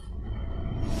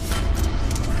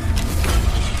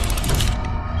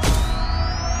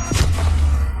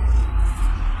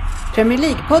Premier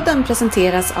League-podden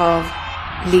presenteras av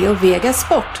Leo Vegas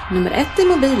Sport, nummer 1 i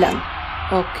mobilen,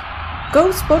 och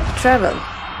Go Sport Travel,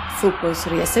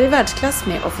 fotbollsresor i världsklass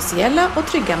med officiella och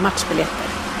trygga matchbiljetter.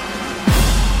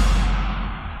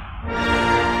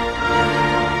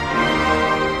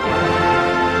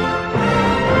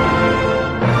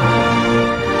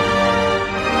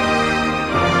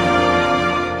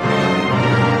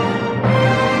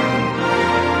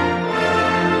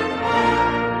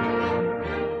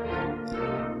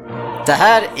 Det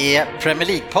här är Premier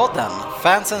League-podden,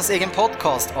 fansens egen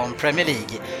podcast om Premier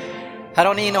League. Här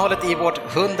har ni innehållet i vårt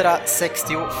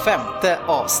 165:e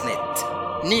avsnitt.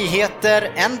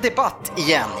 Nyheter, en debatt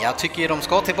igen. Jag tycker de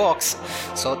ska tillbaks.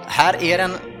 Så här är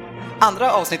den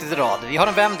andra avsnittet i rad. Vi har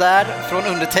en Vem där från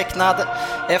undertecknad.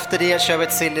 Efter det kör vi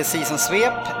ett silly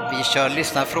season-svep. Vi kör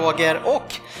lyssnarfrågor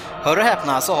och hör och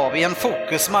häpna så har vi en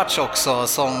fokusmatch också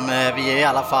som vi i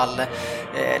alla fall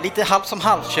lite halvt som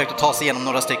halvt försökte ta sig igenom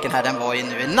några stycken här. Den var ju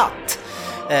nu i natt.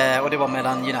 Och det var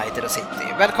mellan United och City.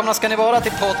 Välkomna ska ni vara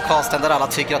till podcasten där alla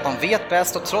tycker att de vet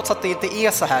bäst, och trots att det inte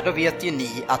är så här, då vet ju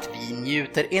ni att vi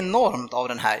njuter enormt av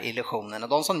den här illusionen. Och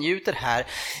de som njuter här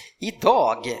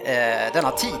idag,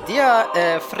 denna tidiga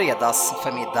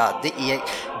fredagsförmiddag, det är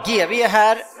GV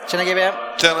här. Tjena GV.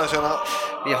 Tjena.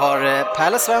 Vi har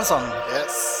Pelle Svensson.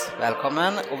 Yes.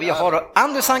 Välkommen. Och vi har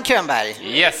Andreas Könberg.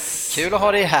 Yes. Kul att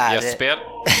ha dig här. Gästspel.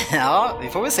 Ja, vi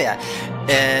får väl se.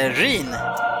 Ryhn.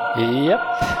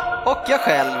 Japp. Och jag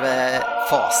själv,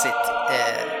 Facit,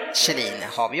 Kjellin,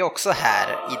 har vi också här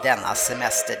i denna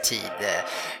semestertid.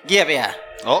 GV.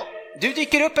 Ja. Du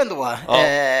dyker upp ändå. Ja.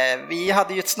 Vi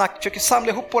hade ju ett snack, försöker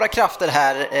samla ihop våra krafter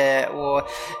här, och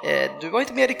du var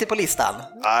inte med riktigt på listan.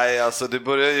 Nej, alltså det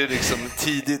började ju liksom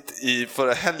tidigt i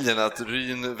förra helgen att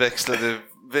Ryhn växlade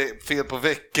fel på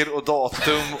veckor och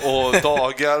datum och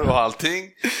dagar och allting.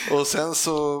 Och sen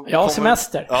så... Ja,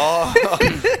 semester. Ja,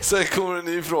 sen kommer en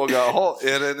ny fråga. Jaha,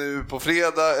 är det nu på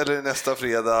fredag eller nästa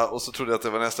fredag? Och så trodde jag att det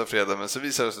var nästa fredag, men så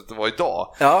visade det sig att det var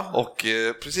idag. Ja. Och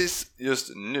precis just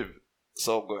nu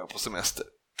så går jag på semester.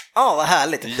 Ja, vad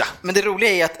härligt. Ja. Men det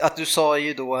roliga är att du sa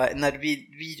ju då, när vi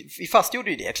fastgjorde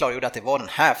ju det, klargjorde att det var den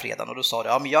här fredagen, och då sa du,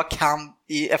 ja men jag kan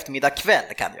i eftermiddag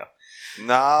kväll kan jag.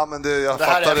 Nej, men jag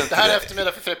fattar inte. Det här är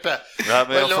eftermiddag för Frippe. Nej,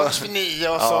 men och lunch vid 9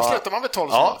 och så slutar man vid 12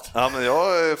 snart. Ja, men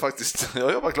jag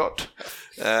jobbar klart.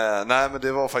 Nej, men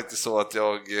det var faktiskt så att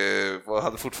jag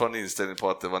hade fortfarande inställning på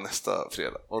att det var nästa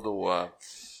fredag. Och då,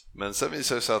 men sen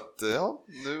visade det sig att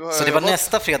nu har så det var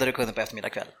nästa fredag du kunde på eftermiddag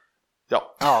kväll?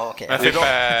 Ja. Okej. Men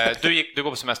Frippe, du går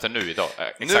på semester nu idag?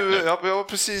 Exakt nu. Jag var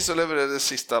precis och levererade det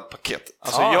sista paketet.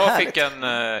 Alltså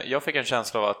jag fick en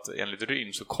känsla av att enligt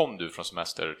Ryhn så kom du från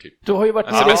semester typ. Du har ju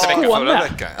varit nere i Skåne. Förra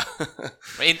veckan.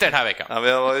 Men inte den här veckan. Ja,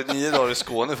 jag var 9 dagar i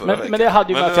Skåne förra veckan. Men det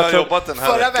hade ju med att jag jobbat den här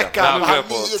förra veckan var han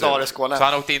 9 dagar i Skåne. Så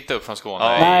han åkte inte upp från Skåne?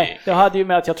 Ja. Nej, det hade ju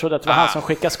med att jag trodde att det var han som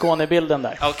skickade Skånebilden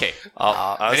där. Okej.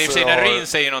 Ja, men i och för sig när Ryhn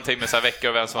säger någonting med så här veckor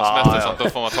och vem som har semester, så då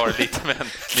får man ta det lite med en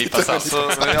nypa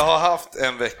salt. Men jag har haft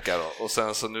en vecka då, och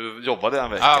sen så nu jobbade jag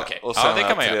en vecka. Okay. Och sen det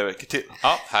kan man 3 veckor till.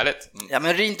 Ja, härligt. Ja,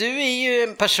 men Ryhn, du är ju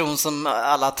en person som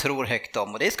alla tror högt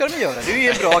om, och det ska du göra. Du är ju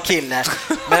en bra kille.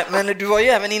 men du var ju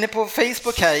även inne på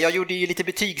Facebook här. Jag gjorde ju lite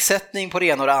betygssättning på det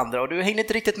ena och det andra, och du hängde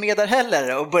inte riktigt med där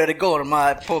heller och började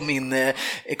gorma på min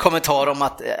kommentar om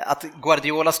att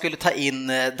Guardiola skulle ta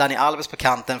in Dani Alves på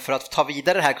kanten för att ta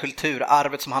vidare det här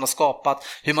kulturarvet som han har skapat,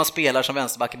 hur man spelar som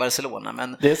vänsterback i Barcelona.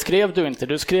 Men det skrev du inte.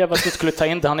 Du skrev att du skulle ta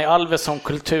in Dani Alves som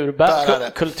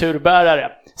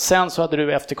kulturbärare. Sen så hade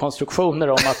du efterkonstruktioner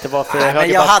om att det var för höga. Men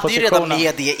jag hade ju redan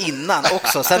med det innan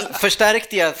också. Sen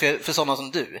förstärkte jag för sådana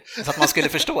som du, så att man skulle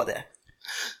förstå det.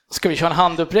 Ska vi köra en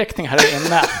handuppräckning här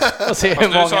inne och se hur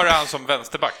många... Nu sa du han som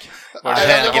vänsterback.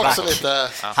 Högerback.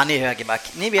 Han är högerback.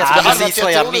 Ni vet precis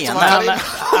vad jag menar.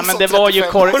 Men det var ju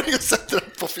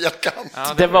på fel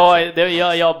kant.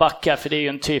 Jag backar, för det är ju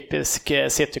en typisk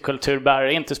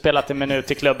citykulturbärare. Inte spelat en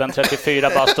minut i klubben, 34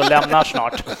 bast och lämnar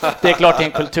snart. Det är klart det är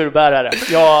en kulturbärare.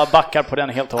 Jag backar på den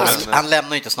helt och hållet. Han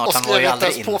lämnar ju inte snart, han var ju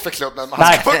aldrig in. På för klubben, men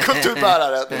han ska vara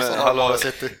kulturbärare.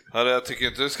 Men jag tycker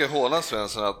inte du ska håna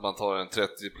Svensson att man tar en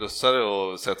 30-plussare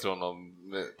och sätter honom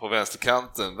på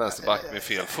vänsterkanten, vänsterback med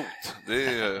fel fot. Det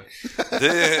är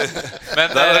men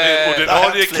där är vi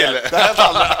ordinarie kille.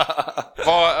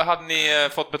 Vad hade ni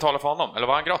fått betala för honom? Eller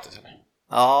var han gratis? Eller?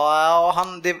 Ja,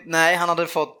 han hade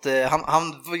fått,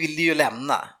 han ville ju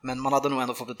lämna, men man hade nog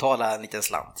ändå fått betala en liten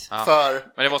slant. Ja. För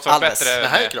men det måste vara Alves. bättre. Det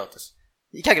här är gratis.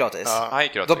 Gick han gratis? Ja. Han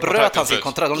gick gratis. Då bröt han sin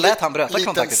kontrakt. De lät han bröta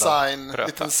kontraktet.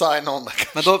 Liten sign on.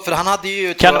 Men då, för han hade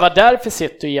ju... Kan det vara därför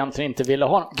City egentligen inte ville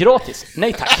ha honom? Gratis?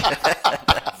 Nej tack.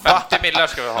 50 millar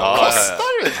ska vi ha.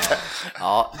 Kostar det inte?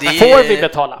 Ja, Får vi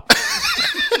betala?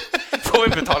 får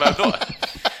vi betala ändå.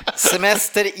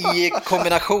 Semester i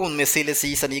kombination med silly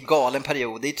season i galen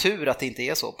period. Det är tur att det inte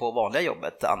är så på vanliga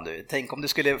jobbet, Andu. Tänk om du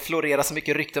skulle florera så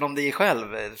mycket rykten om dig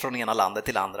själv från ena landet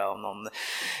till andra. Om någon...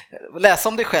 Läsa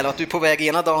om dig själv, att du är på väg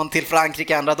ena dagen till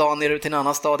Frankrike, andra dagen ner ut till en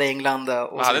annan stad i England.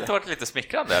 Och hade det inte varit lite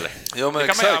smickrande eller? Ja, men det kan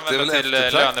exakt, man ju använda till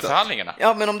löneförhandlingarna.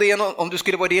 Ja, men om, det är om du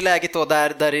skulle vara i det läget då,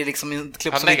 där det är liksom en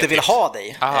klubb som inte vill ha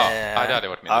dig. Aha, ja, det hade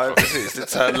varit min fråga. Precis, det är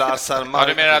så här Lazar Ja,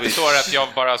 du menar att det står att jag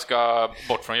bara ska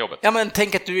bort från jobbet? Ja, men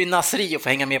tänk att du är Nasri och får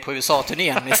hänga med på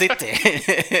USA-turnén med City.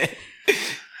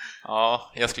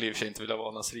 Ja, jag skulle i och för sig inte vilja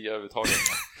vara Nasri överhuvudtaget.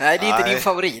 Nej, det är inte din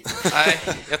favorit. Nej,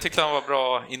 jag tyckte han var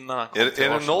bra innan. Är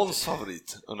det någons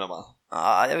favorit, undrar man?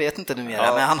 Ja, jag vet inte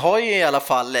numera, men han har ju i alla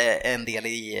fall en del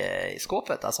i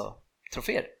skåpet, alltså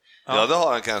troféer. Ja, det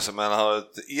har han kanske, men han har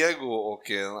ett ego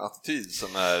och en attityd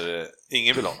som är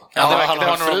ingen vill ha. Ja, han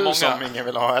har en fru som ingen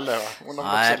vill ha heller, va? Hon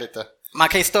har också lite... Man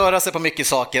kan ju störa sig på mycket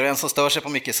saker, och en som stör sig på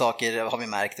mycket saker har vi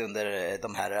märkt under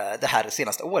det här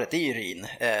senaste året, det är ju Ryhn.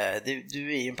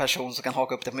 Du är ju en person som kan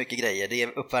haka upp det på mycket grejer, det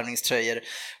är uppvärmningströjor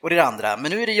och det andra.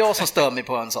 Men nu är det jag som stör mig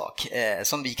på en sak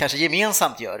som vi kanske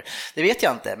gemensamt gör, det vet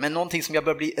jag inte. Men någonting som jag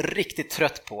börjar bli riktigt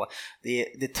trött på, det är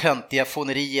det töntiga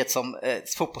foneriet som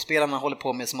fotbollsspelarna håller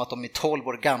på med som att de är 12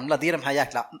 år gamla. Det är de här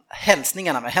jäkla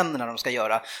hälsningarna med händerna de ska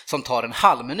göra som tar en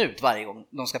halv minut varje gång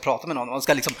de ska prata med någon. De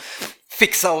ska liksom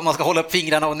fixa och man ska hålla upp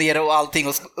fingrarna och nere och allting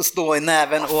och stå i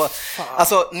näven och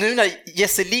alltså nu när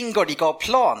Jesse Lingard gick av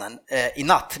planen i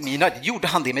natt med United, gjorde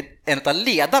han det med en av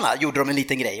ledarna, gjorde de en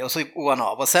liten grej och så går han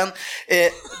av och sen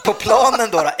på planen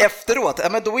då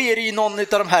efteråt, men då är det ju någon av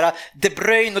de här De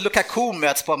Bruyne och Lukaku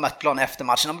möts på matchplan efter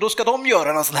matchen, men då ska de göra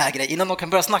en sån här grej innan de kan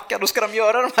börja snacka, då ska de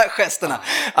göra de här gesterna.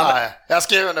 Jag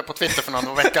skrev det på Twitter för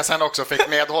någon vecka sedan också, fick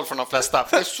medhåll från de flesta,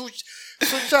 för det är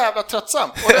så jävla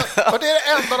tröttsamt. Och det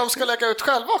är det enda de ska lägga ut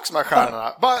själva också, de här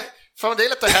stjärnorna. För det är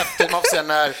lite häftigt, man får se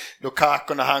när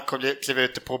Lukaku, när han klev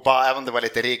ut på även om det var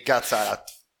lite riggat så här att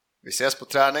vi ses på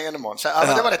träningen imorgon. Så,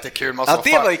 men det var lite kul. Man såg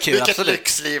det var ju kul, vilket absolut.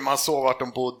 lyxliv, man såg vart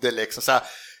de bodde liksom så här.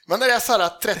 Men när det är så här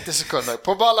 30 sekunder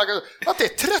på balla, att det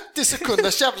är 30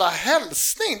 sekunders jävla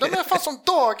hälsning, de är fan som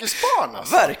dagisbarn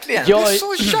alltså. Verkligen. Det är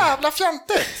så jävla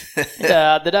fjantigt.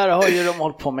 Det där har ju de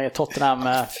hållit på med i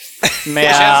Tottenham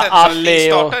med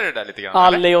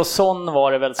Ali och Son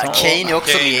var det väl som. Kane är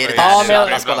också med i det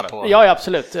där. Ja,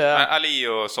 absolut. Men Ali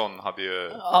och Son hade ju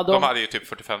de hade ju typ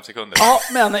 45 sekunder. Ja,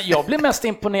 men jag blev mest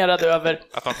imponerad över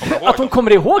att de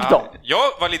kommer ihåg dem.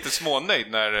 Jag var lite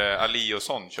smånöjd när Ali och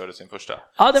Son körde sin första.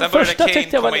 Ja, sen började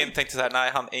Kane komma in och tänkte så här,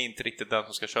 nej, han är inte riktigt den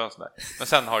som ska köra sån där. Men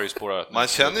sen har det ju spårat. Man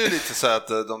känner ju lite så att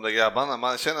de där grabbarna,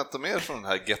 man känner att de är från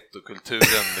den här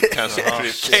gettokulturen, kanske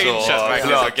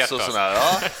Crips och sån här.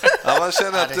 Ja, man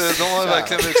känner att de har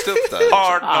verkligen växt upp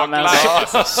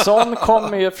där. Son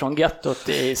kommer ju från gettot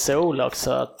i Seoul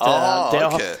också. Att, det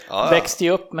har växt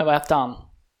ju upp med, vad heter han?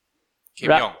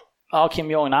 Kim Jong. Ja,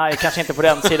 Kim Jong, nej, kanske inte på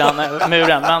den sidan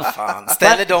muren, men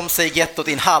ställer de sig gettot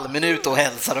i en halv minut och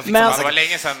hälsar och men det var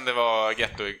länge sedan det var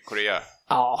getto i Korea.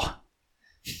 Ja,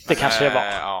 det kanske det var.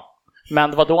 Ja.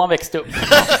 Men det var då han växte upp.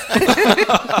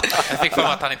 Jag fick för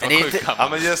mig att han inte var sjuk. Ja,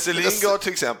 men Jesse Lingard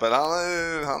till exempel, han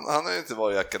har ju inte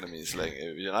varit i akademin så länge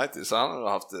i United, så han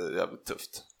har haft det jävligt tufft.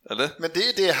 Eller? Men det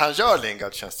är det han gör,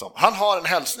 Lingard, känns som. Han har en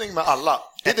hälsning med alla.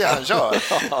 Det är det han gör.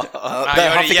 Han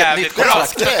gör det jävligt bra.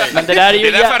 Men det där är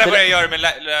ju därför han börjar göra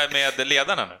med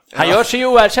ledarna nu. Han gör sig ju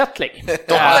oersättlig.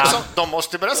 De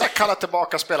måste börja kalla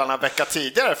tillbaka spelarna en vecka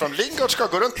tidigare. För om Lingard ska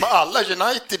gå runt med alla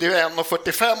United i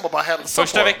 1.45 och bara hälsa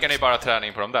första veckan är bara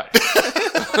träning på dem där.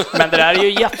 Men det där är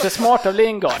ju jättesmart av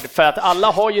Lingard, för att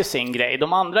alla har ju sin grej.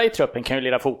 De andra i truppen kan ju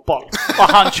lira fotboll. Och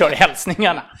han kör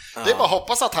hälsningarna. Det är bara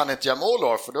hoppas att han inte gör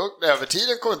mål, för då över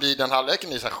tiden kommer bli den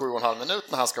halvleken i 7,5 minuter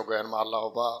när han ska gå igenom alla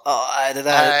och bara... Ja,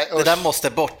 det där måste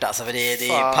bort alltså, för det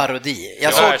är parodi.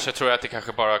 Jag tror att det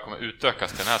kanske bara kommer utökas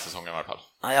till den här säsongen i alla fall.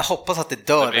 Ja, jag hoppas att det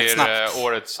dör rätt snabbt.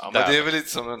 Årets men det är väl lite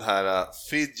som den här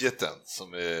fidgeten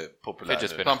som är populär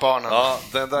nu. Ja,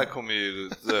 den där kommer ju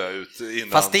dö ut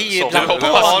innan. Fast det är ju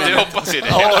du hoppas ju det.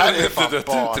 Ja, det är inte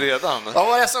dött ut redan. Vad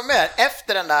var det som är?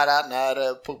 Efter den där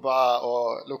när Pogba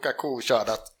och Lukaku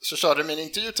körde, så körde de en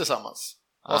intervju tillsammans.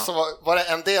 Och så var det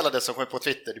en del av det som kom på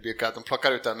Twitter, det brukar att de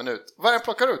plockar ut en minut. Vad är det de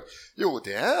plockar ut? Jo,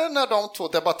 det är när de två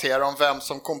debatterar om vem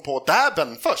som kom på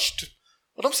dabben först.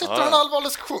 Och de sitter i en allvarlig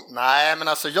diskussion. Nej, men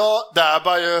alltså jag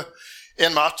dabbar ju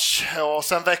en match och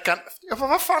sen veckan...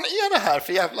 vad fan är det här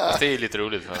för jävla... Det är lite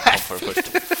roligt för först.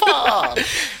 Fan!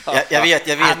 Jag vet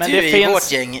ju i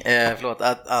vårt gäng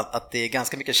att det är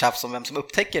ganska mycket tjafs om vem som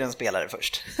upptäcker en spelare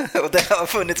först. Och det har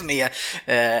funnits med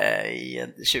i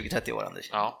 20-30 år, Anders.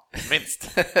 Ja,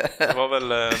 minst. Det var väl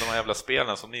de här jävla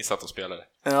spelen som ni satt och spelade.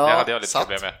 Det hade jag lite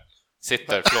problem med.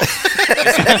 Sitter, förlåt.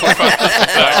 Vi sitter fortfarande.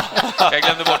 Jag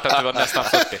glömde bort att du var nästan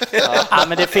 40. Ja,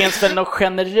 men det finns väl något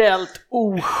generellt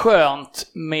oskönt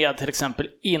med till exempel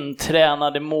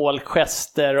intränade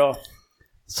målgester och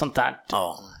sånt där.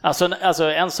 Ja. Alltså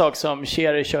en sak som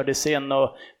Kjellin körde sin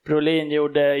och Brolin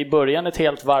gjorde i början ett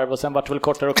helt varv och sen var det väl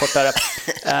kortare och kortare.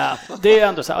 Det är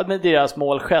ändå så här, med deras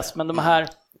målgest, men de här,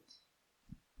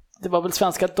 det var väl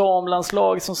svenska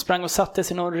damlandslag som sprang och satte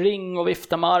sig i någon ring och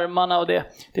viftade med armarna och det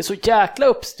är så jäkla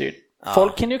uppstyrt.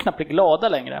 Folk kan ju knappt bli glada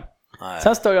längre. Nej.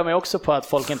 Sen stör jag mig också på att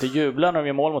folk inte jublar när de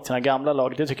gör mål mot sina gamla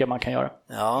lag. Det tycker jag man kan göra.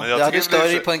 Ja, jag stör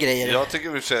ju på en grej. Jag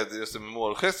tycker att just med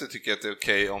målgester tycker jag att det är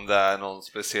okej om det är någon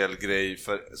speciell grej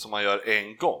som man gör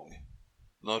en gång.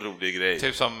 Någon rolig grej.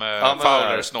 Typ som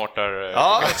Fowler snortar.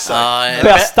 Ja, exakt.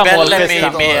 Bästa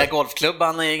målgesten med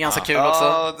golfklubban är ganska kul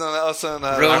också. Alltså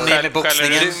Rooney med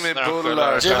boxningen. Jimmy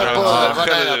Bullar var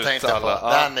det jag tänkte på.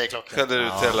 Den är klockan. Skäller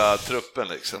ut hela truppen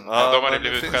liksom. Ja, de hade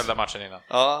blivit utskällda matchen innan.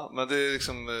 Ja, men det är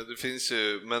liksom, det finns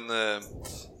ju,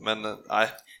 men nej.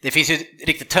 Det finns ju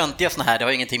riktigt töntiga såna här, det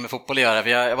har ingenting med fotboll att göra.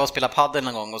 Jag var och spelade paddel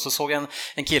någon gång och så såg jag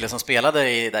en kille som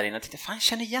spelade där inne och tänkte, fan, jag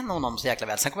känner igen honom så jäkla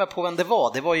väl. Sen kom jag på vem det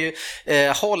var. Det var ju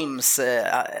Holms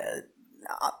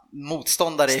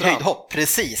motståndare i höjdhopp,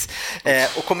 precis.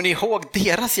 Och kommer ni ihåg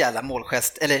deras jävla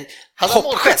målgest, eller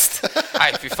hoppgest?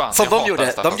 Nej, fy fan. Som de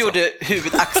gjorde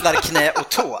huvud, axlar, knä och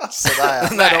tå. Sådär,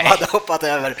 när de hade hoppat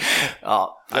över.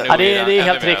 Ja, det är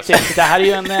helt riktigt. Det här är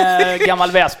ju en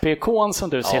gammal Väsby-ikon som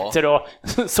du sitter och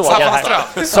sågar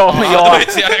här. Som jag...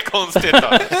 Det är konstigt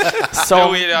då.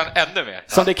 Som är han ännu mer.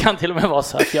 Som det kan till och med vara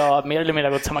så att jag mer eller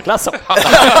mindre gått samma klass som.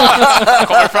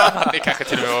 Kommer fram att ni kanske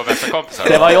till och med var bästa kompisar.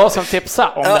 Det var jag som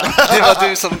tipsade om det. Det var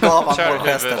du som gav han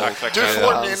målgesten. Du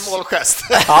får min målgest.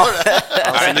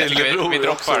 Vi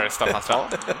droppar Staffan fram.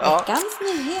 Veckans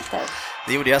nyheter.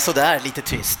 Det gjorde jag sådär, lite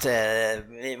tyst.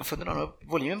 Jag får dra upp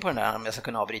volymen på den där om jag ska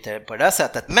kunna avbryta på det där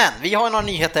sättet. Men vi har några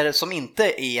nyheter som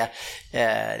inte är,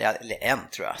 eller en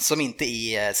tror jag, som inte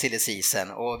är silly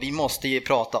season. Och vi måste ju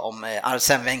prata om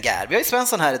Arsène Wenger. Vi har ju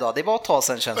Svensson här idag, det var ett tag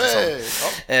sedan känns det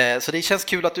som. Så det känns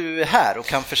kul att du är här och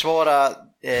kan försvara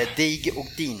dig och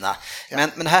dina.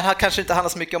 Men det här kanske inte handlar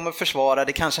så mycket om att försvara,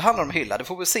 det kanske handlar om att hylla, det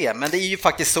får vi se. Men det är ju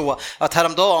faktiskt så att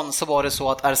häromdagen så var det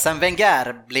så att Arsène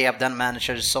Wenger blev den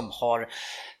manager som har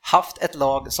haft ett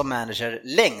lag som manager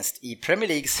längst i Premier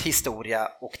Leagues historia,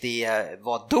 och det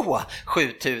var då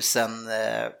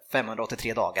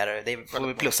 7583 dagar. Det får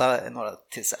vi plussa några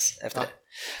tills dess efter det.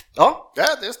 Ja, det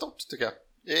är stort tycker jag.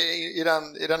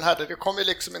 I den här, det kommer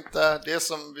liksom inte det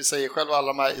som vi säger själva, alla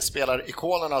de här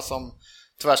spelarikonerna som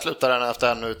tyvärr slutar den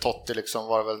efter nu. Totti liksom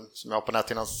var det väl, som jag har på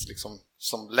nätet innan, liksom,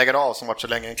 som lägger av, som varit så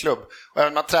länge i en klubb. Och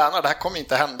även när tränare, det här kommer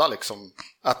inte hända liksom,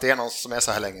 att det är någon som är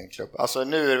så här länge i en klubb. Alltså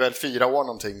nu är det väl 4 år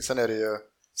någonting, sen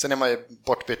är man ju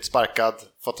bortbytt, sparkad,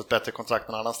 fått ett bättre kontrakt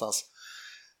någon annanstans.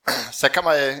 Sen kan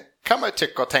man ju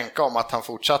tycka och tänka om att han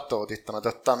fortsatte och dittan och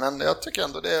duttan, men jag tycker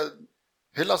ändå det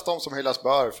hyllas de som hyllas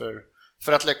bör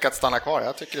för att lyckas stanna kvar.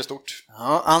 Jag tycker det är stort.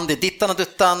 Ja, Andy, dittan och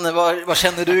duttan, vad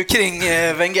känner du kring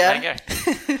Wenger?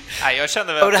 Nej, jag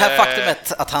känner väl och det här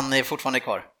faktumet att han är fortfarande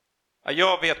kvar.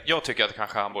 Jag tycker att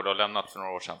kanske han borde ha lämnat för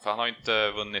några år sedan, för han har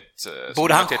inte vunnit.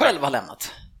 Borde han själv ha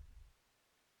lämnat?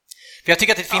 För jag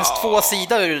tycker att det finns två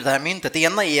sidor ur det här myntet. Det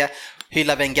ena är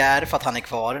hylla Wenger för att han är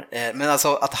kvar. Men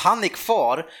alltså att han är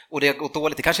kvar och det har gått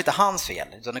dåligt, det kanske inte är hans fel,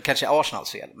 utan det kanske är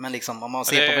Arsenals fel. Men liksom om man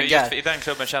ser på Wenger... I den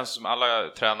klubben känns det som alla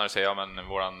tränare säger, ja men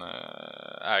våran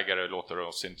ägare låter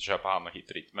oss inte köpa han och hit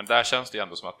och dit. Men där känns det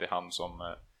ändå som att det är han som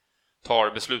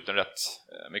tar besluten rätt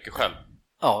mycket själv.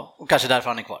 Ja, och kanske därför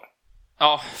han är kvar.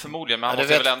 Ja, förmodligen, men han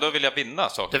måste väl ändå vilja vinna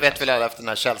saker. Det vet väl alla efter den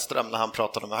här Källström när han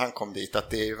pratade om när han kom dit, att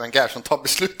det är Wenger som tar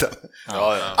besluten.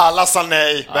 Ja. Alla sa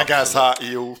nej, Wenger sa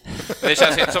jo. Det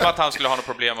känns inte som att han skulle ha något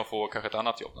problem att få kanske ett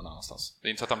annat jobb någon annanstans. Det är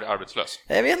inte så att han blir arbetslös.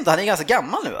 Jag vet inte, han är ganska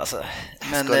gammal nu alltså.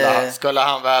 Men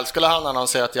skulle han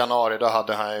annonserat i januari, då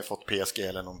hade han ju fått PSG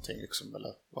eller någonting liksom, eller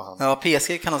vad han... Ja,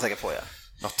 PSG kan han säkert få, ja.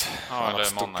 Eller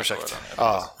stort projekt.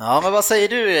 Ja, men vad säger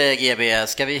du, GB?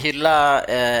 Ska vi hylla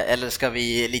eller ska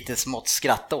vi lite smått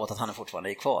skratta åt att han är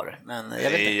fortfarande är kvar? Men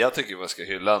jag tycker man ska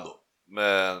hylla ändå.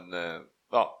 Men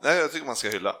jag tycker man ska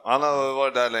hylla. Han har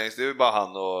varit där längst. Det är ju bara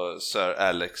han och Sir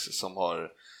Alex som har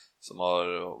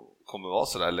kommer vara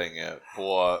så där länge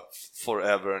på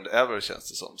forever and ever, känns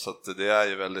det som. Så att det är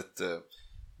ju väldigt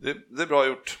det är bra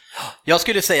gjort. Jag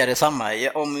skulle säga detsamma.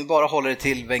 Om vi bara håller det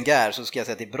till Wenger så ska jag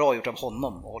säga att det är bra gjort av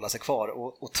honom att hålla sig kvar.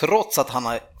 Och trots att han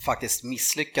har faktiskt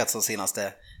misslyckats de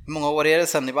senaste... Hur många år är det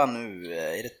sedan ni vann nu?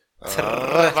 Är det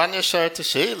vann ju kör till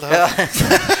Kjell.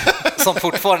 som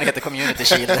fortfarande heter Community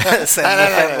Shield sen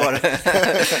 5 år.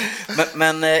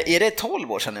 men är det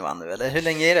 12 år sedan ni vann nu, eller hur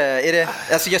länge är det?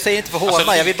 Alltså jag säger inte för håna,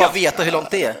 alltså, jag vill bara veta hur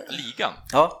långt det är. Ligan?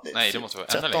 Ja. Nej, det måste vara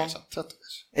ännu längre sedan.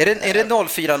 Är det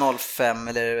 04-05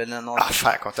 eller 0?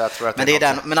 Jag tror att men det är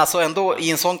den, men alltså ändå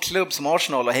i en sån klubb som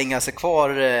Arsenal och hänga sig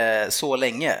kvar så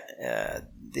länge,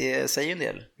 det säger en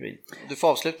del. Du får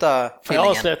avsluta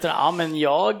filmningen. Ja, men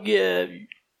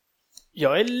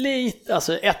jag är lite,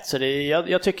 alltså så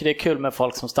jag tycker det är kul med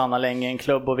folk som stannar länge i en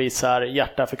klubb och visar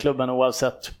hjärta för klubben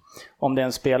oavsett om det är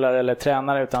en spelare eller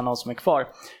tränare utan någon som är kvar.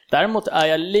 Däremot är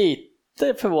jag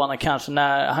lite förvånad kanske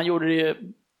när han gjorde det ju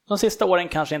de sista åren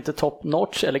kanske inte top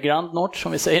notch eller grand notch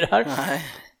som vi säger här. Nej.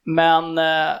 Men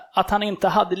att han inte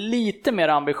hade lite mer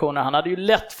ambitioner. Han hade ju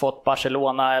lätt fått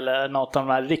Barcelona eller något av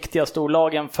de här riktiga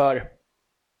storlagen för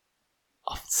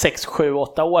 6, 7,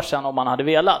 8 år sedan om han hade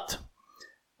velat.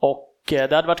 Och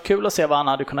det hade varit kul att se vad han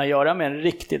hade kunnat göra med en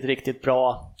riktigt, riktigt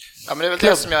bra Ja, men det är väl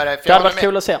klubb. Det som gör det. Det hade varit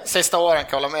kul att se. Sista åren kan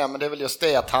jag hålla med, men det är väl just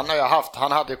det att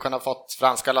han hade ju kunnat fått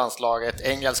franska landslaget,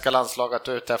 engelska landslaget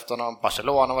ut efter honom,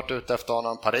 Barcelona varit ute efter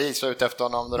honom, Paris var ute efter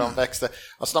honom när de växte.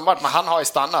 Alltså men han har ju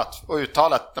stannat och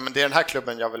uttalat, men det är den här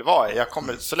klubben jag vill vara i. Jag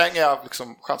kommer, så länge jag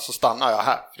liksom chans så stannar jag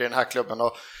här, för det är den här klubben.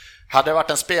 Och hade det varit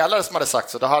en spelare som hade sagt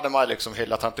så, då hade man liksom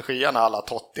hyllat han till skyarna, alla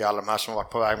Totti, alla de här som har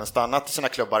varit på väg men stannat i sina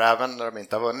klubbar även när de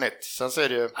inte har vunnit. Sen så är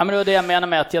det ju... Ja, men det var det jag menar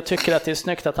med att jag tycker att det är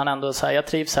snyggt att han ändå säger jag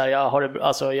trivs här, jag gillar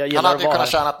att vara här. Han hade ju kunnat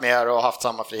tjänat mer och haft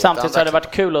samma frihet. Samtidigt så hade det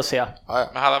varit kul att se. Ja.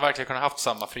 Men hade han verkligen kunnat haft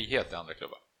samma frihet i andra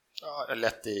klubbar? Ja,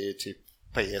 lätt i typ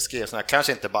PSG, såna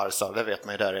kanske inte Barca, det vet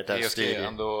man ju där. PSG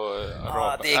ändå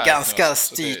det är ganska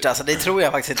styrt, alltså det tror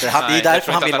jag faktiskt inte. Det är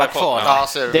därför han vill vara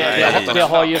kvar. Det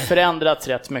har ju förändrats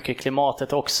rätt mycket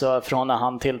klimatet också från när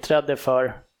han tillträdde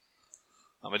för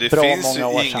men det bra finns många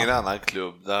år ju ingen sedan. annan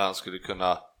klubb där han skulle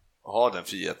kunna ha den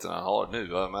friheten han har nu,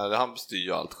 men han styr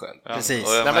ju allt själv. Precis.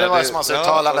 Nej, men det var som han sa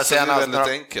uttalade senast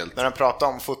när de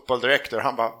pratade om football director.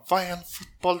 Han bara, vad är en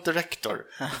football director?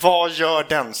 Vad gör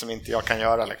den som inte jag kan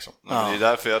göra liksom? Ja. Det är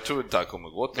därför jag tror inte han kommer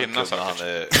gå till en klubb när han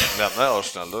lämnar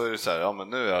Arsenal. Då är det så här, ja men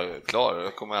nu är jag klar.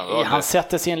 Jag kommer ändå han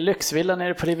sätter sig i en lyxvilla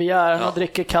nere på Rivieran och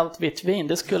dricker kallt vitt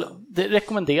vin. Det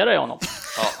rekommenderar jag honom.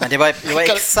 Ja. Men det var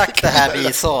exakt det här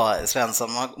vi sa, Svensson.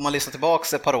 Om man lyssnar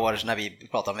tillbaka ett par år när vi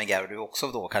pratade om Wenger och du också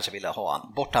då kanske ville ha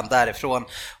han bort han därifrån.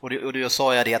 Och du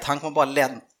sa jag det att han kommer bara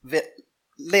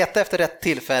leta efter rätt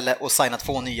tillfälle och signa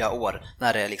 2 nya år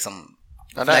när det liksom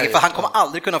för han kommer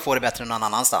aldrig kunna få det bättre än någon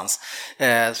annanstans.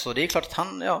 Så det är klart att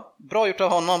han, bra gjort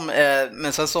av honom.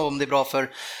 Men sen så om det är bra för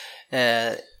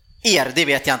det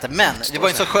vet jag inte, men det var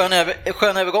en så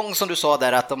skön övergång som du sa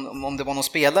där, att om det var någon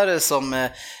spelare som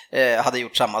hade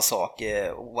gjort samma sak,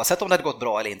 oavsett om det hade gått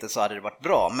bra eller inte, så hade det varit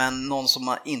bra. Men någon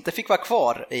som inte fick vara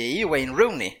kvar är ju Wayne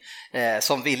Rooney,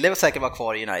 som ville säkert vara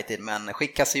kvar i United men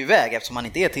skickas iväg eftersom han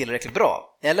inte är tillräckligt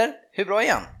bra. Eller? Hur bra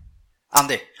är han?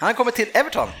 Andy, han har kommit till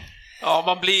Everton. Ja,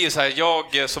 man blir ju så här,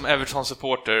 jag som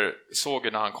Everton-supporter såg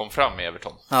ju när han kom fram i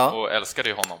Everton och älskade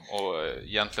ju honom, och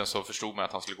egentligen så förstod man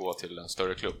att han skulle gå till en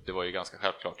större klubb. Det var ju ganska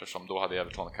självklart eftersom då hade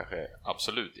Everton kanske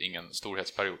absolut ingen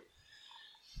storhetsperiod.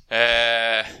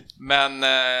 Men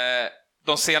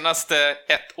de senaste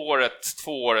 2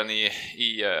 åren i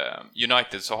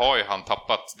United så har ju han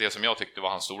tappat det som jag tyckte var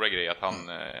hans stora grej, att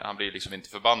han blir liksom inte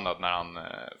förbannad när han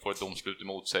får ett domslut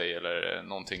emot sig eller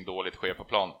någonting dåligt sker på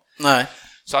plan. Nej.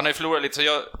 Så han har ju förlorat lite, så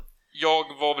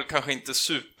jag var väl kanske inte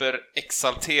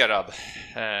superexalterad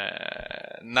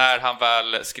när han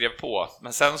väl skrev på.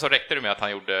 Men sen så räckte det med att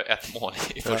han gjorde 1 mål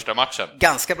i första matchen.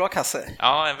 Ganska bra kasse.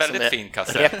 Ja, en väldigt fin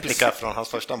kasse. Replika från hans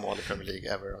första mål i Premier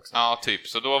League ever också. Ja, typ.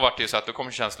 Så då var det ju så att då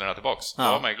kommer känslorna tillbaks. Då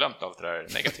har man ju glömt allt det där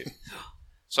negativt.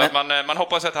 Så att man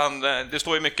hoppas att det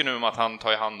står ju mycket nu om att han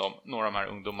tar i hand om några av de här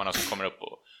ungdomarna som kommer upp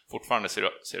och fortfarande ser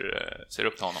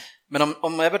upp till honom. Men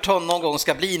om Everton någon gång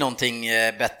ska bli någonting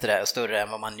bättre och större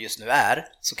än vad man just nu är,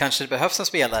 så kanske det behövs en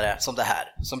spelare som det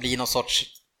här, som blir någon sorts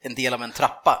en del av en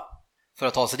trappa för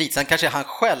att ta sig dit. Sen kanske han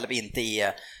själv inte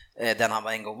är den han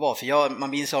en gång var, för man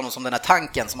minns honom som den här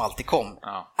tanken som alltid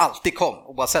kom,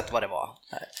 oavsett vad det var.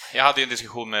 Jag hade ju en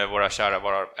diskussion med våra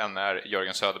kära, en är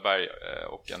Jörgen Söderberg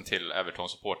och en till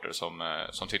Everton-supporter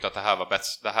som tyckte att det här var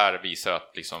bäst, det här visar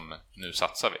att liksom, nu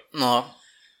satsar vi. Ja.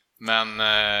 Men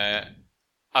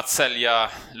att sälja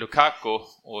Lukaku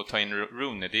och ta in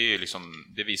Rooney, det är ju liksom,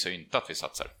 det visar ju inte att vi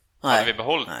satsar. Hade vi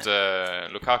behållit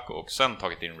Lukaku och sen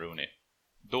tagit in Rooney,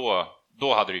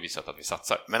 då hade det visat att vi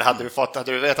satsar. Men hade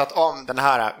du vetat om den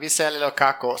här, vi säljer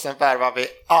Lukaku och sen värvar vi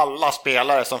alla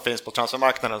spelare som finns på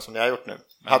transfermarknaden som ni har gjort nu.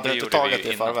 Men hade du inte tagit det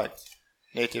i förväg?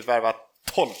 Ni har typ värvat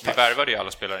 12. Vi värvade ju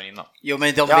alla spelare innan. Jo,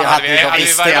 men de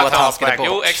visste att han skulle bort.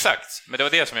 Jo, exakt. Men det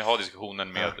var det som jag har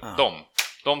diskussionen med dem.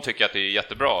 de tycker att det är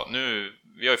jättebra. Nu,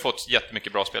 vi har ju fått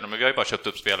jättemycket bra spelare, men vi har ju bara köpt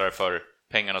upp spelare för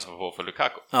pengarna som vi får för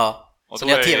Lukaku. Ja, och så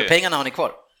ni har TV-pengarna har ni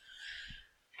kvar?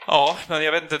 Ja, men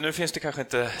jag vet inte, nu finns det kanske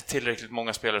inte tillräckligt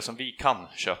många spelare som vi kan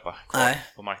köpa kvar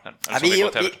på marknaden. Ja,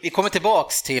 vi kommer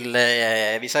tillbaks till,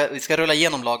 vi ska rulla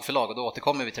igenom lag för lag och då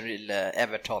återkommer vi till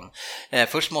Everton.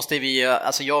 Först måste vi,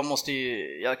 alltså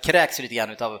jag kräks lite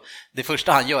grann utav det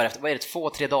första han gör efter, vad är det,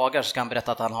 2-3 dagar så ska han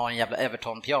berätta att han har en jävla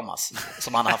Everton pyjamas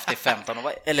som han har haft i 15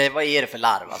 år. Eller vad är det för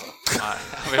larv alltså? Nej,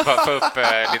 vi bara får upp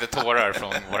lite tårar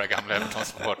från våra gamla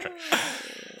Everton-supportrar.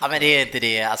 Ja, men det är inte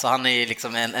det. Alltså, han är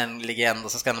liksom en legend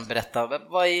och så ska han berätta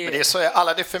vad är... Men det är så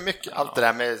alla, det är för mycket, allt det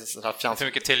där med för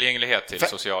mycket tillgänglighet till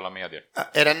sociala medier.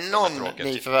 Är det någon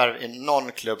nyförvärv i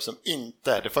någon klubb som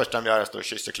inte, det första han gör är att stå och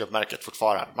kysser klubbmärket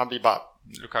fortfarande? Man blir bara...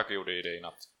 Lukaku gjorde ju det i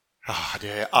natt. Det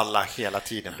är alla hela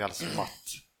tiden, blir alldeles matt.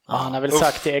 Ja, han har väl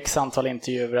sagt i x antal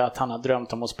intervjuer att han har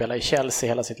drömt om att spela i Chelsea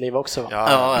hela sitt liv också.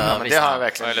 Ja, men det har han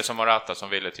verkligen. Eller som Morata som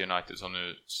ville till United, som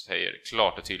nu säger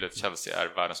klart och tydligt att Chelsea är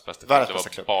världens bästa klubb. Det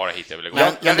var bara hit jag ville gå.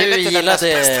 Men du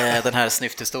gillade den här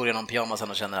snyfthistorien om pyjamasen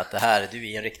och känner att det här,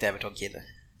 du är en riktig Everton-kille.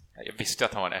 Jag visste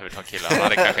att han var en Everton-kille. Han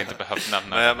hade kanske inte behövt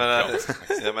nämna det. Jag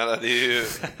menar, det är ju...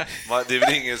 Det är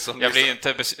väl ingen som... Jag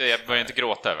börjar inte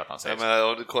gråta över att han säger så.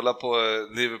 Om du kollar på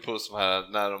Liverpool som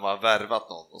här, när de har värvat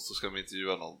någon och så ska de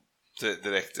intervjua någon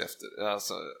direkt efter.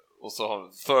 Alltså, och så har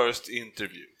de first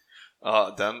interview.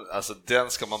 Ja,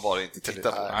 den ska man bara inte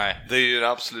titta på. Nej. Det är ju det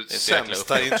absolut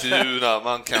sämsta intervjuerna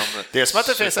man kan... Det är som att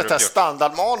det finns ett här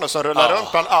standardmanus som rullar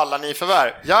runt bland alla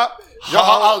nyförvärv. Ja, jag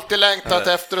har alltid längtat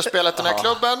efter att spela i den här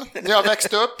klubben. När jag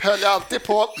växte upp höll jag alltid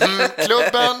på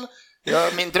klubben.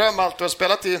 Min dröm alltid att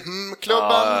spela till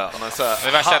klubben.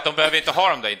 Det värsta är att de behöver inte ha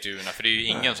de där intervjuerna, för det är ju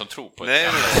ingen som tror på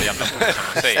det.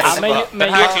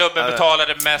 Den här klubben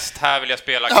betalade mest, här vill jag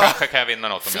spela, kanske kan jag vinna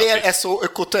något. Fler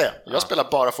SOUKT. Jag spelar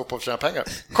bara fotboll för sina pengar.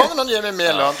 Kommer någon ge mig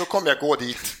mer lön, då kommer jag gå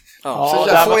dit. Så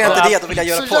får jag inte det, då vill jag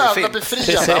göra porrfilm. Så jävla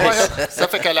befriande. Sen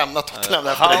fick jag lämna Tottenham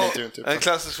efter den intervjun. En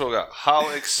klassisk fråga.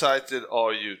 How excited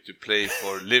are you to play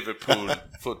for Liverpool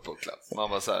Football Club? Man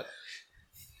bara så här...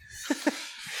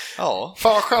 Ja.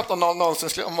 Fan vad skönt om någon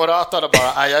någonsin om Morata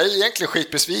bara, jag är egentligen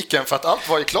skitbesviken för att allt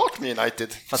var ju klart med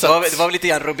United. Fast det var väl lite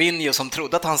grann Robinho som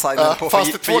trodde att han signade på fast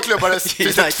finns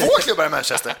det två klubbar i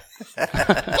Manchester.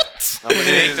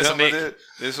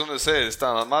 Det är som du säger,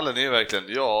 standardmallen är verkligen,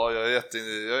 jag är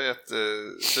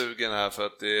jättesugen här för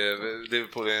att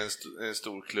Liverpool är en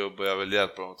stor klubb och jag vill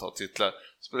hjälpa dem att ta titlar.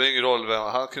 Det spelar ingen roll vem,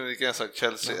 han kunde lika gärna sagt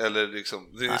Chelsea eller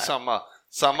liksom, det är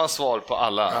samma svar på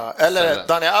alla. Eller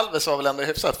Daniel Alves var väl ändå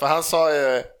hyfsat, för han sa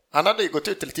ju, han hade ju gått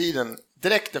ut till tiden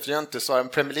direkt efter Juventus, sa en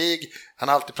Premier League, han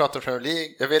har alltid pratat om Premier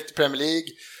League, jag vill till Premier League,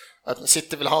 att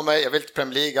City vill ha mig, jag vill till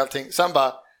Premier League, allting. Sen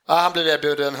bara, han blev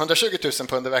erbjuden 120 000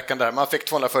 på under veckan där, man fick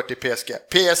 240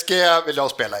 PSG vill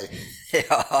jag spela i.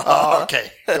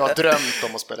 Okej. Du har drömt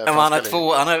om att spela i han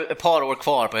har ett par år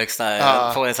kvar på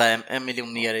högsta, får en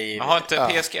miljon ner i... Har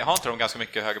inte PSG, har inte de ganska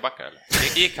mycket högerbackar eller?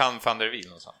 Gick han van der Wiel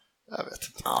någonstans? Jag vet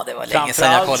inte. Ja, det var länge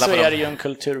sedan jag kollade på dem. Så är det ju en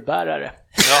kulturbärare.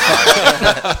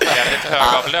 Jävligt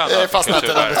högavlönad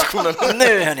kulturbärare.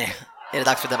 Nu hörni, är det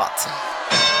dags för debatt.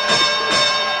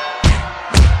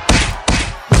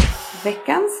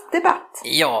 Veckans debatt.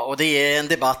 Ja, och det är en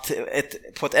debatt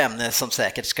på ett ämne som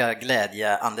säkert ska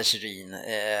glädja Anders Ryhn.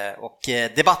 Och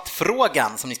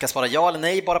debattfrågan som ni ska svara ja eller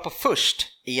nej bara på först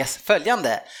är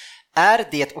följande. Är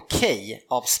det okej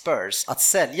av Spurs att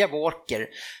sälja Walker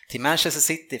till Manchester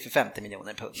City för 50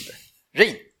 miljoner pund?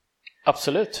 Ryhn?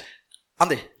 Absolut.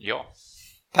 Andy? Ja.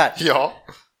 Per? Ja.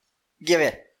 GV?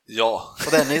 Ja.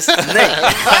 Och Dennis?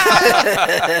 Nej.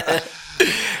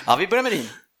 Ja, vi börjar med Ryhn.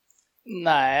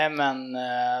 Nej, men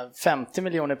 50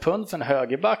 miljoner pund för en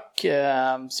högerback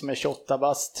som är 28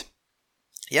 bast.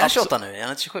 Är han 28 nu? Är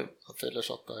han 27? Han fyller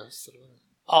 28.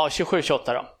 Ja, 27-28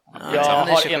 då. Jag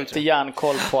har inte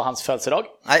järnkoll på hans födelsedag.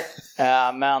 Nej.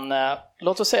 Men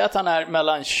låt oss säga att han är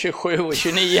mellan 27 och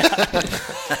 29.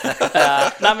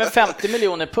 Nej, men 50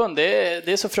 miljoner pund, det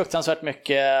är så fruktansvärt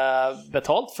mycket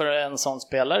betalt för en sån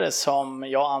spelare som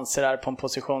jag anser är på en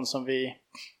position som vi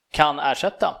kan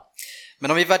ersätta.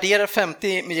 Men om vi värderar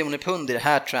 50 miljoner pund i det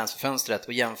här transferfönstret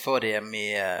och jämför det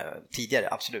med tidigare,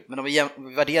 absolut. Men om vi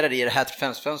värderar det i det här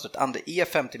transferfönstret, är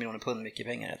 50 miljoner pund mycket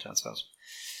pengar i det transferfönstret?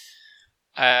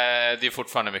 Det är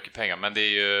fortfarande mycket pengar, men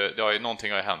det har ju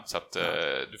någonting har hänt så att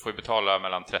du får ju betala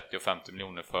mellan 30 och 50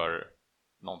 miljoner för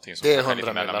någonting som det är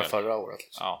 100 miljoner förra året.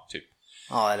 Ja, typ.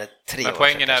 Ja, eller 3 men år.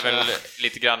 poängen är väl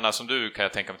lite granna som du kan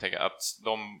jag tänka mig att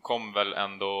de kom väl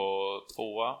ändå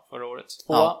 2:a förra året.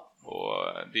 Ja. Och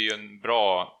det är ju en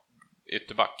bra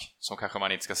ytterback som kanske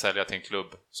man inte ska sälja till en klubb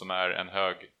som är en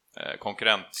hög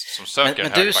konkurrent som söker.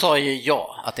 Men du sa ju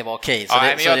att det var okej.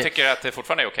 Men jag tycker att det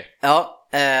fortfarande är okej. Ja,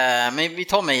 men vi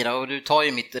tar mig då, och du tar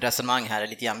ju mitt resonemang här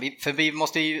lite grann. För vi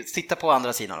måste ju titta på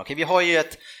andra sidan. Okej, vi har ju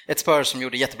ett Spurs som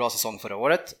gjorde jättebra säsong förra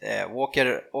året.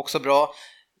 Walker också bra.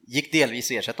 Gick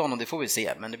delvis att ersätta honom, det får vi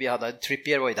se. Men vi hade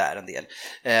Trippier var ju där en del.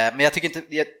 Men jag tycker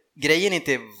inte... Grejen är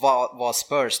inte vad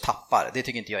Spurs tappar, det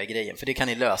tycker inte jag är grejen, för det kan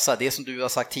ni lösa. Det som du har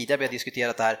sagt tidigare, vi har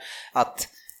diskuterat det här, att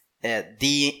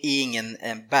det är ingen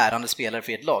bärande spelare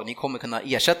för ert lag, ni kommer kunna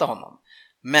ersätta honom.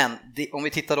 Men om vi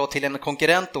tittar då till en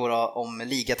konkurrent då om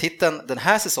ligatiteln den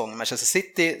här säsongen, Manchester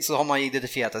City, så har man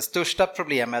identifierat det största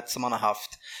problemet som man har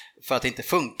haft för att det inte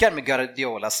funkar med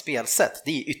Guardiolas spelsätt.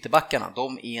 Det är ytterbackarna,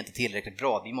 de är inte tillräckligt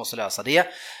bra, vi måste lösa det.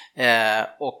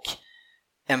 Och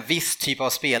en viss typ av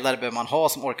spelare behöver man ha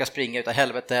som orkar springa utav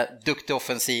helvete, duktig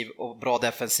offensiv och bra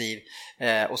defensiv.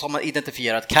 Och så har man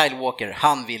identifierat Kyle Walker,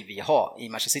 han vill vi ha i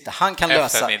Manchester City. Han kan lösa...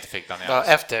 Efter ni inte fick den.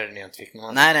 Efter ni inte fick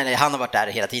någon. Nej, han har varit där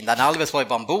hela tiden. Alves var ju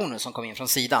bara en bonus som kom in från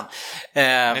sidan.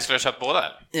 Ni skulle ha köpt båda?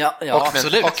 Ja,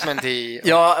 absolut. Och Mendy.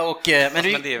 Ja, men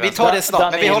vi tar det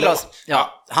snart. Men vi håller oss...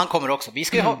 Ja, han kommer också. Vi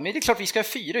ska ju ha, men det är klart vi ska ha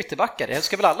 4 ytterbackar. Det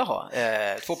ska väl alla ha.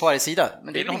 2 på varje sida.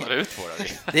 Men det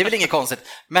är väl inget konstigt.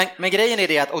 Men grejen är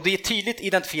det att, och det är tydligt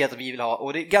identifierat att vi vill ha,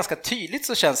 och det är ganska tydligt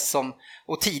så känns det som,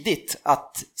 och tidigt,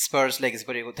 att Spurs lägger sig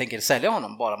på det och tänker sälja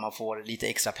honom bara man får lite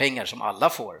extra pengar som alla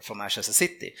får från Manchester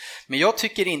City. Men jag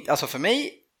tycker inte, alltså för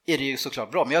mig är det ju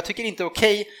såklart bra, men jag tycker inte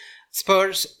okej.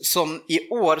 Spurs som i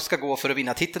år ska gå för att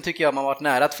vinna titeln tycker jag, man har varit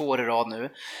nära 2 år i rad nu,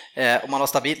 och man har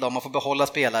stabilt lag, man får behålla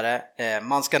spelare,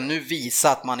 man ska nu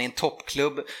visa att man är en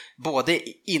toppklubb både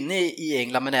inne i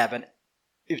England men även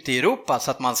ute i Europa,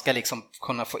 så att man ska liksom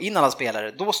kunna få in alla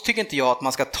spelare. Då tycker inte jag att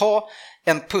man ska ta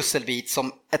en pusselbit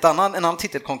som en annan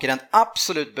titelkonkurrent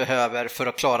absolut behöver för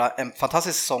att klara en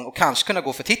fantastisk säsong och kanske kunna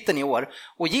gå för titeln i år,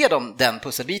 och ge dem den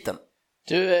pusselbiten.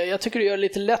 Jag tycker du gör det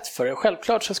lite lätt för det.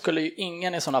 Självklart så skulle ju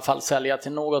ingen i sådana fall sälja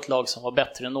till något lag som var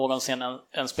bättre än någonsin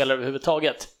en spelare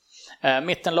överhuvudtaget.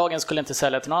 Mittenlagen skulle inte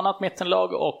sälja till något annat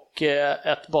mittenlag, och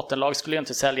ett bottenlag skulle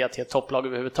inte sälja till ett topplag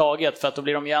överhuvudtaget, för att då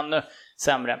blir de ju ännu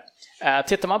sämre.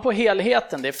 Tittar man på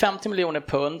helheten, det är 50 miljoner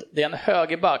pund, det är en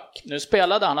högerback. Nu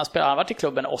han har varit i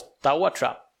klubben 8 år tror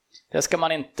jag. Det ska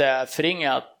man inte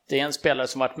förringa, att det är en spelare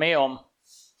som varit med om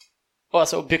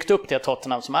och byggt upp det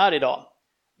Tottenham som är idag.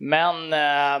 Men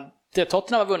det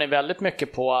Tottenham har vunnit väldigt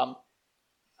mycket på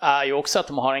är ju också att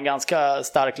de har en ganska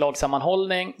stark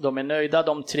lagsammanhållning, de är nöjda,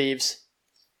 de trivs.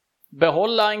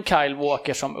 Behålla en Kyle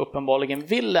Walker som uppenbarligen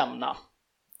vill lämna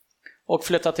och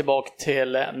flytta tillbaka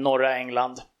till norra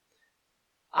England.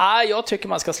 Jag tycker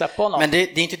man ska släppa honom. Men det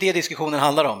är inte det diskussionen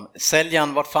handlar om. Sälj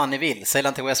han vart fan ni vill. Sälj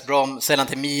han till West Brom, sälj han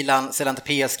till Milan, sälj han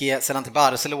till PSG, sälj han till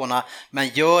Barcelona. Men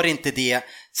gör inte det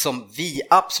som vi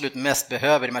absolut mest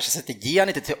behöver i Manchester City. Ge han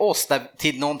inte till oss,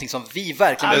 till någonting som vi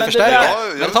verkligen behöver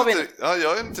förstärka.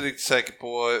 Jag är inte riktigt säker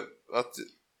på att...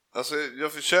 Alltså,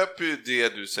 jag köper ju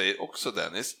det du säger också,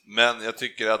 Dennis. Men jag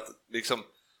tycker att liksom...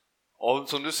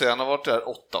 Som du säger, han har varit där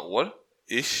 8 år,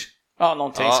 ish. Ja,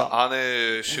 någonting så. Han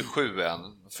är 27 än,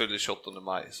 fyllde 28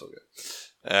 maj såg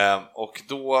jag. Och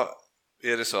då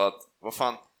är det så att, vad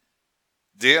fan,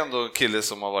 det är ändå en kille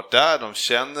som har varit där, de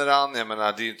känner han, jag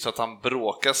menar, det är inte så att han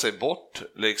bråkar sig bort,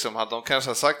 liksom, de kanske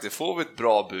har sagt det, får vi ett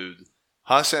bra bud?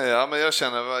 Han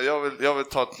känner, jag vill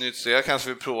ta ett nytt steg, jag kanske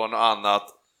vill prova något annat,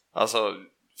 alltså,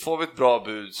 får vi ett bra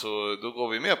bud så då går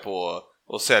vi med på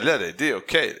att sälja det är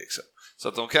okej, liksom. Så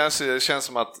att de kanske, det känns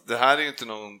som att det här är ju inte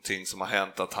någonting som har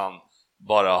hänt att han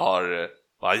bara har,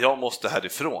 jag måste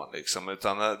härifrån liksom,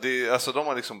 utan alltså de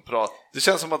har liksom det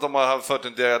känns som att de har fört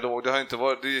en dialog, det har inte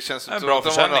varit, det känns en bra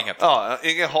försäljning.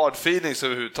 Ingen hard feelings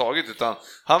överhuvudtaget, utan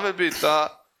han vill byta,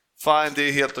 fine, det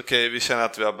är helt okej, vi känner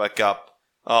att vi har backup,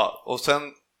 och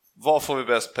sen vad får vi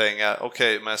bäst pengar,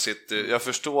 okej, men jag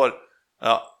förstår,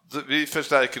 vi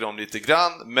förstärker dem lite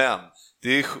grann, men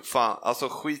det är fan, alltså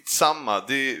skitsamma,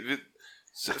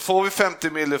 får vi 50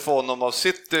 miljoner för honom av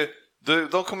City,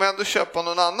 de kommer ändå köpa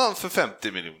någon annan för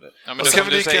 50 miljoner. Ja, men kan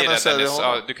du säger det, Dennis,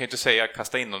 du kan inte säga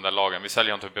kasta in de där lagen. Vi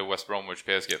säljer inte upp West Bromwich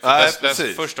PSG.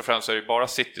 Först och främst är det bara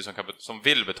City som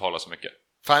vill betala så mycket.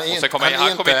 Han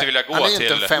kommer inte vilja gå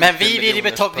till... Men vi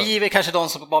är kanske de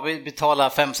som bara vill betala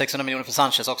 500-600 miljoner för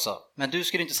Sanchez också. Men du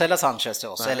skulle inte sälja Sanchez till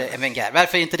oss, eller Wenger.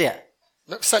 Varför inte det?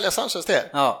 Sälja Sanchez till er?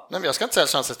 Ja. Nej, men jag ska inte sälja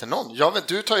Sanchez till någon.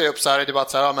 Du tar ju upp så här i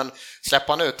debatt så här, men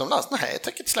släppa han utomlands? Nej, jag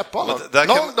tänker inte släppa honom.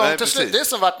 Till slut, det är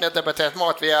som vart ni har debatterat med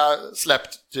att vi har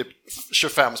släppt typ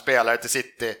 25 spelare till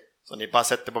City, så ni bara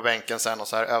sätter på bänken sen och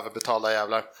så här överbetalda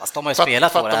jävlar. Fast de har ju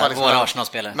spelat våra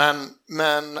Arsenal-spelare.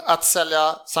 Men att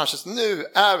sälja Sanchez nu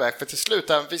är väg, för till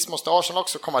slut visst måste Arsenal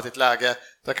också komma till ett läge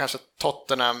där kanske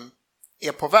Tottenham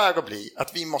är på väg att bli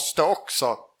att vi måste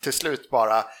också till slut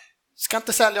bara ska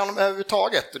inte sälja honom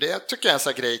överhuvudtaget, och det tycker jag är en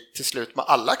sån grej till slut med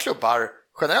alla klubbar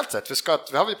generellt sett.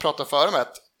 Vi har pratat före med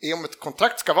att om ett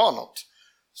kontrakt ska vara något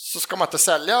så ska man inte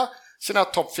sälja sina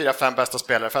topp 4-5 bästa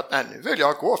spelare för att nu vill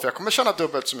jag gå för jag kommer tjäna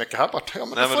dubbelt så mycket här bort. Ja,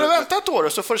 men då får du vänta ett år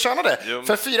och så får du tjäna det.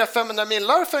 För 400-500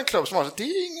 millar för en klubb som har det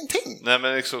är ingenting. Nej,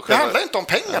 men liksom det handlar inte om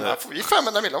pengarna. Får vi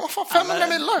 500 millar? Vad fan 500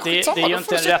 millar? Det är ju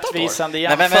inte en rättvisande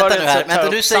jämförelse. Men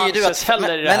nu säger du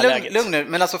att lugn nu,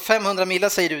 men alltså 500 millar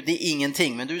säger du, det är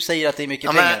ingenting, men du säger att det är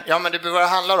mycket pengar. Ja, men det blir vad det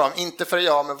handlar om. Inte för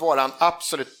jag med våran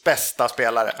absolut bästa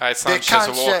spelare. Nej, Sanchez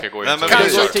och Walker går ju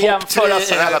inte jämföra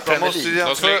sig hela Premier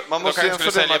League. Man måste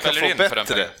jämföra det, man kan få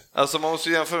bättre. Alltså man måste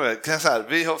jämföra med, kan jag säga,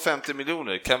 vi har 50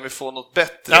 miljoner, kan vi få något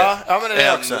bättre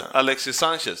än Alexis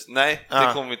Sanchez? Nej,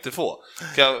 det kommer vi inte få.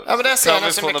 Kan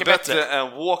vi få något bättre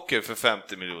än Walker för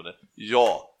 50 miljoner?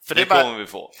 Ja. För det kommer vi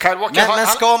få.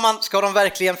 Men ska de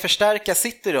verkligen förstärka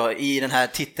City då i den här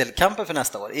titelkampen för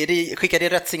nästa år? Skickar det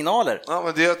rätt signaler? Ja, men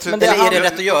är det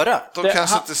rätt att göra? De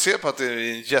kanske inte ser på att det är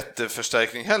en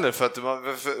jätteförstärkning heller, för att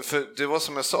det var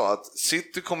som jag sa, att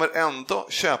City kommer ändå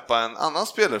köpa en annan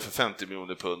spelare för 50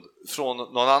 miljoner pund från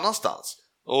någon annanstans.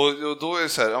 Och då är det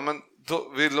så här, ja, men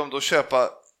då vill de då köpa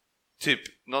typ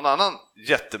någon annan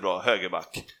jättebra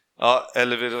högerback. Ja,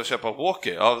 eller vill de köpa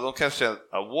Walker? Ja, de kanske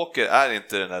Walker är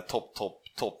inte den här topp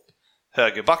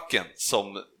högerbacken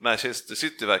som Manchester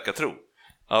City verkar tro.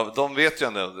 Ja, de vet ju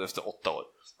ändå efter 8 år.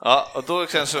 Ja, och då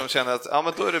kanske de känner att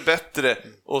men då är det bättre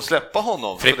att släppa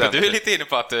honom. Frippe, du är lite inne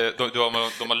på att de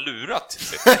har lurat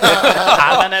City.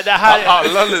 Ja, men det här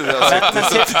alla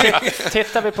lurar.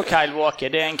 Tittar vi på Kyle Walker,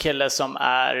 det är en kille som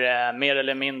är mer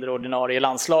eller mindre ordinarie i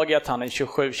landslaget. Han är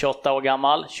 27-28 år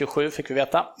gammal. 27 fick vi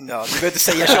veta. Ja, du behöver inte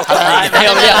säga 28. Nej,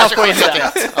 jag vill gärna få in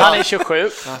det. Han är 27.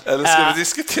 Eller ska vi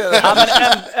diskutera? Han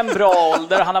är en bra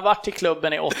ålder. Han har varit i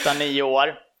klubben i 8-9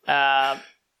 år.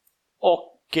 Och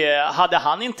hade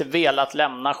han inte velat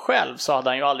lämna själv så hade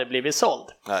han ju aldrig blivit såld.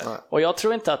 Nej. Och jag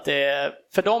tror inte att det är,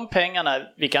 för de pengarna,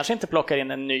 vi kanske inte plockar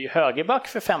in en ny högerback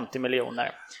för 50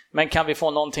 miljoner. Men kan vi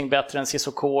få någonting bättre än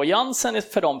Sissoko och Jansen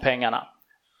för de pengarna?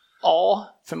 Ja,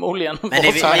 förmodligen. Men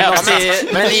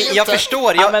jag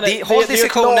förstår.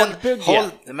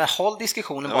 Håll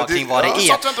diskussionen bara kring vad det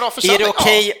är.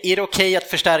 Är det okej att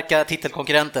förstärka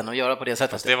titelkonkurrenten och göra på det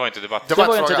sättet? Det var inte debatt. Det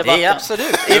var inte debatt. Det är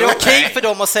absolut. Är det okej för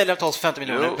dem att sälja till oss 50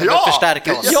 miljoner? Ja,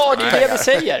 förstärka oss. Ja, det är det vi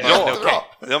säger.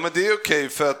 Ja, men det är okej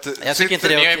för att jag tycker inte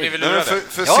det är okej.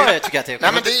 Jag tycker att det är okej.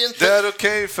 Nej, men det är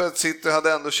okej för att City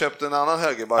hade ändå köpt en annan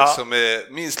högerback som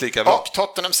är minst lika bra. Och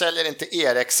Tottenham säljer inte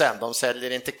Eriksen, de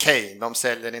säljer inte Kane, de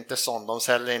säljer inte Son, de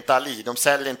säljer inte Ali, de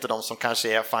säljer inte de som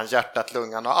kanske är fan hjärtat,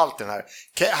 lungan och allt det här.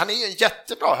 Han är ju en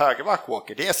jättebra högerback,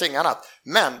 Walker, det är så inget annat.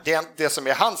 Men det som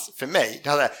är hans, för mig,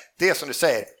 det är som du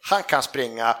säger, han kan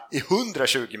springa i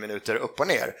 120 minuter upp och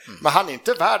ner. Men han är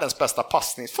inte världens bästa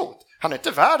passningsfot. Han är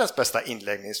inte världens bästa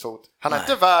inläggningsfot. Han är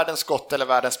inte världens skott eller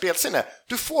världens spelsinne.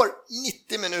 Du får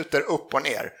 90 minuter upp och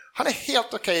ner. Han är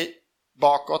helt okej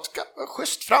bakåt,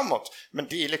 schysst framåt. Men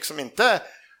det är liksom inte...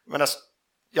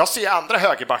 Jag ser andra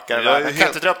högerbackar, jag kan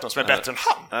inte dra upp dem som är bättre än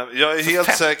han. Jag är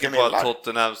helt säker på att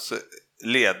Tottenhams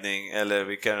ledning, eller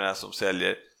vilka det är som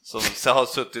säljer, som har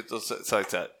suttit och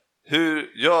sagt så här: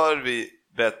 hur gör vi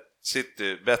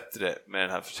City bättre med den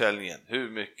här försäljningen? Hur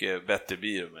mycket bättre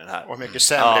blir det med den här? Och hur mycket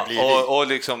sämre blir det? Och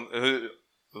liksom,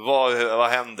 vad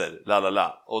händer?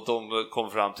 Lalala. Och de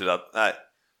kom fram till att nej,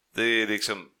 det är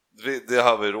liksom, det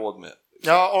har vi råd med.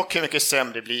 Ja, och hur mycket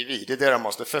sämre blir vi? Det är det de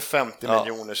måste, för 50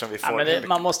 miljoner som vi får. Ja, men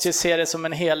man måste ju se det som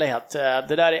en helhet.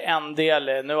 Det där är en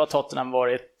del. Nu har Tottenham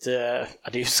varit, det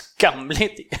är ju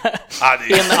skamligt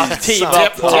inaktiva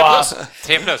på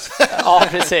 3+. Ja,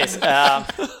 precis.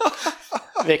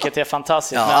 Vilket är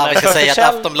fantastiskt. Ja, vi ska säga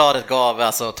att Aftonbladet gav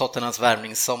alltså Tottenhams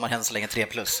värvningssommar än så länge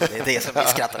 3+. Det är det som vi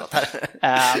skrattar åt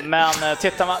här. Men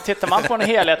tittar man på en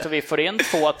helhet och vi får in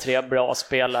 2-3 bra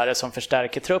spelare som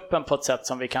förstärker truppen på ett sätt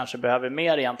som vi kanske behöver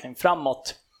mer egentligen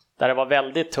framåt, där det var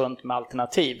väldigt tunt med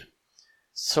alternativ,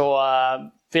 så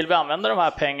vill vi använda de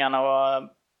här pengarna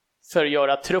för att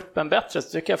göra truppen bättre, så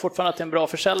tycker jag fortfarande att det är en bra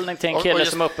försäljning till en kille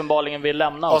som uppenbarligen vill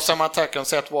lämna oss. Och som man tackar om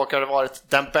att Walker har varit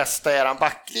den bästa i eran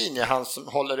backlinje, han som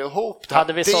håller ihop det.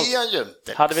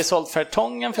 Hade vi sålt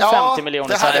Fertongen för 50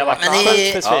 miljoner så hade jag varit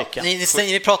sjukt besviken.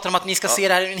 Ni pratar om att ni ska se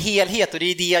det här i en helhet, och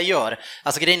det är det jag gör.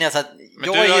 Alltså grejen är så att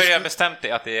men du har ju bestämt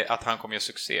dig att han kommer göra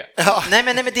succé. Ja. Nej,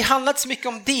 men det handlar inte så mycket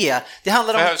om det. Det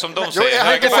handlar om... Som de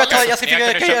säger, jag ska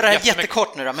göra det här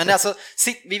jättekort nu då. Men alltså,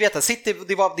 vi vet att City,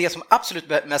 det var det som absolut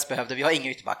mest behövde. behövde. Vi har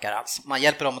inga ytterbackar alls. Man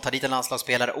hjälper dem att ta dit en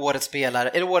landslagsspelare,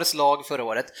 årets lag förra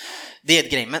året. Det är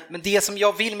ett grej. Men det som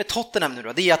jag vill med Tottenham nu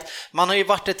då, det är att man har ju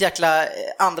varit ett jäkla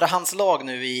andrahandslag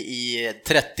nu i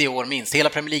 30 år minst. Hela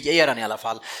Premier League-eran i alla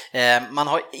fall. Man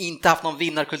har inte haft någon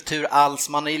vinnarkultur alls.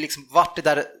 Man har ju liksom varit det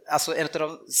där, alltså en av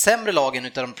de sämre lagen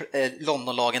utav de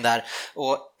Londonlagen där.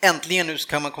 Och äntligen nu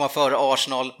kan man komma före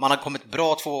Arsenal. Man har kommit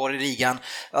bra 2 år i ligan.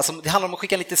 Alltså, det handlar om att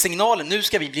skicka lite signaler. Nu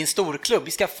ska vi bli en stor klubb.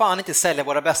 Vi ska fan inte sälja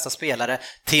våra bästa spelare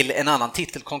till en annan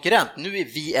titelkonkurrent. Nu är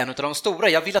vi en av de stora.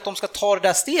 Jag vill att de ska ta det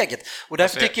där steget. Och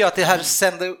därför tycker jag att det här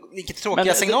sänder lite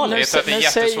tråkiga signaler. Jag tror att det är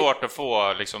jättesvårt att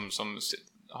få liksom,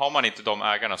 har man inte de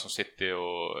ägarna som City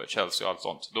och Chelsea och allt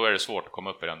sånt, då är det svårt att komma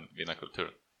upp i den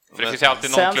vinnarkulturen. För det finns ju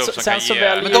alltid någon klubb som kan ge...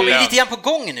 Men de är lite grann på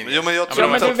gång nu. Jo,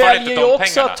 men du väljer ju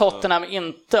också att Tottenham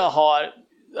inte har...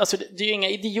 Alltså, det är ju inga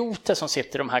idioter som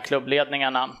sitter i de här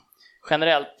klubbledningarna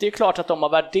generellt. Det är klart att de har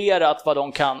värderat vad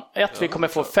de kan. Vi kommer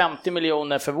få 50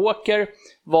 miljoner för Walker.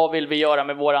 Vad vill vi göra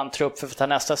med våran trupp för att ta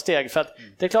nästa steg? För att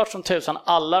det är klart som tusan,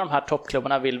 alla de här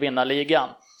toppklubbarna vill vinna ligan.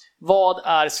 Vad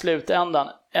är slutändan?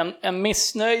 En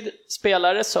missnöjd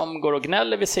spelare som går och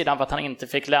gnäller vid sidan för att han inte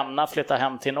fick flytta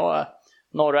hem till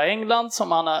norra England,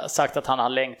 som han har sagt att han har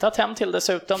längtat hem till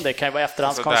dessutom. Det kan ju vara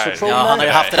efterhandskonstruktioner. Ja, han har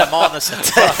ju haft det där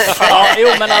manuset.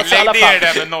 Men alltså, lägg ner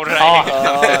det med norra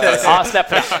England. Ja, släpp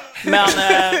det. Men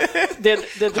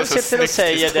det du sitter och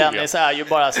säger, Dennis, är ju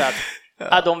bara så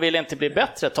att de vill inte bli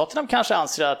bättre. Tottenham kanske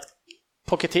anser att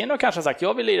Pochettino kanske har sagt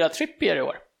jag vill lira Trippier i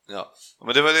år. Ja,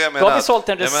 men det var det jag menade. Då har vi sålt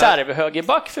en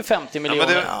reservhögerback för 50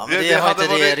 miljoner.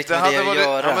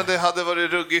 Det hade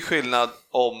varit ruggig skillnad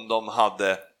om de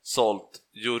hade sålt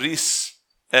Lloris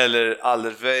eller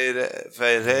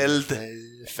Alderweireld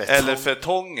eller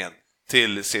Fertongen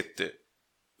till City.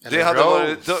 Det hade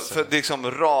varit för liksom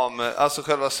alltså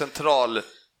själva central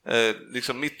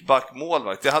liksom mittback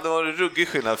målvakt. Det hade varit ruggig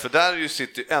skillnad, för där är ju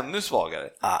City ännu svagare.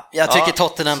 Ja, jag tycker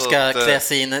Tottenham ska klä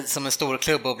sig in som en stor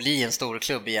klubb och bli en stor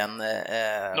klubb igen.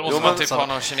 Då måste man typ ha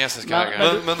någon kinesiska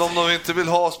ägare. Men om de inte vill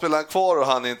ha spelaren kvar och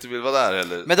han inte vill vara där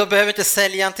eller? Men då behöver inte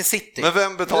sälja han till City. Men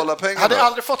vem betalar pengarna? Hade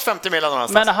aldrig fått 50 miljoner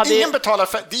någonstans. Ingen betalar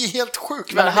det är helt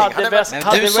sjukt. Men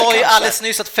du sa ju alldeles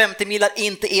nyss att 50 miljoner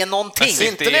inte är någonting.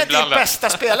 Inte det är din bästa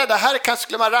spelare. Det här kanske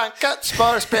skulle man ranka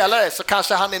spelare så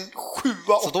kanske han är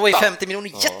 7-8. Så då är 50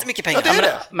 miljoner jättemycket pengar. Ja, det är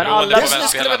det. Men alla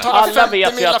skulle betala 50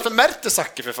 miljoner för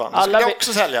Mertesacker för fan. Alla skulle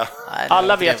också sälja.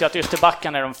 Alla vet ju att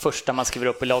ytterbackarna är de första man skriver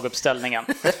upp i laguppställningen.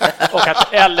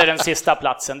 Eller den sista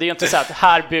platsen. Det är ju inte så att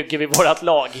här bygger vi vårat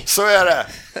lag. Så är det.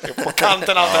 På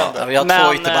kanten av den. Vi har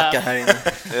 2 ytterbackar här inne.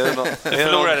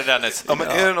 Förlorade Dennis. Ja, men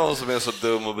är det någon som är så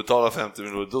dum och betalar 50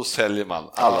 miljoner, då säljer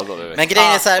man alla dagar. Men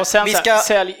grejen är så här, och sen vi ska...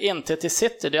 sälj inte till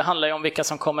City. Det handlar ju om vilka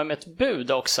som kommer med ett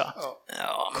bud också.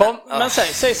 Men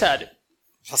säg så här.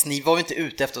 Fast ni var ju inte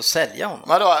ute efter att sälja honom.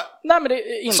 Vadå? Nej, men det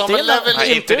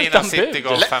är inte innan City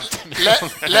gav 50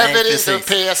 miljoner. Lever in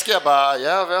PSG bara,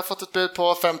 ja, vi har fått ett bud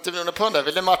på 50 miljoner pund.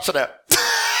 Vill ni matcha det?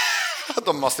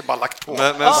 De måste bara lagt på.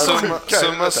 Men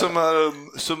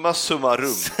summa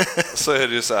summarum så är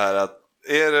det ju så här att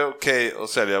är det okej att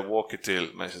sälja Walker till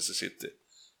Manchester City?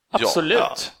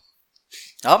 Absolut.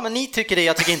 Ja, men ni tycker det,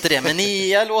 jag tycker inte det. Men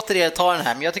jag låter er ta den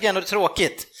här. Men jag tycker ändå det är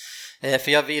tråkigt. För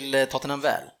jag vill Tottenham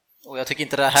väl. Och jag tycker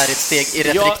inte det här är ett steg i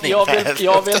rätt riktning.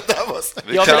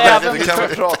 Vi kan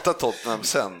väl prata Tottenham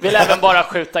sen. Vill även bara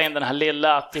skjuta in den här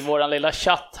lilla, att i våran lilla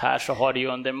chatt här så har det ju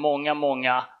under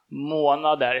många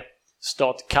månader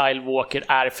stått Kyle Walker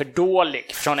är för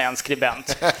dålig från en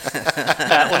skribent.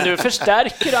 Och nu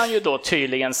förstärker han ju då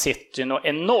tydligen City något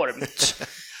enormt.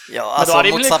 Ja, alltså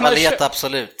mot Sabaleta,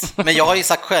 absolut. Men jag har ju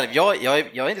sagt själv, jag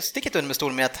är inte stickit under med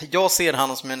stol med att jag ser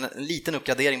honom som en liten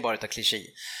uppgradering bara utav kliché.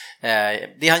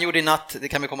 Det han gjorde i natt, det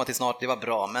kan vi komma till snart, det var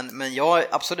bra. Men jag,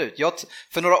 absolut,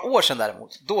 för några år sedan däremot,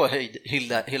 då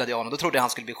hyllade jag honom. Då trodde jag han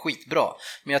skulle bli skitbra.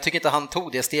 Men jag tycker inte han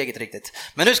tog det steget riktigt.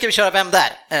 Men nu ska vi köra Vem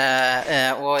där?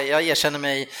 Och jag erkänner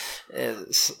mig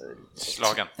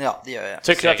slagen. Ja, det gör jag.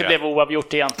 Tycker du att det blev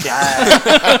oavgjort egentligen?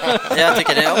 Jag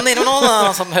tycker det. Om det är någon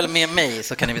annan som höll med mig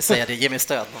så kan ni väl säga det. Ge mig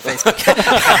stöd på Facebook.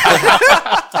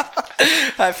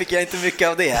 Här fick jag inte mycket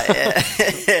av det.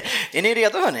 Är ni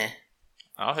redo, hörni?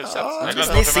 Ja, hur sett?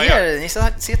 Ni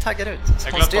ser taggade ut.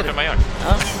 Jag glömde bort hur man gör.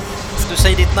 Ja. Du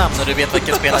säger ditt namn när du vet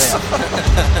vilken spelare det är.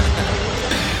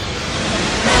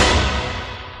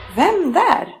 Vem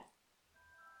där?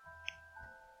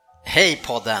 Hej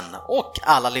podden och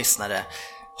alla lyssnare.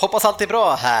 Hoppas allt är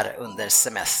bra här under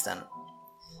semestern.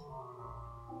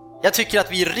 Jag tycker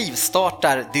att vi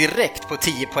rivstartar direkt på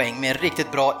 10 poäng med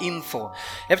riktigt bra info.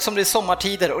 Eftersom det är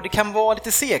sommartider och det kan vara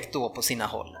lite segt då på sina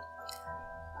håll.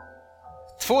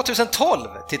 2012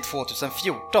 till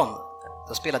 2014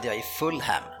 då spelade jag i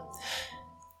Fulham.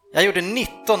 Jag gjorde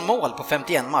 19 mål på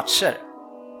 51 matcher.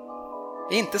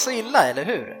 Inte så illa, eller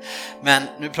hur? Men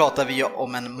nu pratar vi ju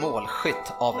om en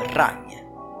målskytt av rang.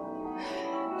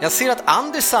 Jag ser att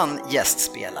Andersson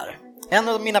gästspelar. En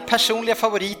av mina personliga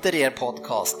favoriter i er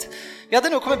podcast. Vi hade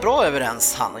nog kommit bra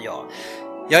överens, han och jag.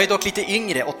 Jag är dock lite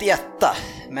yngre, 81,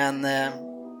 men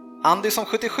Andersson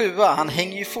 77, han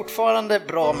hänger ju fortfarande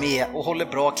bra med och håller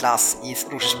bra klass i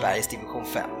Rosersbergs division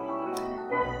 5.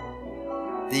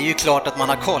 Det är ju klart att man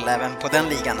har koll även på den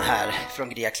ligan här från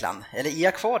Grekland. Eller är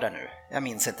jag kvar där nu? Jag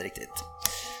minns inte riktigt.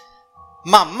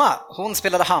 Mamma, hon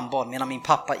spelade handboll medan min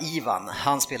pappa Ivan,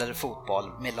 han spelade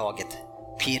fotboll med laget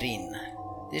Pirin.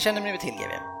 Det känner ni väl till,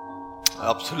 GV?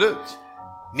 Absolut.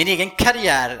 Min egen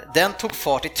karriär, den tog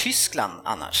fart i Tyskland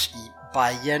annars, i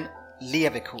Bayern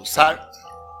Leverkusen. Här.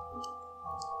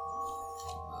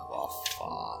 Vad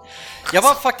fan. Jag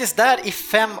var faktiskt där i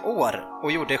 5 år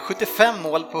och gjorde 75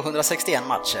 mål på 161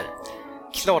 matcher.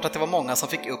 Klart att det var många som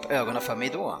fick upp ögonen för mig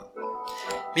då.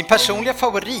 Min personliga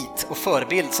favorit och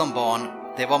förebild som barn,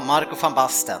 det var Marco van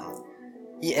Basten.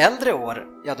 I äldre år,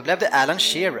 ja då blev det Alan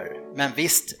Shearer, men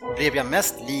visst blev jag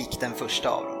mest lik den första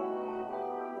av dem.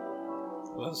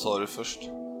 Vad sa du först?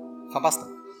 Van Basten?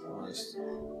 Ja, just.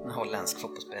 En holländsk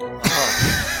fotbollsspelare.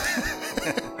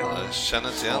 Jag känner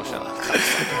inte igen.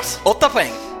 8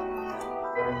 poäng.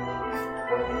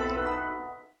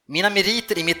 Mina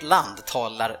meriter i mitt land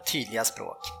talar tydliga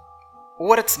språk.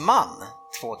 Årets man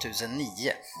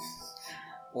 2009.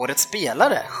 Årets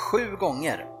spelare 7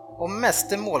 gånger. Och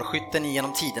meste målskytten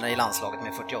genom tiderna i landslaget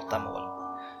med 48 mål.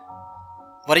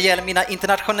 Vad det gäller mina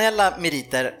internationella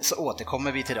meriter så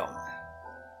återkommer vi till dem.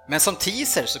 Men som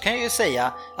teaser så kan jag ju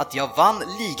säga att jag vann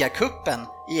ligacupen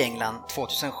i England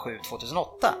 2007-2008.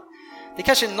 Det är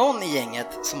kanske någon i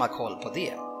gänget som har koll på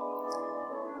det.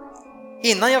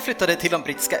 Innan jag flyttade till de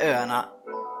brittiska öarna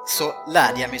så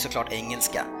lärde jag mig såklart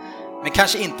engelska. Men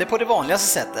kanske inte på det vanligaste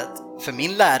sättet, för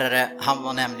min lärare, han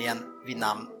var nämligen vid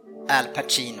namn Al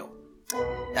Pacino.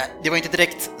 Ja, det var inte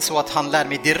direkt så att han lärde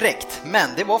mig direkt, men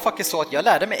det var faktiskt så att jag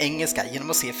lärde mig engelska genom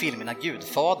att se filmerna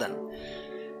Gudfadern.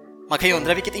 Man kan ju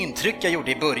undra vilket intryck jag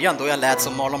gjorde i början då jag lät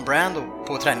som Marlon Brando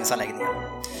på träningsanläggningen.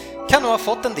 Kan nog ha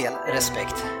fått en del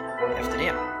respekt efter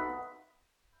det.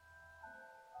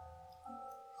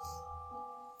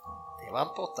 Det var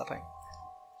allt på 8 poäng.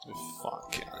 Hur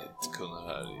fan kan jag inte kunna det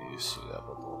här? Det är ju så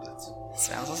jävla dåligt.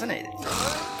 Svensson ser nöjd.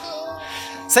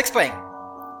 6 poäng.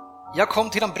 Jag kom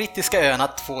till de brittiska öarna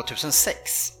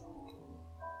 2006.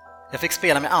 Jag fick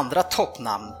spela med andra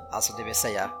toppnamn, alltså det vill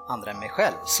säga andra än mig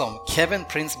själv, som Kevin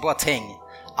Prince Boateng,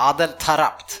 Adel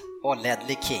Tarabt och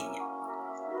Ledley King.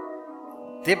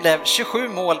 Det blev 27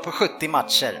 mål på 70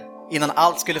 matcher innan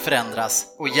allt skulle förändras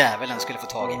och djävulen skulle få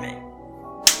tag i mig.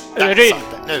 Ryhn.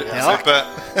 Nu, Ja. Frippe.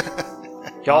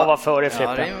 Jag var före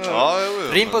Frippe.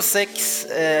 Ryhn på 6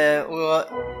 och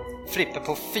Frippe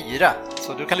på 4.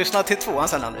 Så du kan lyssna till 2:an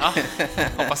sen, Anders. Ja,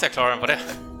 hoppas jag klarar den på det.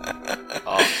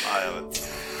 Ja, jag vet.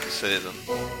 Säg den.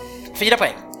 4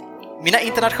 poäng. Mina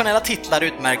internationella titlar och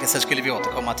utmärkelser skulle vi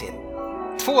återkomma till.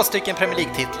 2 stycken Premier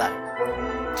League-titlar.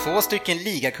 2 stycken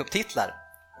ligacup-titlar.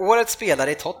 Årets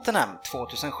spelare i Tottenham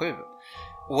 2007.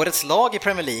 Årets lag i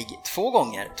Premier League 2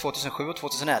 gånger, 2007 och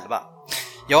 2011.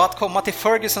 Ja, att komma till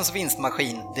Fergusons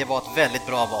vinstmaskin, det var ett väldigt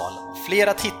bra val.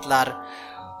 Flera titlar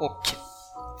och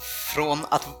från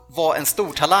att vara en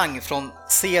stor talang från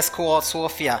CSKA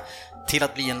Sofia till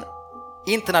att bli en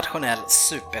internationell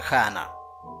superstjärna.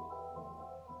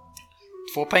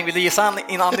 2 poäng vill du gissa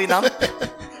innan?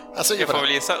 Alltså, Jag får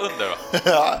väl gissa under då.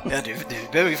 ja. Ja,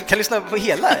 du kan lyssna på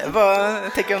hela.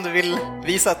 Jag tänker om du vill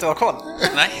visa att du har koll.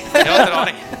 Nej, jag har inte en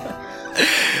aning.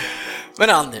 Men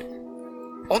Andy,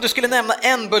 om du skulle nämna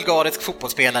en bulgarisk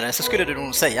fotbollsspelare så skulle du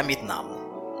nog säga mitt namn.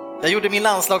 Jag gjorde min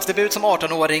landslagsdebut som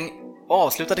 18-åring och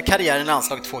avslutade karriären i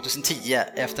landslaget 2010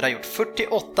 efter att ha gjort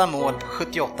 48 mål på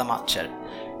 78 matcher.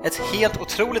 Ett helt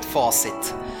otroligt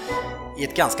facit i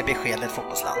ett ganska beskedligt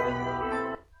fotbollsland.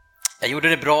 Jag gjorde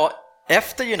det bra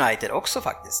efter United också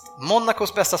faktiskt.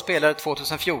 Monacos bästa spelare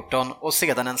 2014 och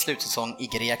sedan en slutsäsong i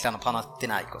Grekland och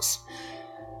Panathinaikos.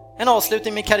 En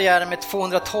avslutning med karriären med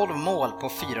 212 mål på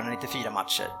 494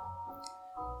 matcher.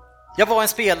 Jag var en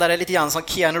spelare lite grann som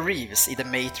Keanu Reeves i The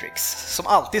Matrix, som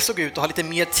alltid såg ut att ha lite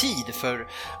mer tid för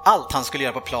allt han skulle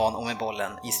göra på plan och med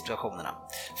bollen i situationerna.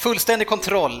 Fullständig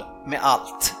kontroll med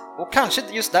allt, och kanske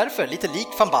just därför lite lik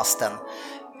Van Basten.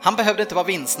 Han behövde inte vara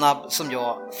vindsnabb som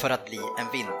jag för att bli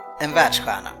en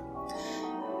världsstjärna.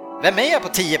 Vem är jag på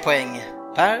 10 poäng?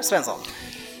 Per Svensson.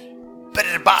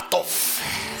 Berbatov.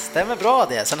 Stämmer bra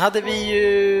det. Sen hade vi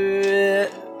ju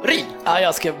Ryhn. Ja,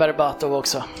 jag skrev Berbatov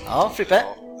också. Ja, Frippe.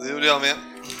 Det gjorde jag med.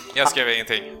 Jag skrev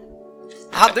ingenting.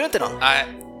 Hade du inte någon? Nej,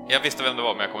 jag visste vem det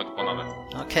var men jag kommer inte på namnet.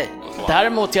 Okej.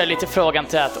 Däremot är jag lite frågan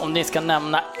till att om ni ska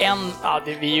nämna en,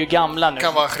 vi är ju gamla nu.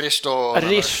 Kan vara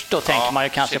Risto tänker man ju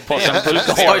kanske på som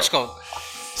bulgar.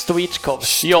 Stoichkov.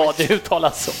 Ja, det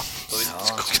uttalas så.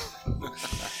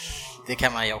 Det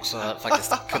kan man ju också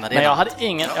faktiskt kunna.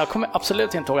 Men jag kommer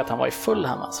absolut inte ihåg att han var i full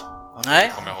hemma alltså.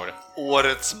 Nej. Kommer jag ihåg det.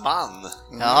 Årets man.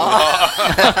 Ja.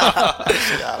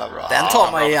 Så jävla bra. Den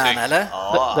tar man ju gärna, eller?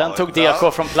 Den tog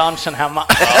DK från planschen hemma.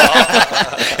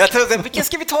 Jag trodde, vilken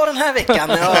ska vi ta den här veckan?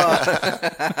 Ja.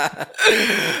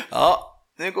 Ja,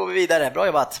 nu går vi vidare. Bra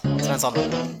jobbat, Svensson.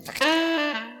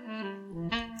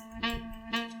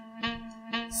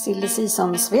 Silly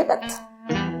Season-svepet.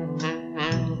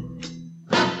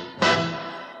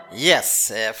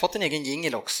 Yes, fått en egen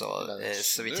jingle också.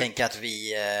 Så vi tänker att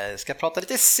vi ska prata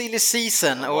lite silly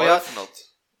season. Vad var det för något?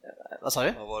 Vad sa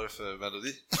du? Vad var det för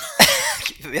melodi?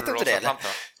 Vet du inte det, eller?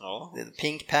 Ja.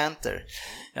 Pink Panther.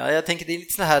 Ja, jag tänker det är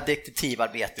lite sån här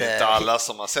detektivarbete. Det är inte alla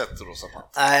som har sett Rosa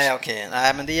Panther. Nej, okej.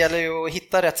 Nej, men det gäller ju att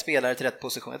hitta rätt spelare till rätt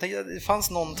position. Jag tänkte att det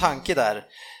fanns någon tanke där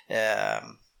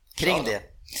kring det.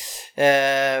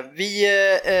 Vi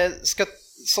ska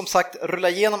som sagt rulla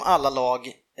igenom alla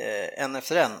lag en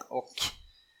efter en, och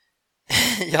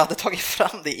jag hade tagit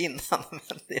fram det innan,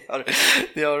 men det har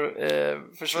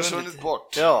försvunnit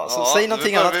bort. Ja, så säg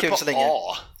någonting annat kul så länge.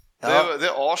 Det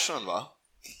är Arsenal, va?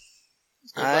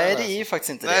 Nej, det är ju faktiskt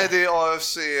inte det. Nej, det är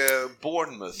AFC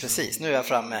Bournemouth. Precis, nu är jag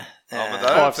framme.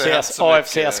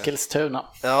 AFC Eskilstuna.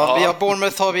 Ja, vi har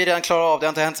Bournemouth har vi redan klarat av. Det har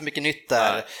inte hänt så mycket nytt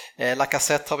där.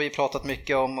 Lacazette har vi pratat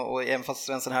mycket om, och även fast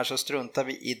Svensson här så struntar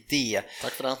vi i det.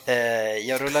 Tack för det.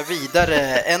 Jag rullar vidare.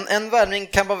 En värvning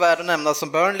kan vara värd att nämna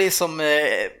som Burnley, som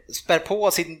spär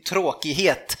på sin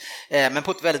tråkighet, men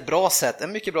på ett väldigt bra sätt.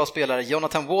 En mycket bra spelare,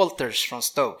 Jonathan Walters från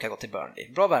Stoke, har gått till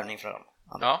Burnley. Bra värvning för dem.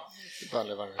 Ja,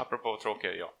 apropå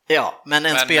tråkigare, ja. Ja,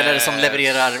 men spelare som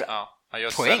levererar han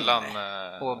gör poäng sällan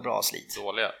och bra slit.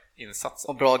 dåliga insatser.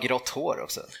 Och bra grått hår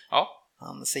också. Ja.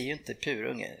 Han ser ju inte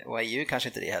purunge, och är ju kanske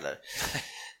inte det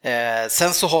heller.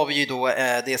 Sen så har vi ju då,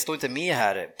 det står inte med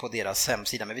här på deras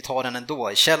hemsida, men vi tar den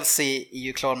ändå. Chelsea är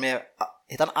ju klar med,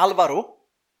 heter han Alvaro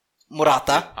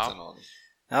Morata? Ja.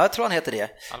 Ja, jag tror han heter det.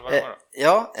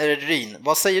 Ja, Ryhn,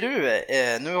 vad säger du?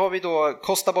 Nu har vi då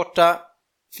Costa borta,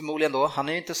 förmodligen då. Han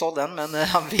är ju inte såld än, men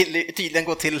han vill tydligen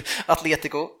gå till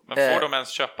Atletico. Men får de ens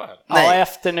köpa här? Nej. Ja,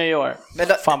 efter nyår.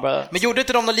 Men gjorde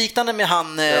inte de något liknande med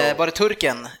han, var det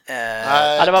turken?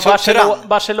 Ja, det var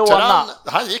Barcelona.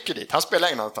 Han gick ju dit, han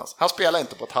spelade någonstans. Han spelade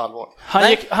inte på ett halvår.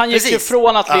 Han gick ju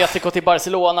från Atletico till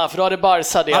Barcelona, för då hade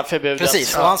Barca det förbudet.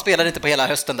 Precis, och han spelade inte på hela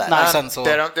hösten där. Nej. Och sen så...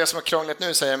 det som är krångligt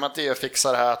nu, säger Matteo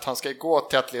fixar det här, att han ska gå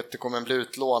till Atletico men bli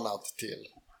utlånad till,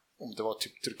 om det var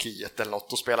typ Turkiet eller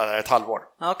något, och spela där ett halvår.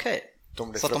 Okej.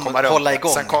 Så att de håller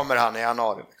igång. Sen kommer han i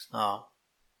januari. Liksom. Ja.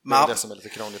 Det är det som är lite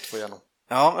krångligt att få igenom.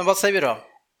 Ja, men vad säger vi då?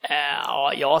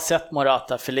 Ja, jag har sett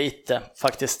Morata för lite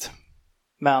faktiskt.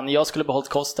 Men jag skulle behållit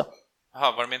Costa.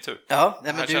 Jaha, var det min tur? Ja,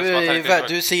 men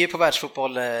du ser ju på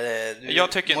världsfotboll.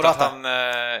 Jag tycker inte att han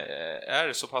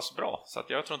är så pass bra, så att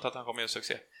jag tror inte att han kommer att göra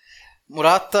succé.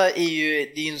 Morata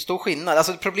det är en stor skillnad.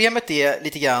 Alltså problemet är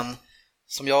lite grann,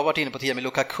 som jag har varit inne på tidigare med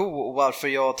Lukaku, och varför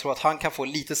jag tror att han kan få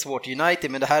lite svårt i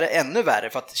United, men det här är ännu värre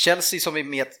för att Chelsea, som vi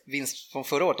med vinst från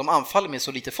förra året, de anfaller med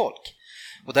så lite folk.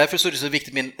 Och därför så är det så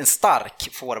viktigt med en stark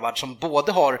forward som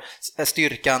både har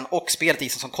styrkan och spelet i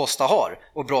sig som Costa har,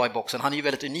 och bra i boxen. Han är ju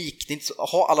väldigt unik. Det är inte så att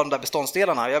ha alla de där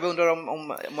beståndsdelarna. Jag undrar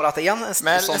om Morata igen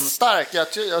men stark,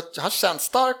 han känns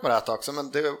stark Morata också,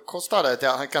 men det kostade att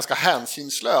han är ganska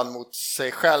hänsynslös mot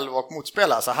sig själv och mot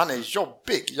spelare, så han är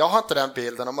jobbig. Jag har inte den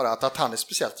bilden av Morata att han är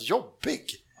speciellt jobbig.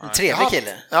 En trevlig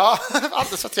kille. Ja,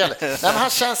 alldeles för trevlig. Nej, men han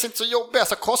känns inte så jobbig.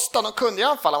 Alltså Costa, de kunde ju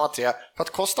anfalla med tre, för att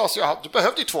Costa, du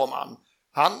behövde ju två man.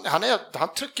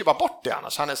 Han trycker bara bort det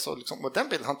annars. Han är så liksom, och den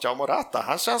bilden har inte jag Morata.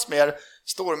 Han känns mer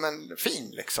stor men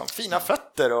fin liksom. Fina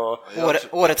fötter och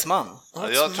årets man.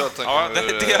 Jag tror att han kan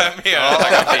det är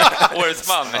mer årets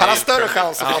man. Han har större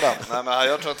chans att få den. Nej, men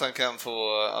jag tror att han kan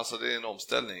få, alltså det är en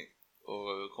omställning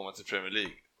och komma till Premier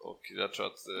League, och jag tror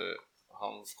att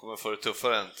han kommer få det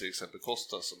tuffare än till exempel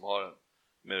Costa, som har en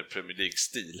mer Premier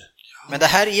League-stil. Men det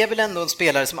här är väl ändå en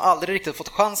spelare som aldrig riktigt fått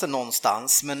chansen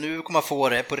någonstans, men nu kommer få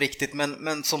det på riktigt,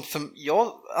 men som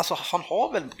alltså han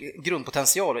har väl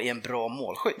grundpotential och är en bra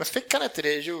målskytt. Men fick han inte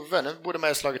det i Juve? Nu borde man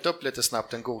ju slagit upp lite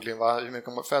snabbt en googling,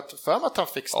 för att han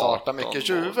fick starta mycket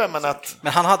Juve,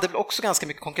 men han hade väl också ganska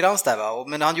mycket konkurrens där, va?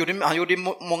 Men han gjorde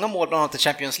många mål, bland annat i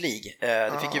Champions League.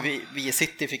 Det fick ju vi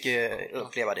City fick ju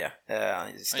uppleva det.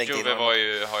 Juve har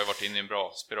ju varit inne i en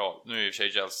bra spiral. Nu är ju för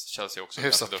sig Chelsea också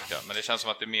ganska duktiga, men det känns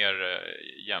som att det är mer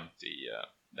jämnt i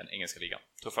den engelska ligan.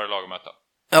 Tuffare lag att möta.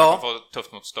 Ja. Får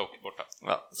tufft mot Stoke borta.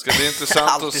 Ja, ska bli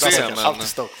intressant att se, Alltid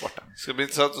Stoke borta. Ska bli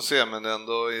intressant att se, men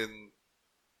ändå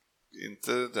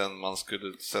inte den man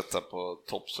skulle sätta på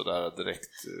topp sådär direkt,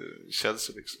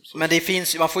 Chelsea liksom. Så. Men det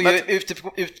finns, man får ju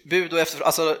utbud och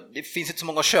alltså det finns inte så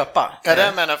många att köpa. Ja, det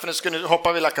jag menar, för nu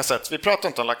hoppar vi Lacazette. Vi pratar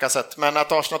inte om Lacazette, men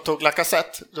att Arsenal tog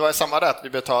Lacazette, det var samma rätt vi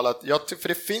betalat. För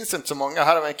det finns inte så många.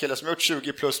 Här har vi en kille som gjort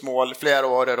 20 plus mål flera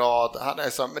år i rad.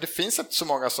 Men det finns inte så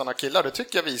många sådana killar. Det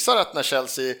tycker jag visar att när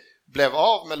Chelsea blev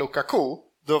av med Lukaku,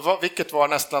 vilket var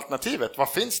nästan alternativet? Vad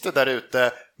finns det där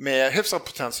ute med hyfsad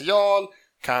potential,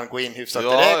 kan gå in hyfsat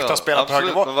direkt och spela på hög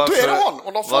nivå? Då är det hon,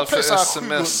 och de får pressa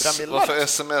 700 miljoner. Varför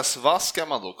SMS, vad ska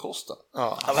man då kosta?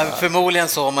 Ja, men förmodligen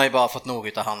så har man ju bara fått nog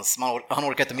utav hans, han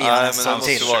orkar inte med han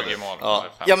till.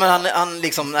 Ja, men han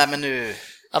liksom, nej men nu...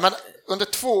 Ja, men under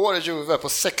 2 år i Juve på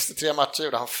 63 matcher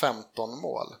gjorde han 15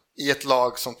 mål i ett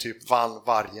lag som typ vann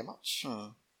varje match.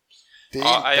 Det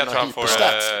är inte jag tror han får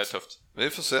det tufft. Vi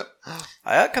får se.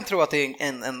 Ja, jag kan tro att det är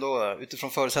ändå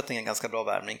utifrån förutsättningen en ganska bra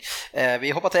värvning.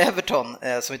 Vi hoppar till Everton,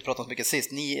 som vi inte pratade om så mycket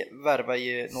sist. Ni värvar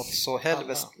ju något så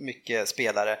helvete mycket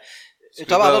spelare.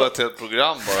 Utav alla ett helt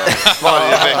program bara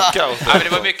varje vecka. Ja, men det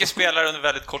var mycket spelare under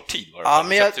väldigt kort tid. Ja,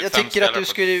 men jag tycker att du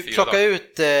skulle plocka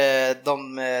ut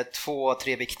de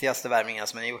 2-3 viktigaste värvningarna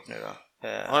som ni har gjort nu då.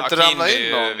 Har inte ramlat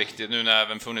in någon? Det är viktigt nu när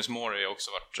även Funes Mori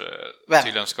också varit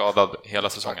tydligen skadad hela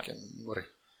säsongen.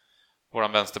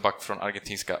 Våran vänsterback från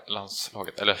argentinska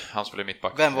landslaget, eller han spelar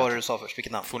mittback. Vem var det du sa först?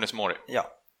 Vilket namn? Funes Mori. Ja.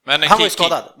 Men han var ju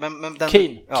skadad. Men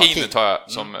Keane tar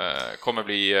jag som kommer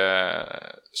bli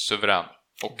suverän.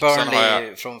 Och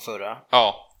Burnley från förra.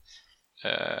 Ja.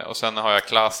 Och sen har jag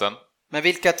Klasen. Men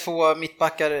vilka 2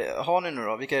 mittbackar har ni nu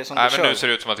då? Vilka är det som men nu ser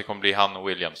det ut som att det kommer bli han och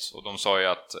Williams. Och de sa ju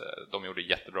att de gjorde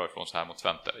jättebra ifrån så här mot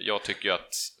Twente. Jag tycker ju att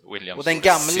Williams... Och den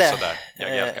gamle...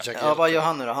 vad gör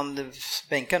han nu då? Han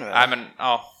bänkar nu? Nej, men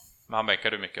han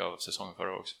bänkade mycket av säsongen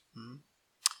förra också.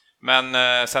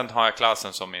 Men sen har jag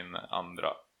Klasen som min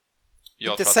andra.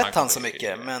 Jag inte sett han så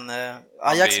mycket, men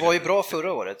Ajax var ju bra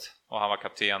förra året. Och han var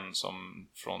kapten som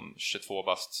från 22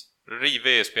 bast.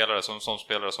 Rivig spelare som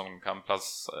spelare som kan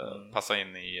passa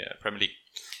in i Premier League.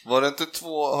 Var det inte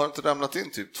 2, har det inte ramlat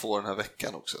in typ 2 den här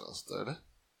veckan också?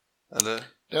 Eller?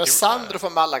 Det var Sandro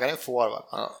från Malaga, den får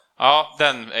va? Ja,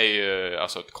 den är ju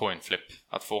alltså ett coin flip.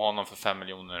 Att få honom för 5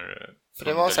 miljoner. För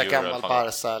det var så gammal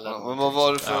Barca eller... Men vad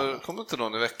var det för... Kom det inte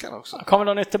någon i veckan också? Kommer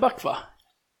någon ytterback va?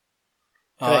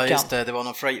 Ja, just det var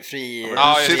någon fri...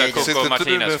 Ja, just det, Coco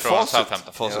Martinez från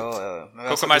Southampton. Men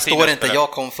alltså, det står inte,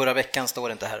 jag kom förra veckan,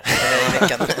 står inte här.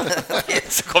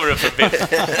 Så kommer det upp en bild.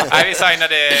 Nej, vi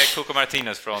signade Coco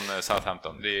Martinez från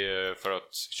Southampton. Det är ju för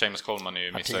att James Coleman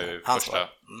missade ju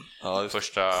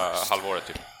första halvåret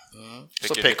typ.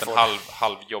 Så Pickford. En liten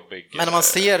halvjobbig... Men när man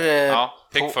ser... Ja,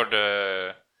 Pickford...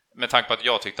 Med tanke på att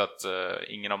jag tyckte att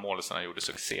ingen av målisarna gjorde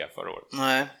succé förra året.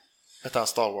 Nej. Hette han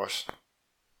Star Wars?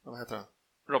 Vad heter han?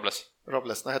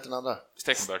 Robles, vad heter den andra?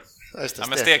 Stekenberg. Ja,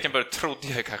 men Stekenberg trodde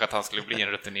jag kanske att han skulle bli en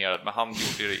rutinerad, men han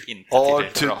gjorde det inte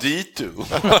tillräckligt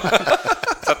bra.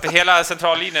 Så att hela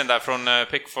centrallinjen där från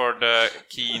Pickford,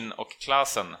 Keane och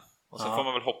Klasen. Och så får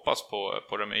man väl hoppas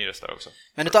på Ramirez där också.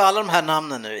 Men utav alla de här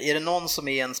namnen nu, är det någon som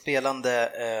är en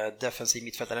spelande defensiv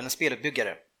mittfältare eller en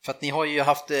spelutbyggare? För att ni har ju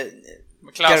haft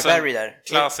Kjellin där.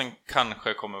 Klasen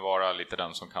kanske kommer vara lite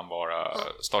den som kan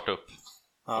starta upp.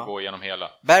 Och gå igenom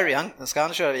hela. Barry, ska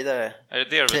han köra vidare? Är det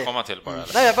du vill komma till bara?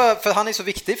 Eller? Nej, för han är så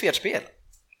viktig för ert spel.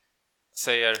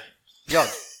 Säger jag.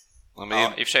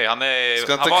 Ja, i och för sig, han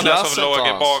var den som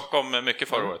låg bakom mycket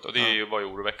förra året. Och det var ju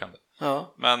oroväckande.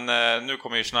 Ja. Men nu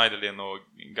kommer ju Schneider in och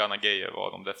Ghana Geijer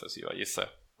var de defensiva, gissar.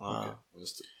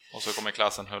 Just det. Och så kommer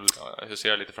Klasen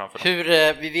husera lite framför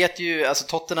dem. Vi vet ju, alltså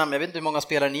Tottenham, jag vet inte hur många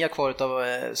spelare ni har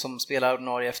kvar som spelar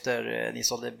ordinarie efter ni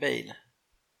sålde Bale.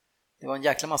 Det var en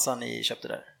jäkla massa ni köpte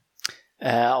där.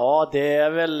 Ja, det är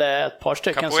väl ett par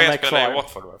stycken Capoe som är kvar. Capoe spelar i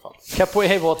Watford i alla fall. Capoe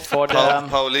i Watford.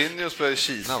 Paulinho spelar i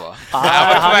Kina va?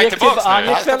 Han gick väl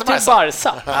till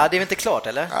Barca. Ja, det är inte klart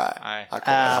eller?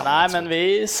 Nej, men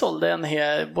vi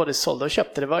sålde både sålde och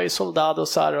köpte. Det var ju Soldado,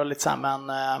 Sarr och lite så här,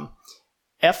 men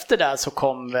efter det så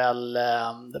kom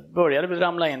det började väl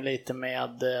ramla in lite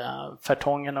med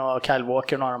Fertongen och Kyle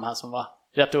Walker och några av de här som var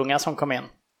rätt unga som kom in.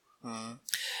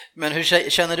 Men hur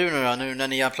känner du nu när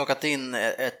ni har plockat in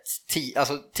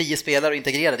 10 spelare och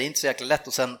integrerade? Det är inte så jäkla lätt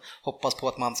och sen hoppas på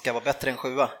att man ska vara bättre än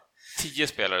 7. 10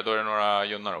 spelare, då är det några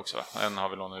junnar också va? En har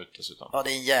vi lånat ut dessutom. Ja,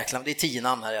 det är 10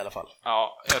 namn här i alla fall.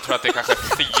 Ja, jag tror att det är kanske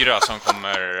 4 som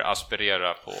kommer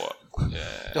aspirera på...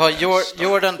 Du har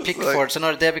Jordan Pickford, sen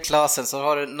har du David Klasen, så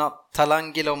har du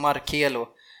Talangelo Markelo,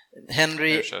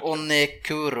 Henry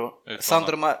Onekuro,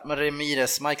 Sandro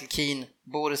Ramirez, Michael Keane,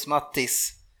 Boris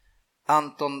Mattis,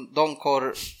 Anton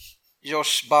Donkor,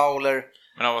 Josh Bowler,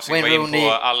 Men han var Wayne in Rooney,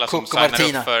 på alla som Cook signar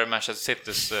Martina. upp för Manchester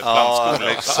Citys plantskola. Ja,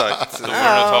 exakt. Då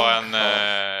får du ta en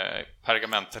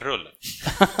pergamentrull.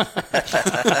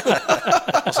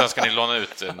 Och sen ska ni låna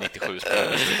ut 97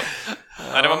 spelare.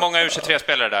 Nej, det var många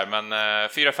U23-spelare där, men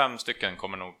 4-5 stycken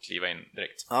kommer nog kliva in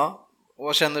direkt. Ja, och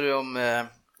vad känner du om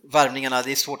värvningarna?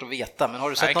 Det är svårt att veta, men har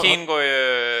du sett Keane går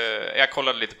ju... Jag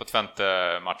kollade lite på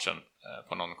Twente-matchen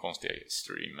på någon konstig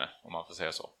stream, om man får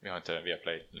säga så. Vi har inte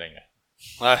Viaplay längre.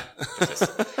 Nej.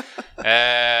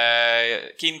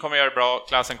 Keane kommer göra det bra,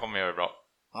 Klassen kommer göra det bra.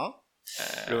 Ja.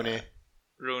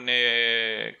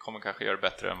 Rooney kommer kanske göra det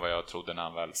bättre än vad jag trodde när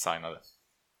han väl signade.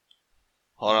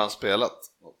 Har han spelat?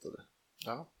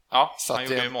 Ja, han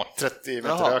gjorde ju mål. 30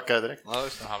 meter ökade direkt. Ja,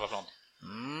 just det. Halva plan.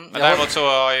 Men däremot så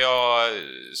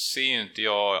ser ju inte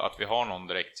jag att vi har någon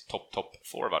direkt topp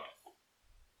forward.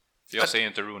 För jag ser ju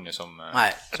inte Rooney som...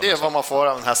 Nej, det är vad man får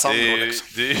av den här Sandro.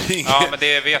 Ja, men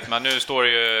det vet man. Nu står det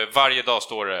ju, varje dag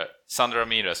står det Sandro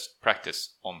Ramirez, practice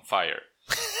on fire.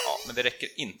 Ja, men det räcker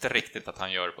inte riktigt att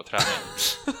han gör det på träning.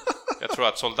 Jag tror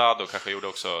att Soldado kanske gjorde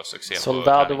också succé på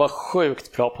Soldado träning. var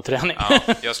sjukt bra på träning. Ja,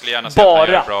 jag skulle gärna säga att han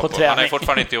gör det bra på träning. Han har ju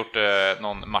fortfarande inte gjort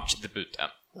någon matchdebut än,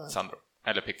 Sandro.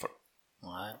 Eller Pickford.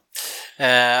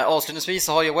 Nej. Avslutningsvis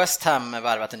så har ju West Ham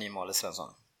värvat en ny målis, Svensson.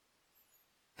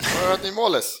 Värvat ny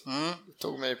målis?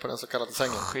 Tog mig på den så kallade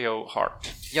sängen. Joe Hart.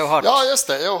 Ja, just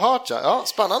det. Joe Hart, ja.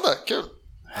 Spännande, kul.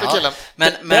 För killen.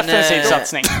 Men Defensiv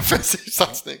satsning. Defensiv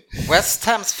satsning. West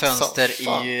Hams fönster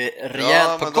är ju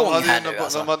rejält på gång här nu.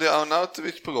 De hade ju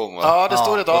Arnautovic på gång, va? Ja, det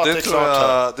står idag att det är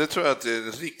klart. Det tror jag att det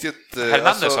är riktigt...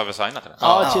 Hernandez har vi signat det.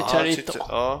 Ja, Chicharito.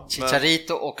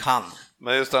 Chicharito och han.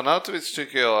 Men just Arnautovic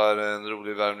tycker jag är en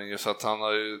rolig värvning, så att det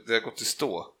har gått i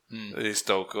stå i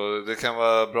Stoke, och det kan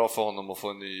vara bra för honom att få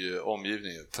en ny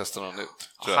omgivning, testa något nytt.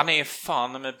 Han är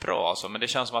fan med bra alltså, men det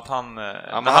känns som att han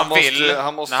när när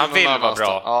han vill vara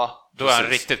bra, då är han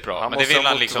riktigt bra. Men det vill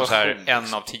han liksom så här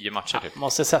 1 av 10 matcher typ.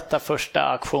 Måste sätta första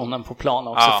aktionen på plan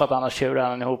också, för att annars tjurar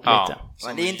han ihop lite.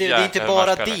 Men det är inte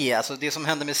bara det. Alltså, det som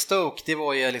hände med Stoke, det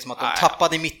var ju liksom att de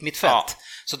tappade mittfält.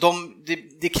 Så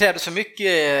det krävdes för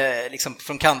mycket liksom,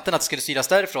 från kanten att det skulle styras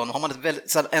därifrån. Och har man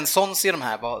en sån ser de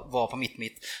här var på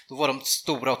mitt, då var de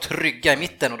stora och trygga i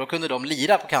mitten, och då kunde de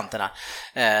lira på kanterna.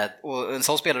 Och en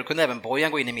sån spelare kunde även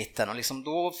Bojan gå in i mitten, och liksom,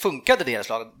 då funkade deras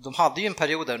lag. De hade ju en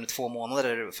period där under 2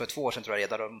 månader, för 2 år sedan tror jag,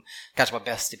 där de kanske var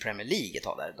bäst i Premier League ett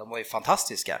tag där. De var ju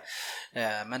fantastiska.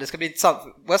 Men det ska bli intressant.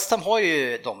 West Ham har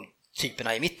ju de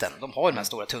typerna i mitten. De har ju de här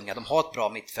stora tunga, de har ett bra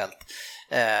mittfält.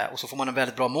 Och så får man en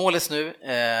väldigt bra målis nu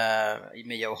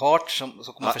med Joe Hart som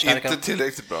kommer förstärka. Inte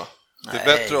tillräckligt bra. Det är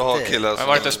bättre att ha killar. Men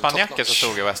var det inte Spanjacke som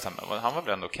stod i West Ham? Han var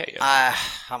väl ändå okej? Nej,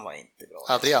 han var inte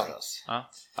bra. Adrian.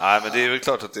 Nej, men det är väl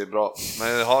klart att det är bra.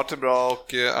 Men Hart är bra,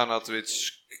 och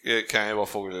Arnautovic kan ju vara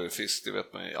fågel eller fisk, det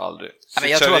vet man ju aldrig. Men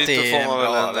jag tror att det är får man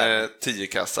bra, väl en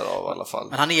 10-kastare av i alla fall.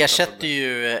 Men han ersätter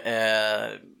ju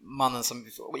mannen som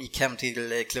gick hem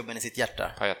till klubben i sitt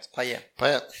hjärta.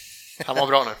 Payet. Han var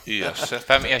bra nu.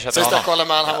 Vem ersätter Sista kollen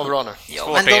med han var bra nu.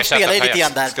 Ja, men de spelar ju lite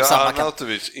grann där på samma kant. Ska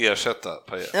Arnautovic ersätta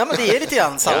Payet? Ja, men det är lite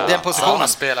grann den positionen.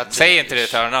 Säg inte det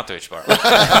till Arnautovic bara.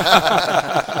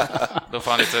 Då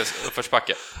får han lite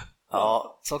uppförsbacke.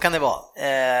 Ja, så kan det vara.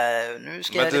 Nu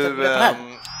ska jag lite här.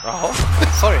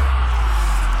 Sorry.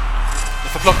 Du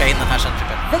får plocka in den här sen.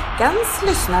 Veckans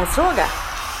lyssnarfråga.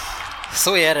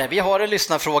 Så är det. Vi har en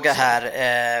lyssnarfråga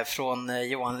här från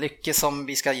Johan Lycke som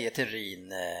vi ska ge till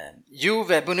Ryhn.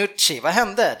 Juve, Bonucci, vad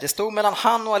hände? Det stod mellan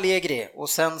han och Allegri, och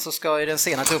sen så ska ju den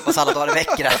senare klubpas alla dagar i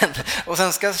veckan. Och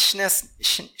sen ska Det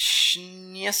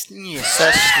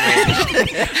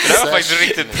var faktiskt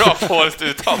riktigt bra pålt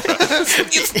uttal.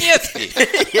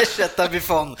 Ersätta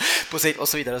Buffon på sitt och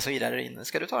så vidare och så vidare. Ryhn,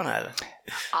 ska du ta den här?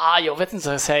 Jag vet inte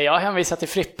vad jag säger. Jag hänvisar till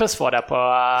Frippes svar där på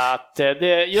att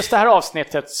just det här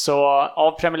avsnittet så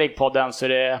av Premier League-podden så är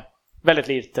det väldigt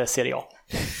lite Serie A.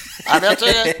 Ja, men jag tror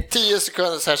det är 10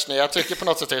 sekunder här. Jag tycker på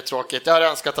något sätt det är tråkigt. Jag har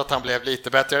önskat att han blev lite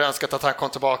bättre. Jag har önskat att han kom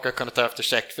tillbaka och kunde ta efter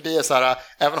check. För det är så här,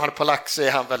 även om han är polack så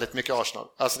är han väldigt mycket Arsenal.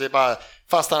 Alltså det är bara,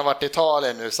 fast han har varit i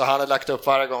Italien nu så han har lagt upp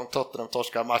varje gång Tottenham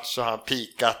torskar match så har han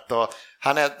pikat, och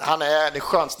han är en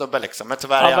skön snubbe liksom. Men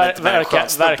tyvärr är han inte en skön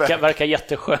snubbe. Verkar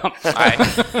jätteskön. Nej,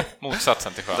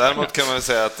 motsatsen till skön. Däremot kan man väl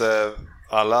säga att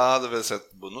alla hade väl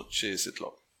sett Bonucci i sitt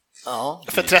lag. Ja.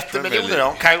 För 30 miljoner,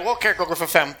 om Kyle Walker går för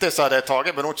 50 så hade jag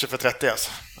tagit Bonucci för 30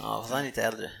 alltså. Ja, så han är lite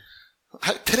äldre.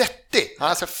 30? Han har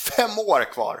alltså 5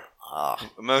 år kvar.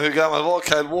 Men hur gammal var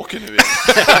Kyle Walker nu igen?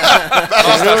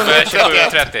 Någonstans med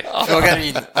 27-30. Fråga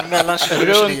Ryhn, mellan 20 och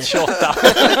Runt 28.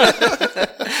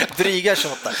 Dryga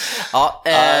 28. Ja,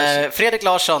 Fredrik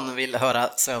Larsson vill höra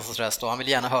Svenssons röst och han vill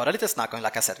gärna höra lite snack om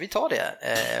Lacazette. Vi tar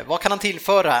det. Vad kan han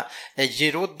tillföra?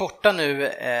 Giroud borta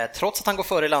nu, trots att han går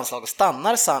före i landslag och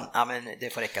stannar ja, men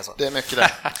det får räcka så. Det är mycket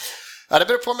det. Ja, det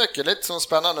beror på mycket. Lite som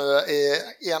spännande nu. I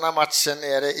ena matchen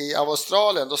nere i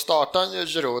Australien, då startar han ju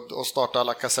Giroud och startar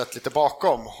Lacazette lite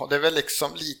bakom. Och det är väl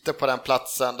liksom lite på den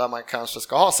platsen där man kanske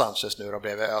ska ha Sanchez nu och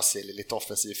bredvid Özil i lite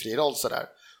offensiv friroll sådär.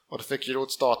 Och då fick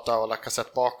Giroud starta och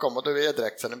Lacazette bakom och då är det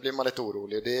direkt, sen blir man lite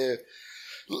orolig. Det är,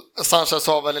 Sanchez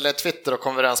har väl en Twitter och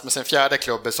konferens med sin fjärde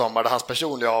klubb i sommar där hans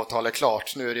personliga avtal är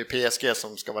klart. Nu är det ju PSG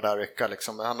som ska vara där och rycka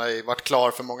liksom. Han har ju varit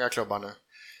klar för många klubbar nu.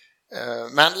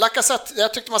 Men Lacazette,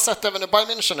 jag tyckte man sett även i Bayern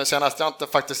München nu senast. Jag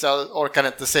orkar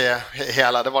inte se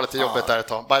hela, det var lite jobbigt där ett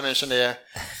tag. Bayern München är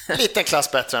en liten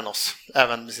klass bättre än oss,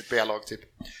 även med sitt B-lag typ.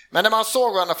 Men det man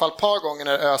såg i alla fall ett par gånger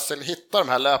när Özil hittar de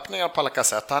här löpningarna på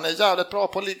Lacazette. Han är jävligt bra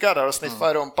på att ligga där och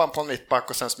sniffa i rumpan på en mittback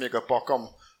och sen smyga upp bakom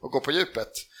och gå på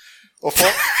djupet. Och få...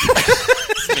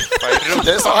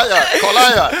 Det är så han gör, kolla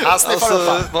han gör. Han sniffar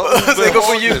rumpan. Det går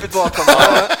på djupet bakom.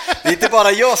 Det är inte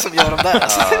bara jag som gör dem där.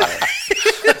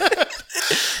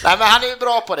 Nej, men han är ju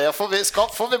bra på det.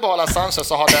 Får vi behålla Sanchez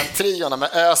så har den trion med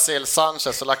Özil,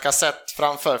 Sanchez och Lacazette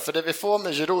framför. För det vi får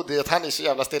med Giroud är att han är så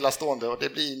jävla stillastående och det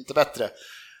blir inte bättre.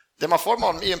 Det man får med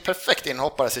honom är en perfekt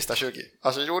inhoppare sista 20.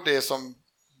 Alltså Giroud är som...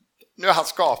 Nu är han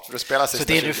skapt för att spela sista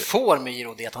 20. Så det du får med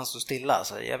Giroud är att han står stilla?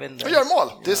 Alltså, jag vet inte. Han gör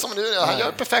mål. Det är som nu, han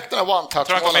gör perfekt den här one-touch. Jag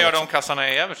tror han kommer göra de kassarna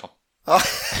i Everton. Ja.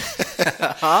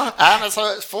 Nej, men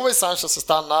så får vi Sanchez att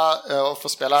stanna och få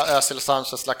spela Özil,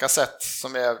 Sanchez, Lacazette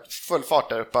som är full fart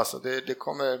där uppe. Alltså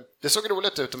det såg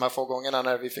roligt ut de här få gångerna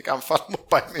när vi fick anfall mot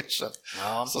Bayern München.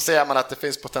 Ja. Så ser man att det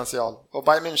finns potential. Och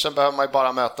Bayern München behöver man ju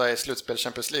bara möta i slutspel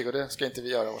Champions League och det ska inte vi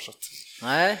göra.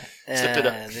 Nej,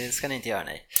 det ska ni inte göra,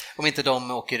 nej. Om inte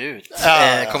de åker ut,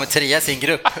 kommer trea sin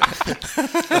grupp.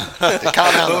 Det kan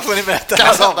hända. Då får ni berätta. Det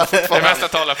mesta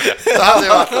talar för det. Det hade ju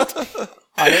varit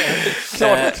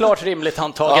klart rimligt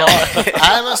handtag.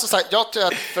 Nej, men som sagt, jag tror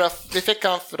att för att vi fick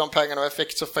han för de pengarna vi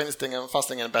fick så fanns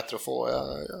det ingen bättre att få.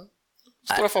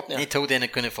 Stora förhoppningar. Ni tog det ni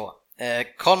kunde få.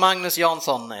 Carl Magnus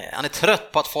Jansson, han är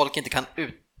trött på att folk inte kan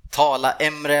uttala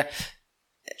Emre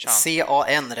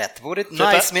C-A-N rätt. Vore det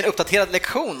nice med en uppdaterad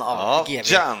lektion av GV?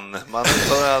 Can, man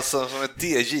tar alltså som ett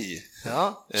DJ.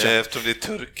 Ja. Eftersom det är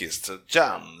turkiskt.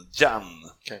 Can.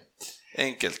 Okay.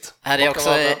 Enkelt. Här är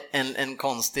också en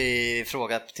konstig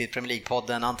fråga till Premier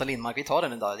League-podden. Anton Lindmark, vi tar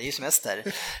den idag, det är ju semester.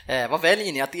 Vad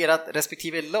väljer ni, att ert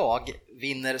respektive lag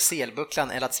vinner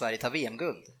selbucklan eller att Sverige tar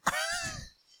VM-guld?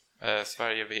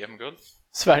 Sverige VM-guld.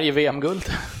 Sverige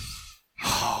VM-guld.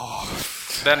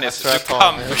 Dennis, du kan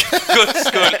för guds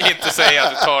skull inte säga att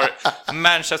du tar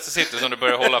Manchester City som du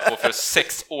började hålla på för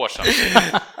 6 år sedan.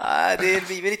 Nej, det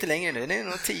blir lite längre nu. Det är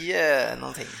nog 10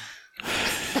 någonting.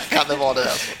 Kan det vara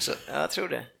det också? Jag tror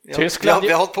det.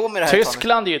 Vi har hållit på med det här.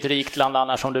 Tyskland är ju ett rikt land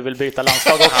annars om du vill byta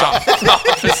landslag också. Ja,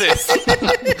 precis.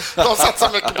 De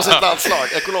satsar mycket på sitt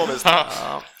landslag, ekonomiskt.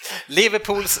 Ja.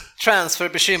 Liverpools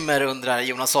transferbekymmer undrar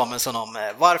Jonas Samuelsson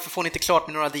om. Varför får ni inte klart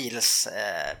med några deals?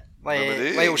 Vad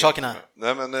är orsakerna?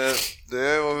 Nej, men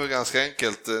det var väl ganska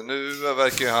enkelt. Nu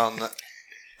verkar ju han...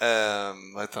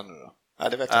 vad heter han nu då? Ja,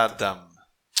 det vet Adam.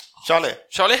 Charlie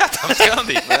Adam, ska han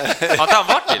dit? Har inte han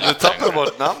varit till? Du tappar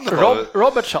bort namnet.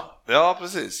 Robertson. Ja,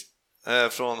 precis.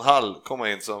 Från Hull kommer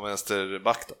in som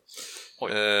vänsterback då.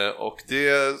 Och det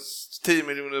är 10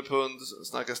 miljoner pund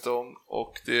snackas det om.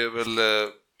 Och det är väl,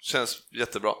 känns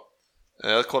jättebra.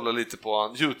 Jag kollade lite på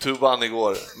han, YouTube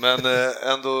igår. Men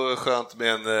ändå skönt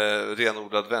med en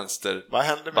renodlad vänster. Vad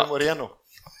händer med Moreno?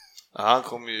 Han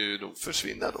kommer ju nog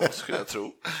försvinna då, skulle jag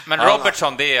tro. Men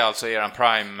Robertson, det är alltså eran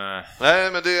prime...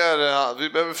 Nej, men det är... Vi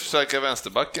behöver försöka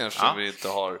vänsterbacken som vi inte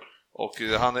har. Och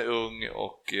han är ung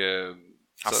och...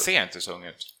 han ser inte så ung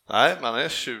ut. Nej, men han är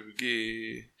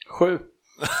 27.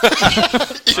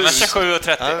 Han är 27 och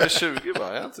 30. Han är 20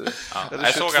 bara, jag inte. Eller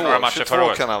jag såg några matcher förra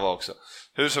året. Kan han vara också.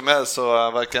 Hur som helst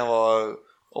så verkar han vara...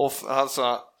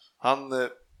 Alltså, han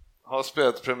har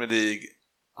spelat Premier League.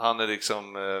 Han är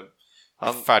liksom...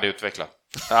 färdigutvecklad.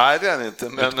 Nej, det är han inte.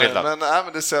 Men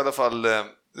det ser i alla fall...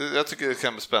 jag tycker det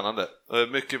kan bli spännande.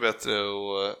 Mycket bättre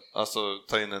att alltså,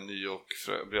 ta in en ny och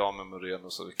bli av med Moreno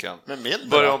så vi kan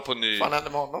börja om på ny. Vad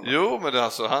händer med honom? Jo, men det,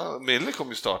 alltså, Mille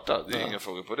kommer ju starta. Det är ingen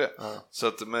fråga på det. Så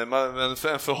att, men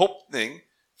en förhoppning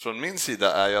från min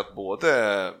sida är ju att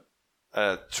både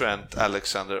Trent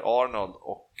Alexander-Arnold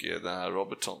och den här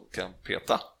Robertson kan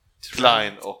peta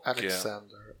Klein och...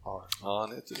 Alexander. Ja,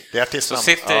 han heter det. Det är så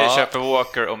City köper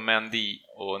Walker och Mendy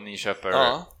och ni köper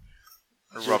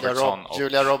Robertson och...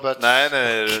 Julia Roberts. Nej,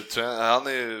 han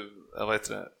är ju, vad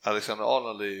heter det? Alexander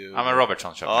Arnold är ju... Ja, men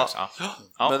Robertson köper också.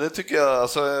 Ja. Men det tycker jag,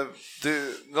 alltså, det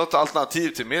är något alternativ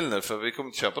till Milner, för vi kommer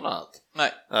inte köpa något annat.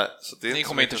 Nej, så det är ni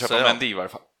kommer inte köpa Mendy i varje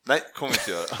fall. Nej, kommer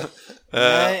inte göra.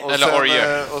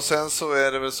 Och sen så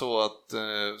är det väl så att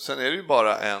sen är det ju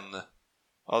bara en,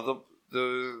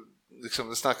 liksom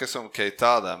det snackas om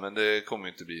Keita där, men det kommer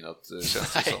inte bli något,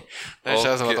 känns det som. Det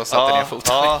känns som att de satte ner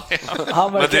foten.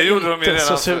 Han var inte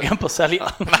så sugen på att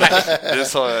sälja. Det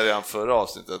sa jag redan förra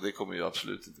avsnittet, det kommer ju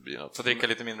absolut inte bli något. Får dricka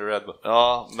lite mindre Red Bull.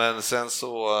 Ja, men sen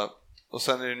så, och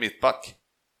sen är det en mittback.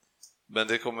 Men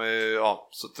det kommer,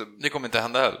 så det kommer inte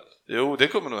hända heller. Jo, det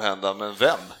kommer nog hända, men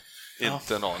vem?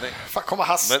 Inte en aning. Fan, kommer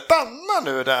han stanna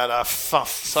nu där?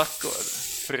 Sacco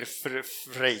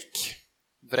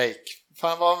Break.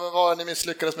 Fan, vad ni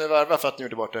misslyckades med värva för att ni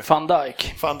gjorde bort det? Van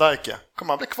Dijk, ja.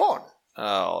 Kommer han bli kvar?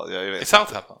 Ja, jag vet. I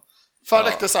Southampton.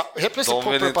 Helt plötsligt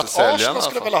poppar upp att Arsenal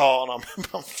skulle vilja ha honom.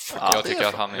 Jag tycker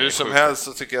att han är hur som helst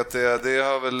så tycker jag att det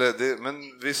har väl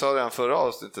men vi sa redan förra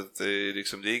avsnittet, det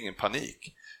är ingen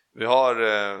panik. Vi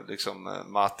har liksom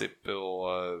Matip och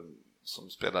som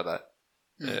spelar där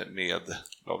med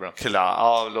Lovren.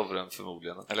 Lovren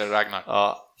förmodligen. Eller Ragnar.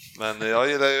 Ja, men jag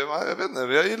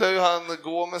gillar ju han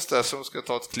Gomes där som ska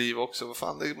ta ett kliv också. Vad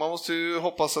fan, man måste ju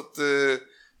hoppas att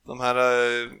de här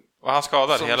var han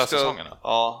skadad hela säsongen?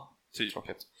 Ja, typ.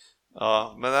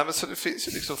 Ja, men så det finns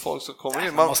ju liksom folk som kommer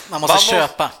in. Man måste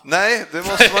köpa. Nej, det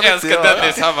måste man inte göra. Jag älskar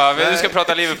Dennis, han bara, du ska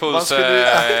prata Liverpools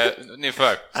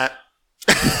nyförvärv.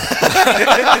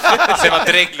 Ser man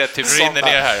dreglet typ rinner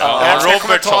ner här.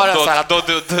 Robertson, då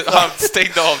han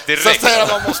stängde av direkt. Så säger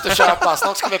man måste köpa.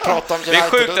 Snart ska vi prata om United. Det är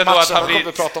sjukt ändå att han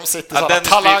blir prata om City,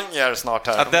 talanger snart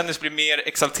här. Att Dennis blir mer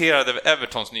exalterad över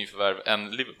Evertons nyförvärv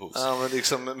än Liverpools. Ja, men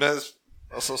liksom,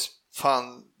 alltså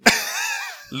fan,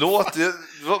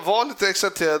 var lite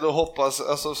exalterad och hoppas,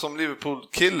 alltså som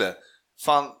Liverpool-kille.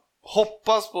 Fan,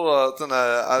 hoppas på att den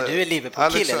här... Du är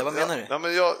Liverpool-kille, eller vad menar du? Ja,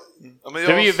 men jag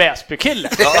du är ju Väsby-kille.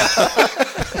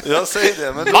 Jag säger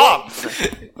det, men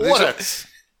årets.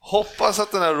 Hoppas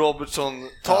att den här Robertson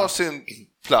tar sin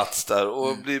plats där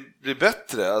och blir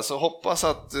bättre. Alltså hoppas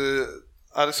att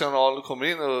Alexander Arnold kommer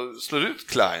in och slår ut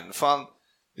Klein. Fan,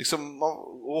 liksom,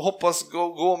 och hoppas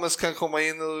Gomes kan komma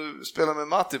in och spela med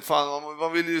Matip. Fan,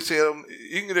 man vill ju se de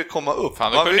yngre komma upp.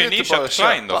 Fan, då kunde ni köpa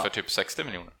Klein då för typ 60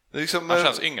 miljoner. Liksom, han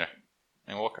känns yngre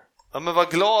än Walker. Ja, men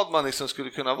vad glad man liksom skulle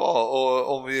kunna vara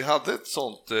och om vi hade ett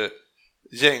sånt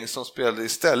gäng som spelade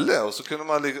istället och så kunde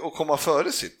man och komma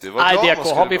före City. Nej, DK,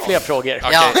 har vi fler frågor?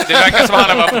 Okay. Ja. Det verkar som att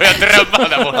han har bara börjat drömma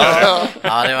där borta.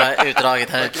 Ja, det var utdraget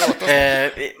här.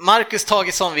 Marcus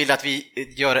Tagesson vill att vi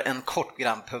gör en kort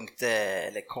programpunkt,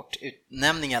 eller kort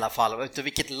utnämning i alla fall, utav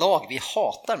vilket lag vi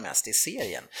hatar mest i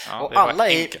serien. Ja, och alla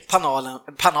i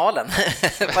panelen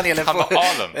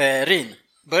får Ryhn,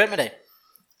 börja med dig.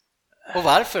 Och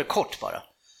varför? Kort bara.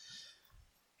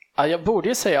 Ja, jag borde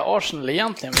ju säga Arsenal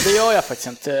egentligen, men det gör jag faktiskt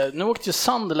inte. Nu åkte ju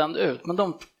Sunderland ut, men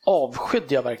de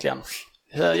avskydde jag verkligen.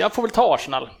 Jag får väl ta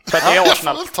Arsenal, för att det är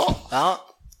Arsenal. Ja.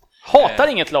 Hatar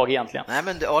inget lag egentligen. Nej,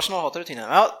 men Arsenal hatar du tydligen.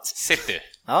 Ja. City.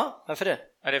 Ja, varför det?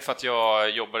 Är det för att jag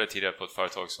jobbade tidigare på ett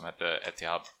företag som hette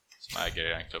Etihad, som äger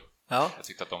en klubb. Ja. Jag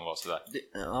tyckte att de var sådär.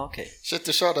 Ja, okej. Shit,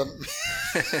 du kör den.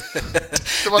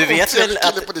 Du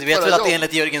vet väl att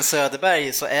enligt Jörgen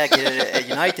Söderberg så äger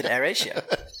United AirAsia?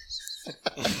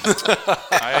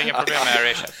 Jag har inga problem med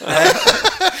AirAsia.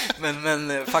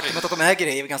 Men faktumet att de äger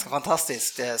det är ganska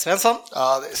fantastiskt. Svensson?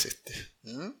 Ja, det är City.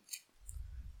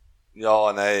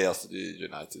 Ja, nej, alltså det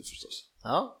är United förstås.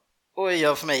 Ja.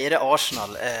 Och för mig är det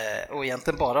Arsenal, och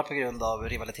egentligen bara på grund av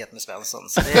rivalitet med Svensson.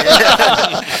 Så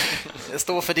det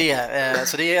står för det.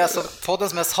 Så det är alltså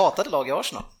poddens mest hatade lag i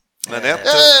Arsenal. Men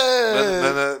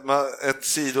ett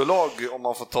sidolag, om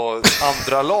man får ta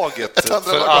andra laget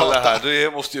för alla här,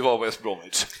 det måste ju vara West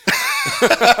Bromwich.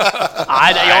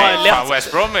 Nej,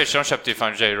 West Bromwich, de köpte ju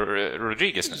fan J.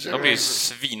 Rodriguez nu. De blir ju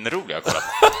svinroliga att kolla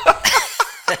på.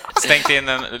 Stängt in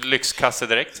en lyxkasse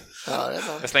direkt. Ja,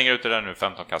 jag slänger ut det där nu,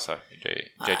 15 kassar.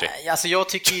 JJ. Alltså jag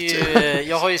tycker ju,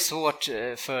 jag har ju svårt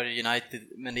för United,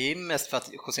 men det är mest för att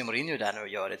José Mourinho är där nu och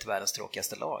gör det till världens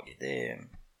tråkigaste lag.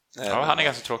 Ja, han är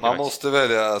ganska tråkig. Man måste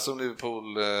välja, som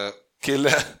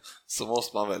Liverpool-kille så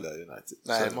måste man välja United.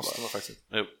 Nej, det måste man faktiskt.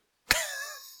 Jo.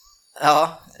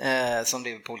 Ja, som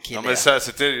Liverpool-kille. Ja, men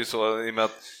särskilt är det ju så, i och med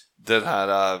att den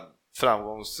här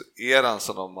framgångseran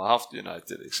som de har haft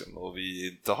United liksom, och vi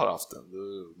inte har haft den,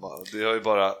 det har ju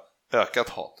bara ökat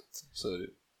hatet. Så är det.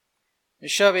 Nu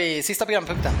kör vi sista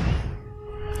programpunkten.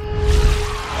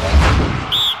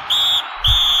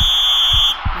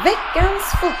 Veckans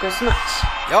fokusmatch.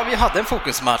 Ja, vi hade en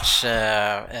fokusmatch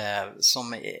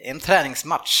som en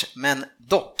träningsmatch, men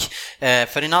dock.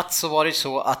 För i natt så var det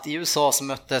så att i USA så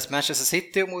möttes Manchester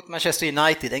City mot Manchester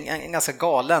United, en ganska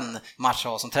galen match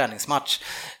som träningsmatch.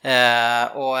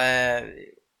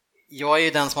 Jag är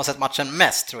ju den som har sett matchen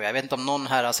mest, tror jag. Jag vet inte om någon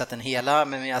här har sett den hela,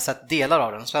 men jag har sett delar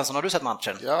av den. Svensson, har du sett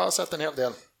matchen? Jag har sett en hel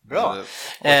del. Bra.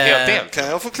 Kan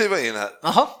jag få kliva in här?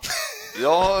 Aha.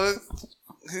 Jag har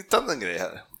hittat en grej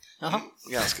här. Aha.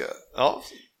 Ganska, ja.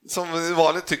 Som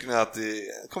vanligt tycker ni att det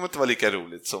kommer inte vara lika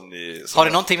roligt som ni... Har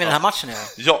det någonting med den här matchen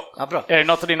att göra? Ja. Bra. Är det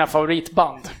något av dina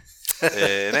favoritband?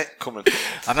 Nej, kommer inte.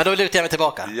 Ja, men då lutar jag mig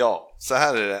tillbaka. Ja, så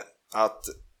här är det. Att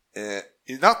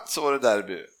i natt så var det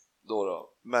derby. Då,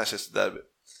 Manchester derby.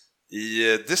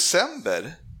 I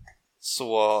december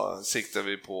så siktar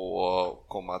vi på att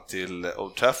komma till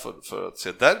Old Trafford för att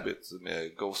se derbyt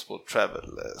med Go Sport Travel.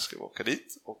 Ska vi åka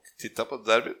dit och titta på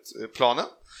derbyt, planen.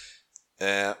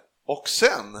 Och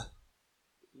sen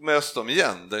möts de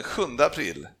igen den 7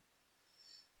 april.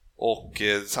 Och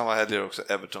samma helg är också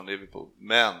Everton-Liverpool.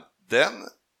 Men den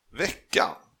veckan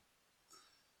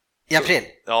i april?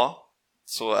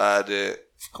 Så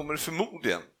kommer det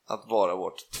förmodligen att vara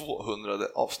vårt 200:e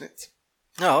avsnitt.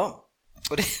 Ja,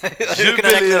 och det hur kan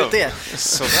jag räkna ut det?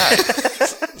 Sådär.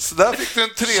 Så där fick du en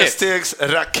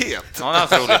 3-stegs-raket. Ja,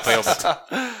 det var roligt på jobbet.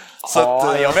 Så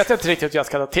att, jag vet inte riktigt hur jag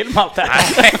ska ta till mig allt det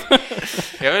här.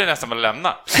 Jag vill nästan bara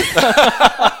lämna.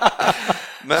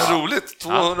 Men roligt,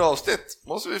 200 avsnitt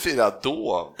måste vi fira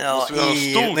då. Ja, måste vi ha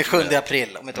i stort den 7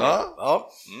 april om ett år.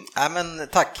 Ja. Ja, men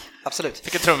tack, absolut.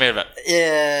 Vilken trumvirvel.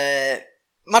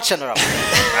 Matchen då?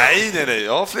 Nej,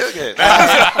 jag har fler grejer.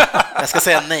 Jag ska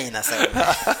säga nej nästa gång.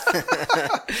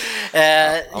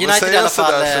 United i alla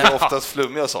fall. Så är oftast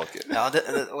flummiga saker. Ja,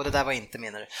 och det där var inte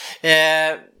menar du.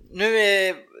 Nu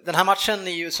är den här matchen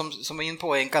är ju som är in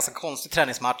på en ganska konstig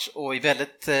träningsmatch och är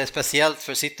väldigt speciellt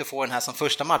för City att få den här som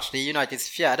första match. Det är Uniteds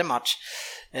fjärde match,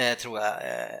 tror jag,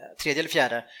 tredje eller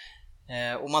fjärde.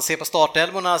 Om man ser på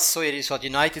startelvorna så är det ju så att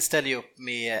United ställer upp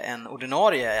med en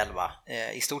ordinarie elva,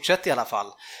 i stort sett i alla fall.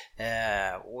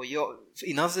 Och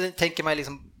innan så tänker man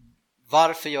liksom,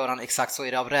 varför gör han exakt så?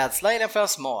 Är det av rädsla eller för att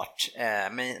smart?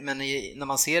 Men när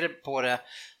man ser på det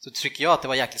så tycker jag att det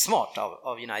var jäkligt smart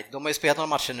av United. De har ju spelat några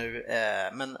matcher nu,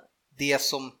 men det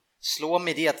som slår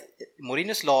mig är att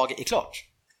Mourinhos lag är klart.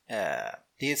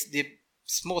 Det är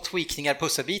små tweakningar,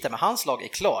 pusselbitar, men hans lag är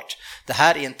klart. Det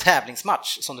här är en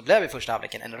tävlingsmatch som det blev i första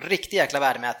halvleken. En riktig jäkla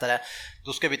värdemätare.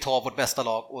 Då ska vi ta vårt bästa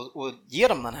lag och ge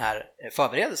dem den här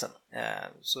förberedelsen.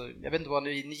 Så jag vet inte vad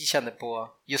ni känner på,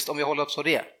 just om vi håller upp så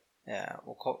det.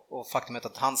 Och faktumet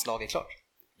att hans lag är klart.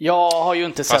 Jag har ju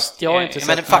inte sett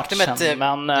men faktumet, matchen,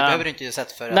 men det behöver du inte ha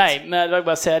sett för. Nej, men jag vill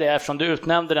bara säga det eftersom du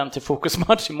utnämnde den till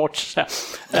fokusmatch i morse.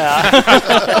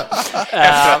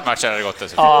 Efter att matchen hade gått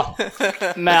dessutom. Ja,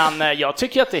 men jag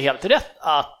tycker att det är helt rätt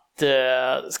att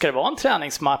ska det vara en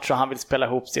träningsmatch och han vill spela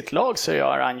ihop sitt lag så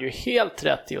gör han ju helt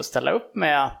rätt i att ställa upp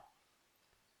med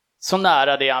så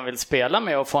nära det han vill spela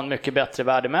med och få en mycket bättre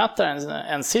värdemätare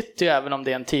än City, även om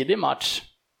det är en tidig match.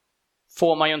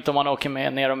 Får man ju inte om man åker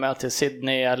med ner och möter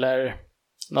Sydney eller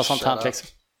något sånt här liksom.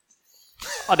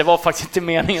 Ja, det var faktiskt inte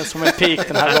meningen som en peak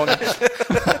den här gången.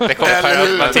 Det kommer per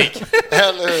automatik.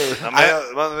 Eller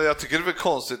hur? Jag tycker det är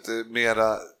konstigt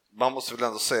mera, man måste väl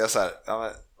ändå säga så här, ja,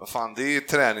 men, vad fan, det är ju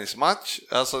träningsmatch,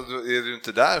 alltså är du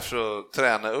inte där för att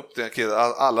träna upp den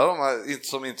killen, alla de här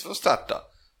som inte får starta.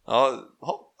 Ja,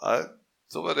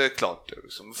 då var det klart.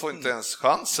 Du får inte ens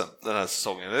chansen den här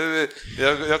säsongen.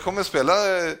 Jag kommer spela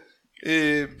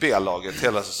i B-laget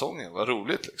hela säsongen, vad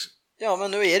roligt liksom. Ja,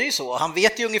 men nu är det ju så. Han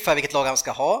vet ju ungefär vilket lag han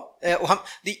ska ha.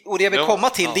 Och det jag vill komma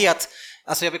till det är att,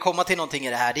 alltså jag vill komma till någonting i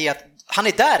det här, det är att han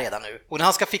är där redan nu. Och när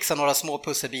han ska fixa några små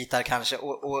pusselbitar kanske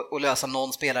och lösa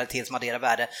någon spelare till som adderar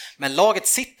värde. Men laget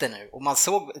sitter nu och man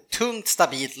såg ett tungt,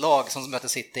 stabilt lag som möter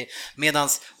City. Medan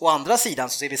å andra sidan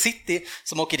så ser vi City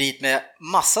som åker dit med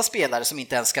massa spelare som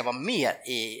inte ens ska vara med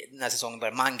i den här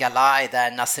säsongen. Mangalai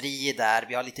där, Nasri där,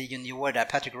 vi har lite junior där,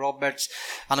 Patrick Roberts.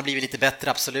 Han har blivit lite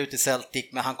bättre absolut i Celtic,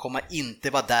 men han kommer inte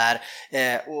vara där.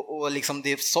 Och liksom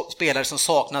det är spelare som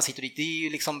saknas hit och dit. Det är ju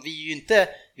liksom, vi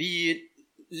är ju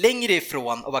längre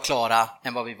ifrån att vara klara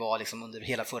än vad vi var liksom under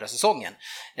hela förra säsongen.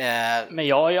 Men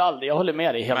jag håller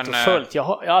med dig helt och fullt. Jag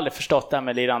har aldrig förstått det här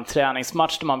med liran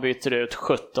träningsmatch där man byter ut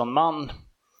 17 man.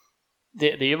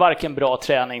 Det är ju varken bra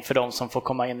träning för de som får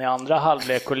komma in i andra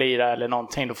halvlek och lira eller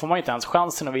någonting. Då får man ju inte ens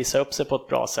chansen att visa upp sig på ett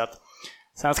bra sätt.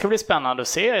 Sen ska det bli spännande att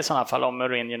se i sådana fall om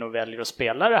Ryhn nog väljer att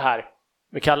spela det här.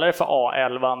 Vi kallar det för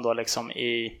A11 då liksom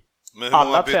i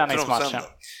alla träningsmatcher.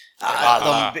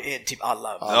 Typ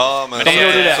alla. Ja, men de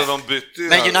gjorde det. Så de bytte ju.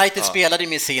 Men United spelade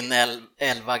med sin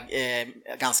 11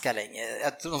 ganska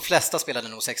länge. De flesta spelade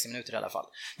nog 60 minuter i alla fall.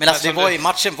 Men alltså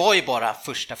matchen var ju bara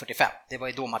första 45. Det var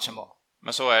ju då matchen var.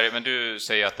 Men så är det, men du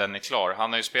säger att den är klar.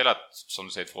 Han har ju spelat, som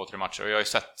du säger, 2-3 matcher och jag har ju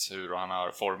sett hur han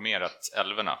har formerat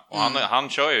elverna. Och han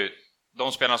kör ju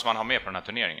de spelarna som han har med på den här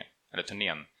turneringen, eller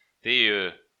turnén. Det är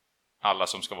ju alla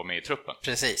som ska vara med i truppen.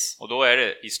 Precis. Och då är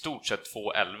det i stort sett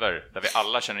 2 elver där vi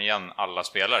alla känner igen alla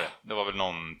spelare. Det var väl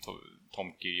någon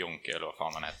Tomke Jonke eller vad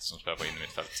fan han hette som spelar på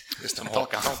innermittfält. Som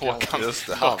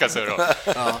Håkan Surro.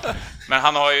 Ja. Men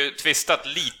han har ju twistat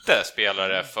lite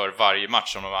spelare för varje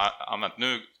match som de har använt.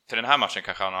 Nu till den här matchen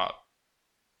kanske han har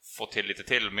fått till lite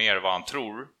till mer vad han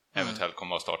tror eventuellt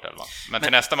kommer att starta 11. Men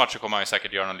till nästa match så kommer han ju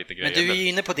säkert göra någon lite grejer. Men du är ju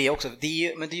inne på det också.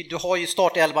 Du har ju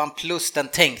start 11 plus den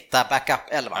tänkta backup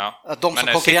 11. Ja. De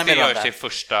som konkurrerar med varandra. Men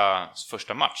sin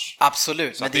första match.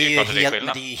 Absolut, men det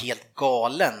är ju helt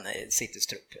galen Citys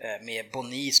trupp. Med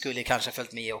Boni skulle kanske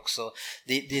följt med också.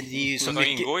 Det är ju så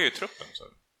mycket. De ingår ju i truppen så.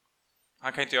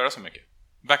 Han kan inte göra så mycket.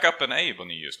 Backupen är ju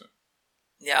Boni just nu.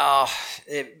 Ja,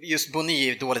 just Boni är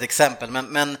ju ett dåligt exempel,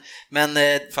 men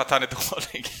för att han är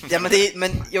dålig. Ja,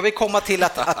 men jag vill komma till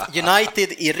att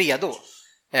United är redo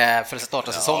för att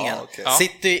starta säsongen. Okay.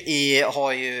 City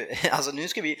har ju, alltså nu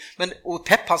ska vi, och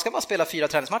Pep han ska bara spela 4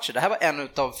 träningsmatcher. Det här var en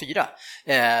utav 4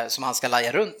 som han ska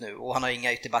laja runt nu och han har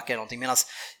inga ytterbackar eller någonting. Medan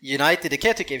United, det kan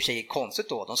jag tycka i och för sig är konstigt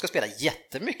då, de ska spela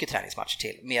jättemycket träningsmatcher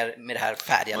till med det här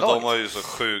färdiga laget. Men de har ju så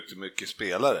sjukt mycket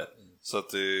spelare. Så att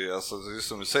det, alltså, det är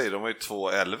som du säger, de har ju 2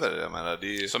 elver, jag menar,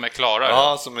 det är, som är klara.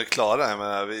 Ja, som är klara. Jag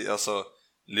menar, alltså,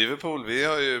 Liverpool, vi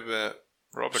har ju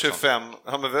 25,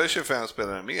 ja, men vi har 25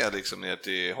 spelare med liksom ner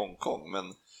till Hongkong,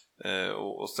 men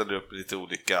och ställer upp lite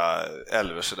olika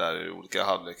elver så där i olika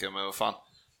halvlekar, men vad fan,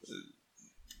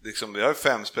 liksom, vi har ju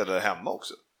 5 spelare hemma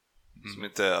också. Som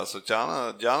inte, alltså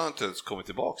Gianna har inte ens kommit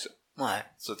tillbaka. Nej.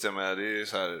 Så att jag menar, det är ju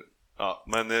så här. Ja,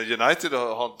 men United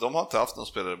de har inte haft någon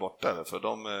spelare borta eller, för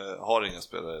de har inga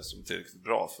spelare som är tillräckligt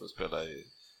bra för att spela i.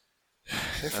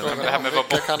 Det här med att vara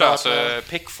borta, alltså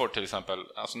Pickford till exempel,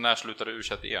 alltså när slutade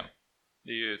U21 igen?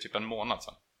 Det är ju typ en månad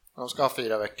sedan. De ska ha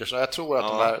 4 veckor, så jag tror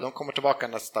att de kommer tillbaka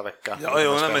nästa vecka.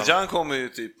 Men Jan kommer ju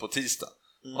typ på tisdag.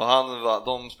 Och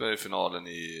de spelar i finalen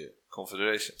i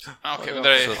Confederation. Okej, men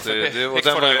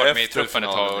Pickford har ju varit med i truppen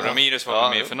ett tag och Ramirez var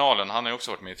med i finalen, han har ju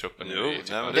också varit med i truppen nu.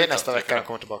 Det är nästa vecka han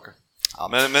kommer tillbaka. Ja.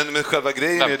 Men själva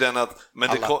grejen är ju den att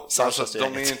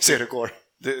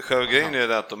själva grejen är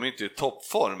att de inte är i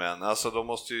toppform än. Alltså de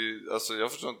måste ju, alltså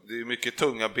jag förstår inte, det är mycket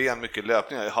tunga ben, mycket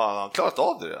löpningar. Har han klarat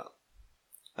av det redan?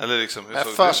 Eller liksom,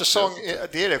 försäsong,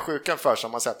 det är det sjuka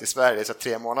försäsong man sett i Sverige så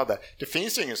 3 månader. Det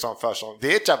finns ju ingen sån försäsong.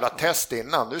 Det är ett jävla test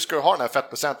innan. Nu ska du ha den här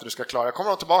fettprocenten du ska klara. Kommer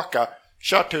de tillbaka,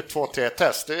 kör till 2-3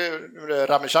 test. Det är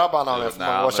Rami Shaban han för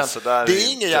många år sedan. Det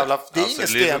är ingen jävla, det är ingen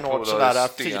stenhård sådär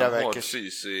 4 veckor.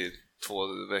 2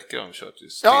 veckor har de kört i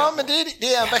Ja, men det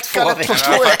är en vecka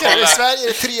eller 2 veckor. I Sverige är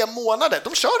det 3 månader.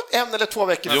 De kör 1 eller 2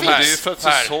 veckor. Jo, men det är ju för att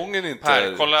säsongen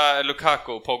inte... kolla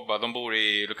Lukaku och Pogba, de bor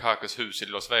i Lukakus hus i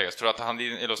Las Vegas. Tror att han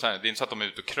i Los Angeles, det är inte så att de är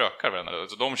ute och krökar varandra.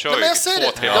 De kör ju 2-3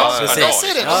 dagar per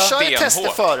dag. De kör ju tester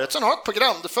förut, sen har ett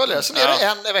program du följer. Sen är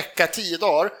det en vecka, 10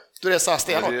 dagar. Du reser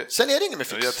stenhårt. Sen är det inget med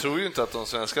fix. Jag tror ju inte att de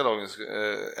svenska lagen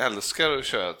älskar att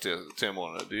köra 3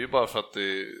 månader. Det är ju bara för att det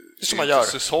är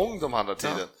säsong de andra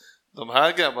tiden. De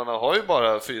här grabbarna har ju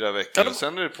bara 4 veckor och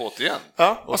sen är det på igen.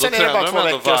 Ja, och sen är det bara 2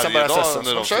 veckor och sen börjar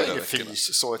säsongen. De kör ingen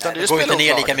fys så, utan det går inte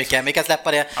ner lika mycket. Vi kan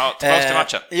släppa det. Ja, tillbaka till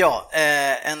matchen. Ja,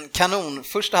 en kanon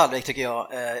första halvlek tycker jag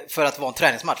för att vara en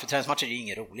träningsmatch. För träningsmatcher är ju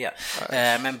inga roliga.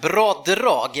 Men bra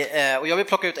drag. Och jag vill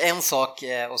plocka ut en sak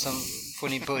och sen får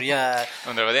ni börja.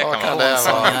 Undrar vad det kan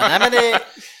vara. Nej,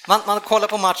 men man kollar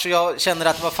på match och jag känner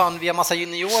att vad fan, vi har massa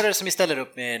juniorer som vi ställer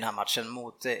upp med i den här matchen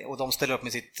och de ställer upp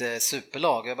med sitt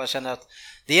superlag. Jag bara känner att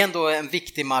det är ändå en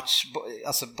viktig match,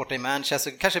 alltså borta i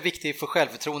Manchester, kanske viktig för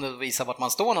självförtroendet att visa vart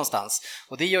man står någonstans.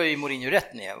 Och det gör ju Mourinho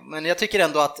rätt med. Men jag tycker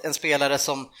ändå att en spelare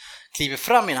som kliver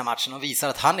fram i den här matchen och visar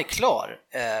att han är klar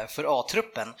för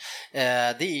A-truppen,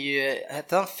 det är ju,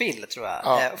 heter han Phil tror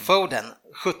jag, Foden,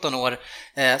 17 år,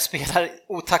 spelar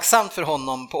otacksamt för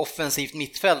honom på offensivt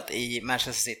mittfält i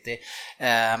Manchester City,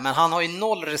 men han har ju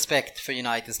noll respekt för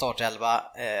United startelva.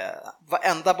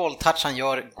 Varenda bolltouch han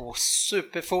gör går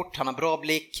superfort, han har bra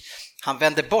blick, han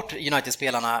vänder bort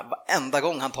United-spelarna varenda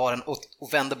gång han tar den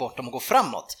och vänder bort dem och går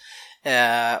framåt,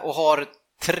 och har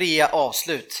 3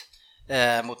 avslut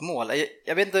mot mål.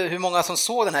 Jag vet inte hur många som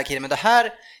såg den här killen, men det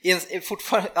här är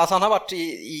fortfarande, alltså han har varit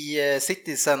i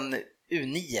City sedan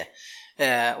U9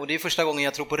 Och det är första gången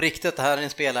jag tror på riktigt att det här är en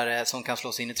spelare som kan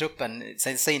slå sig in i truppen.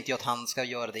 Sen säger inte jag att han ska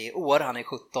göra det i år, han är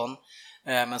 17,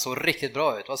 men så riktigt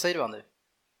bra ut. Vad säger du, Andy?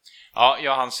 Ja,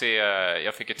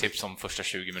 jag fick ett tips om första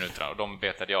 20 minuterna och de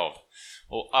betade jag av.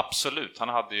 Och absolut, han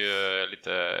hade ju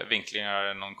lite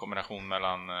vinklingar, någon kombination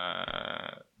mellan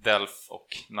Delf och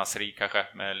Nasri kanske,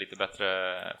 med lite bättre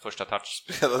första touch.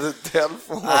 Spelade Delf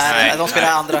och Nej, de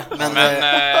spelar andra. Men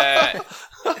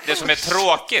det som är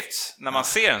tråkigt när man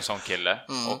ser en sån kille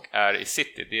och är i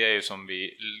City, det är ju som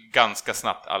vi ganska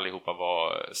snabbt allihopa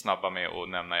var snabba med att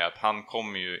nämna, är att han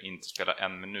kommer ju inte spela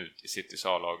en minut i Citys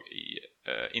A-lag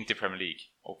inte i Premier League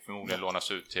och förmodligen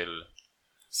lånas ut till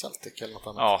Celtic eller något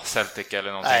annat. Ja, Celtic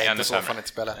eller någonting ännu ännu sämre. Nej, inte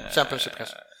spela. Championship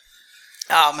kanske.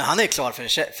 Ja, men han är klar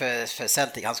för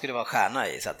Celtic. Han skulle vara stjärna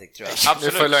i Celtic, tror jag.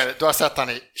 Absolut. Du har sett han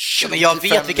i 25 men jag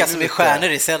vet vilka som är minuter. stjärnor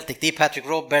i Celtic. Det är Patrick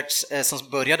Roberts som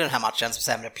började den här matchen som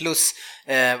sämre. Plus,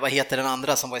 vad heter den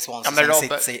andra som var i Svensson? Ja,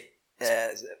 men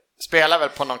spelar väl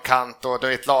på någon kant och det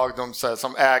är ett lag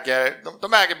som äger,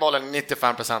 de äger bollen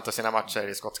 95% av sina matcher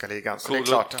i skotska ligan. Så det är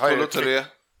klart.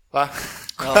 Va?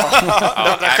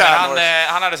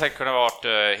 Han hade säkert kunnat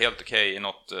varit helt okej i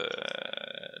något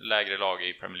lägre lag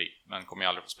i Premier League, men kommer ju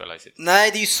aldrig få spela i sitt.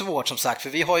 Nej, det är ju svårt som sagt, för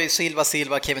vi har ju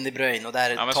Silva, Kevin De Bruyne och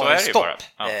där tar det stopp.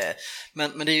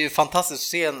 Men det är ju fantastiskt att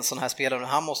se en sån här spelare.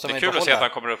 Han måste det är kul att se att han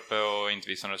kommer upp och inte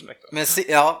visar någon respekt. Men,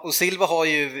 och Silva har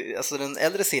ju, alltså den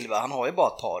äldre Silva, han har ju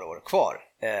bara ett par år kvar.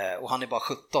 Och han är bara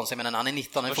 17, så jag menar, han är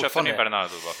 19. Då köper ni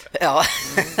Bernardo bara. Ja.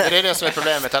 Det är det som är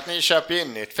problemet, att ni köper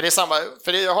in nytt. För det är samma,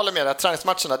 jag håller med att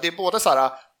träningsmatcherna, det är både så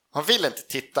här, man vill inte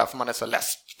titta för man är så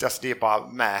less. Alltså, det är bara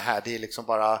med här, det är liksom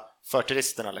bara för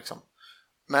turisterna liksom.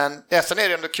 Men sen är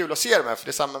det ändå kul att se dem här, för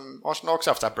det är samma, Arsenal har också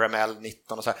haft så här Bremel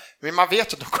 19 och så här. Men man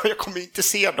vet att jag kommer inte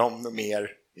se dem mer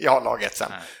i A-laget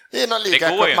sen. Det är någon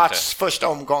ligamatch första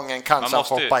omgången, kanske han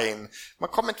hoppa in. Man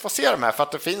kommer inte få se dem här för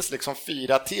att det finns liksom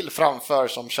 4 till framför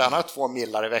som tjänar 2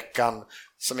 millar i veckan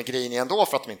som är griniga ändå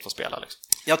för att de inte får spela liksom.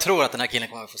 Jag tror att den här killen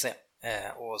kommer att få se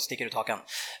och sticker ut hakan.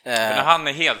 När han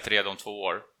är helt redo om 2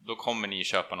 år, då kommer ni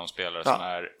köpa någon spelare som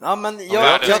är... Ja, men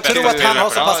jag tror att han har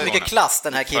så pass mycket klass,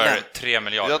 den här killen. För 3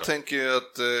 miljarder. Jag tänker ju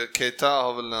att Keita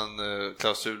har väl en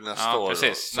klausul nästa år.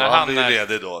 Precis. Så han blir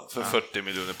ledig då för 40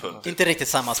 miljoner pund. Inte riktigt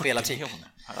samma spelartyp.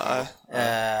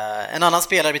 En annan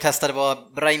spelare vi testade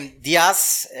var Brahim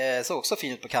Diaz, såg också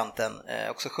fin ut på kanten,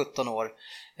 också 17 år.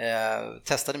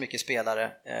 Testade mycket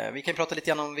spelare. Vi kan prata lite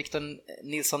grann om Victor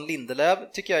Nilsson Lindelöf,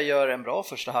 tycker jag gör en bra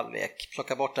första halvlek.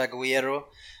 Plockar bort Agüero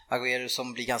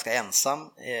som blir ganska ensam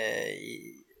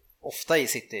ofta i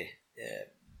City.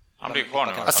 Han blir kvar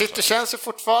nu. City känns ju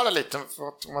fortfarande lite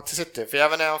till City, för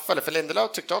även när jag följer för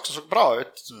Lindelöf tyckte också såg bra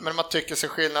ut, men man tycker sig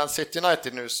skillnad City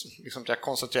United nu, liksom jag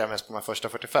koncentrerar mig på de första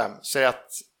 45, så är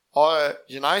att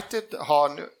United har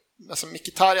nu, alltså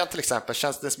Mkhitaryan till exempel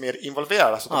känns det mer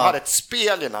involverad, alltså de hade ett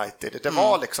spel United, det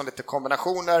var liksom lite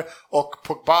kombinationer och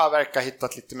Pogba verkar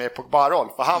hittat lite mer Pogba-roll,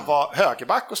 för han var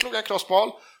högerback och slog en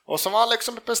crossboll. Och som var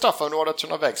liksom på straffområdet till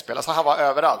någon vägspel. Alltså han var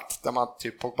överallt där man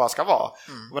typ Pogba ska vara.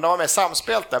 Men de var med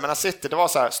samspelt där. Men City, det var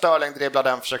så här, Sterling dribblade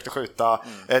den, försökte skjuta.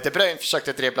 De Bruyne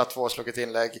försökte dribbla 2 och slog ett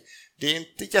inlägg. Det är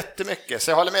inte jättemycket.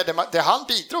 Så jag håller med, det han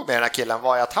bidrog med den här killen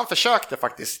var att han försökte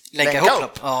faktiskt länka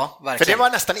upp. Ja, verkligen. För det var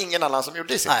nästan ingen annan som gjorde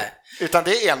det i City. Utan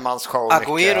det är enmansshow.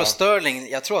 Agüero och Sterling,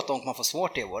 jag tror att de kommer få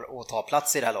svårt i år att ta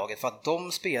plats i det här laget. För att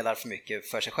de spelar för mycket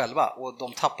för sig själva. Och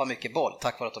de tappar mycket boll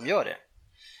tack vare att de gör det.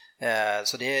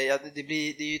 Så det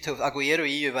är ju tufft. Agüero är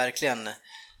ju verkligen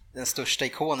den största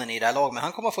ikonen i det här laget, men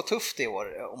han kommer att få tufft i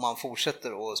år om han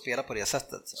fortsätter att spela på det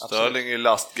sättet. Sterling är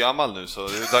lastgammal nu, så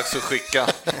det är dags att skicka.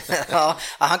 Ja,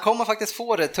 han kommer faktiskt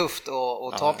få det tufft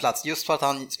att ta plats just för att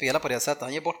han spelar på det sättet.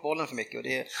 Han ger bort bollen för mycket och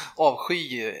det avskyr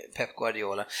ju Pep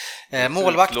Guardiola.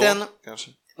 Målvakten...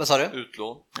 Kanske. Vad sa du?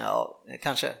 Utlån. Ja,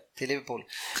 kanske till Liverpool.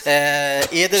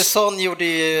 Ederson gjorde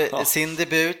ju sin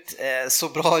debut, så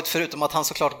bra ut förutom att han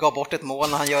såklart gav bort ett mål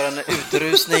när han gör en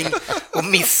utrusning och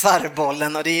missar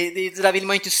bollen, och det där vill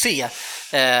man ju inte se.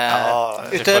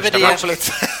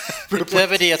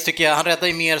 Utöver det tycker jag han räddar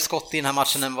ju mer skott i den här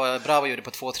matchen än vad Bravo gjorde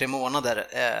på 2-3 månader,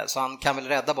 så han kan väl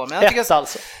rädda bollen. Men jag tycker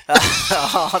alltså.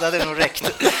 Ja, det hade nog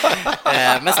räckt.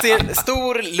 Men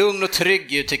stor, lugn och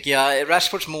trygg tycker jag.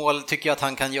 Rashfords mål tycker jag att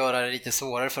han kan göra det lite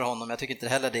svårare för honom. Jag tycker inte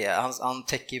heller det. Han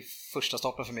täcker första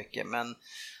stapeln för mycket, men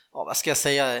vad ska jag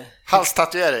säga?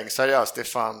 Halstatuering, seriöst, det är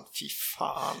fan, fy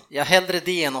fan. Jag hellre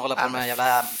det än att hålla på med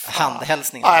jävla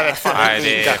handhälsningar. Nej,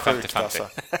 det är 50-50. Alltså.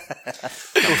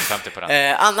 50 på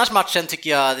den. Annars matchen tycker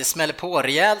jag det smäller på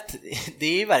rejält. Det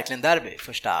är ju verkligen derby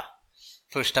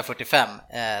första 45,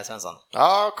 Svensson?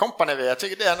 Ja, Company, jag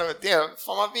tycker det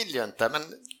får man vill ju inte, men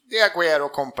det är Aguero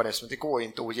och Company som det går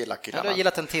inte att ogilla killarna. Ja, du har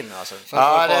gillat en till nu alltså?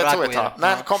 Ja, det tror jag.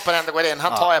 Men Company ändå går in,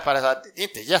 han tar jag på det här, det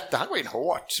är inte han går in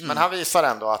hårt, men han visar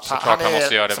ändå att han är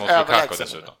måste göra det mot Lukaku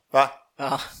dessutom. Va?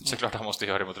 Ja. Såklart han måste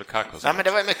göra det mot Lukaku. Ja, men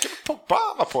det var ju mycket Pogba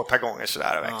var på ett par gånger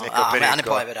sådär. Men han är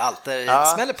på överallt,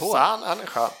 det smäller på. Han är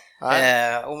skön.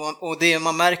 Och det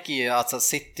man märker ju att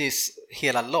Citys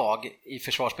hela lag i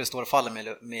försvarsspel står och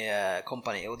faller med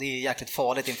Company, och det är jäkligt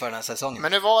farligt inför den här säsongen.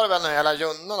 Men nu var det väl den hela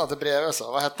Junnan att det bredvid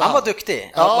så. Vad hette han? Han var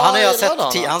duktig. Ja, han har jag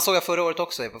sett han såg jag förra året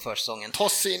också på försäsongen.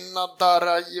 Tossina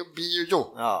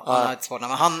Darajubijo. Ja, han har ett svårt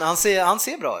namn, men han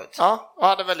ser bra ut. Ja, och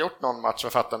hade väl gjort någon match för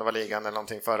fattande var ligan eller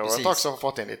någonting förra året också,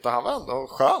 fått in lite, och han var ändå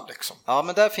skön liksom. Ja,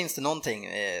 men där finns det någonting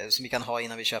som vi kan ha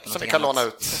innan vi köper något. Som vi kan låna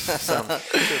ut sen.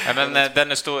 Men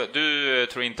Dennis, du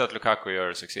tror inte att Lukaku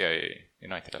gör succé i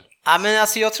United, eller? Ja, men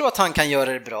alltså jag tror att han kan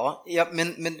göra det bra.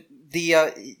 Men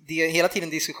det hela tiden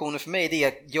diskussionen för mig, det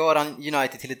är, gör han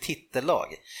United till ett titellag?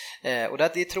 Och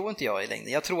det tror inte jag i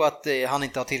längden. Jag tror att han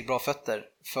inte har till bra fötter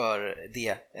för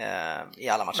det i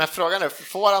alla matcher. Men frågan är,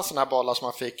 får han såna här bollar som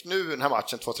han fick nu den här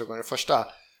matchen 2-3 gånger i första,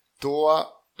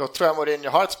 då tror jag Mourinho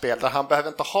har ett spel där han behöver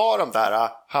inte ha dem där,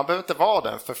 han behöver inte vara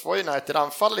den, för får United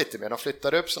anfall lite mer, de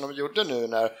flyttar upp som de gjorde nu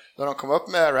när de kom upp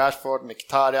med Rashford,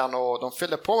 Mkhitaryan, och de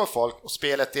fyller på med folk, och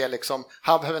spelet är liksom,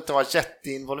 han behöver inte vara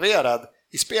jätteinvolverad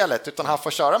i spelet, utan han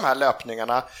får köra de här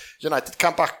löpningarna. United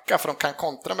kan backa, för de kan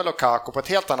kontra med Lukaku på ett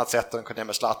helt annat sätt än de kunde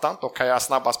med Zlatan. De kan göra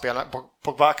snabba spel,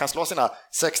 Pogba kan slå sina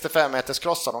 65 meters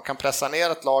krossar, de kan pressa ner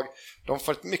ett lag, de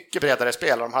får ett mycket bredare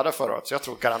spel än de hade förra året, så jag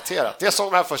tror garanterat. Det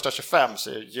såg de här första 25, så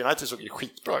United såg ju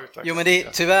skitbra ut. Jo, men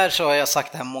tyvärr så har jag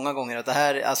sagt det här många gånger, att det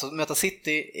här, alltså möta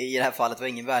City i det här fallet var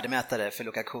ingen värdemätare för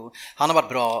Lukaku. Han har varit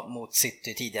bra mot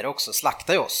City tidigare också,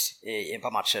 slaktar ju oss i ett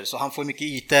par matcher, så han får mycket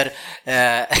ytor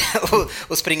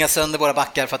och springa sönder våra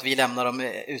backar för att vi lämnar dem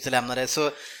utelämnade.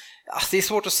 Så det är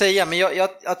svårt att säga, men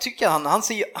jag tycker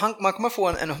man kommer få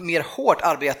en mer hårt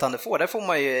arbetande där får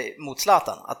man ju mot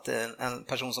Zlatan, att en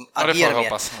person som agerar mer.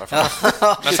 Hoppas.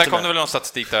 Men sen kom det väl någon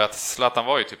statistik där att Zlatan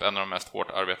var ju typ en av de mest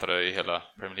hårt arbetade i hela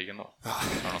Premier League då,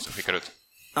 när de ska skicka ut.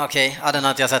 Okej, den har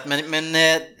inte jag sett, men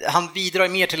han bidrar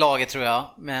mer till laget, tror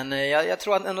jag. Men jag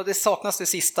tror att ändå det saknas det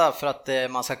sista för att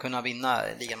man ska kunna vinna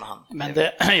ligan med han. Men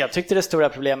jag tyckte det stora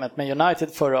problemet med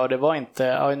United förra året, det var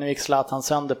inte, nu gick Zlatan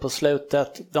sönder på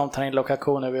slutet, de tar in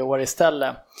Lukaku nu i år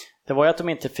istället. Det var ju att de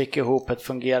inte fick ihop ett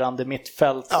fungerande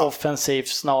mittfält offensivt,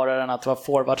 snarare än att det var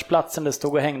forwardsplatsen det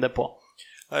stod och hängde på.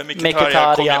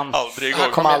 Mkhitaryan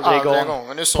kom aldrig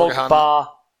igång. Pogba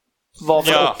var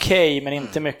väl okej, men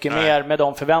inte mycket mer med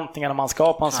de förväntningarna man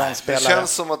ska på en sån spelare. Det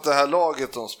känns som att det här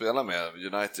laget de spelar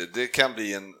med, United, det kan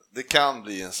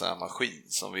bli en sån här maskin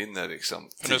som vinner liksom.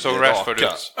 Nu såg Rashford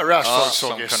ut. Rashford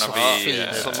såg ju så fin.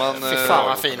 Fy fan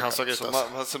vad fin han såg ut.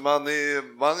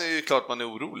 Man är ju klart man är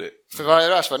orolig. För vad är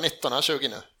Rashford? 19, han 20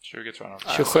 nu? 20 tror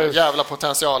jag. 27. Jävla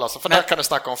potential alltså, för där kan du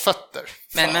snacka om fötter.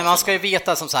 Men man ska ju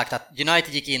veta som sagt att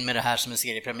United gick in med det här som en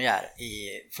seriepremiär i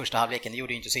första halvleken. Det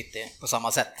gjorde ju inte City på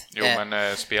samma sätt. Jo,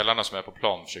 men spelarna som är på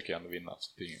plan försöker ändå vinna.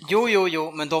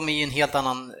 Jo, men de är ju en helt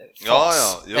annan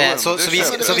fas. Så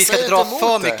vi ska inte dra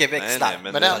för mycket växlar.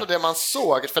 Nej, men ändå det man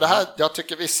såg, för det här, jag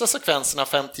tycker vissa sekvenserna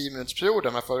 5-10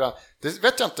 minutersperioder med förra, det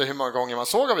vet jag inte hur många gånger man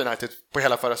såg av United på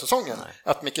hela förra säsongen. Nej.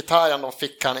 Att Mkhitaryan, de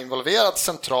fick han involverad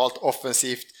centralt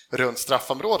offensivt runt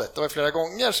straffområdet. Det var flera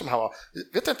gånger som han var,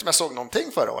 vet inte om jag såg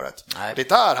någonting förra året. Nej. Det är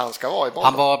där han ska vara i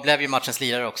bollen. Han blev ju matchens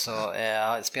lirare också,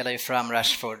 spelar ju fram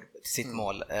Rashford till sitt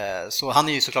mål, så han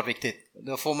är ju såklart viktigt.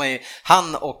 Då får man ju,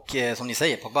 han och som ni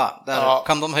säger, Pogba, där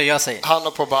kan de höja sig. Han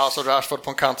och Pogba, så Rashford på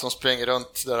en kant som springer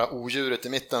runt det där odjuret i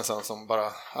mitten sen, som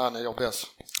bara, han är jobbig alltså.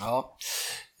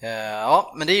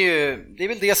 Ja, men det är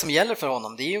väl det som gäller för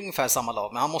honom. Det är ju ungefär samma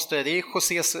lag, men det är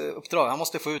Josés uppdrag. Han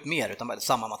måste få ut mer utan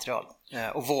samma material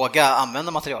och våga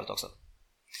använda materialet också.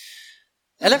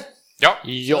 Eller?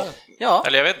 Ja.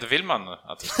 Eller jag vet inte, vill man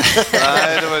att...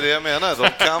 Nej, det var det jag menade.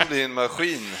 De kan bli en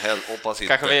maskin, hoppas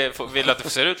inte. Kanske vi vill att det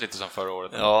ser ut lite som förra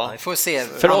året. Ja, vi får se.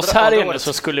 För oss här inne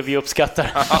så skulle vi uppskatta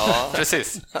det. Ja,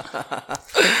 precis.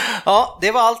 Ja,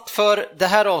 det var allt för det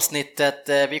här avsnittet.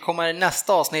 Vi kommer i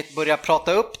nästa avsnitt börja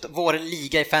prata upp vår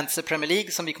liga i Fantasy Premier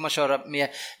League som vi kommer att köra med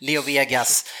Leo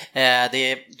Vegas.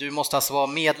 Du måste alltså vara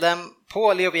medlem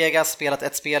på Leo Vegas, spelat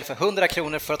ett spel för 100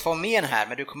 kronor för att vara med här,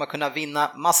 men du kommer kunna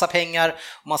vinna massa pengar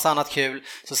och massa annat kul,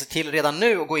 så se till redan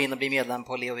nu att gå in och bli medlem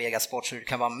på Leo Vegas Sport så du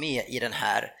kan vara med i den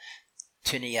här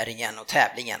turneringen och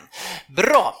tävlingen.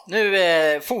 Bra,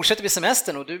 nu fortsätter vi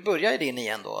semestern och du börjar i din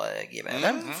igen då, GW.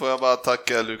 Får jag bara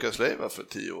tacka Lukas Leiva för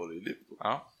 10 år i Liverpool.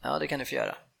 Ja, det kan du få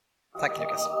göra. Tack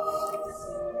Lukas.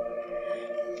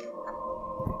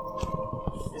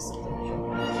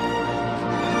 Visst.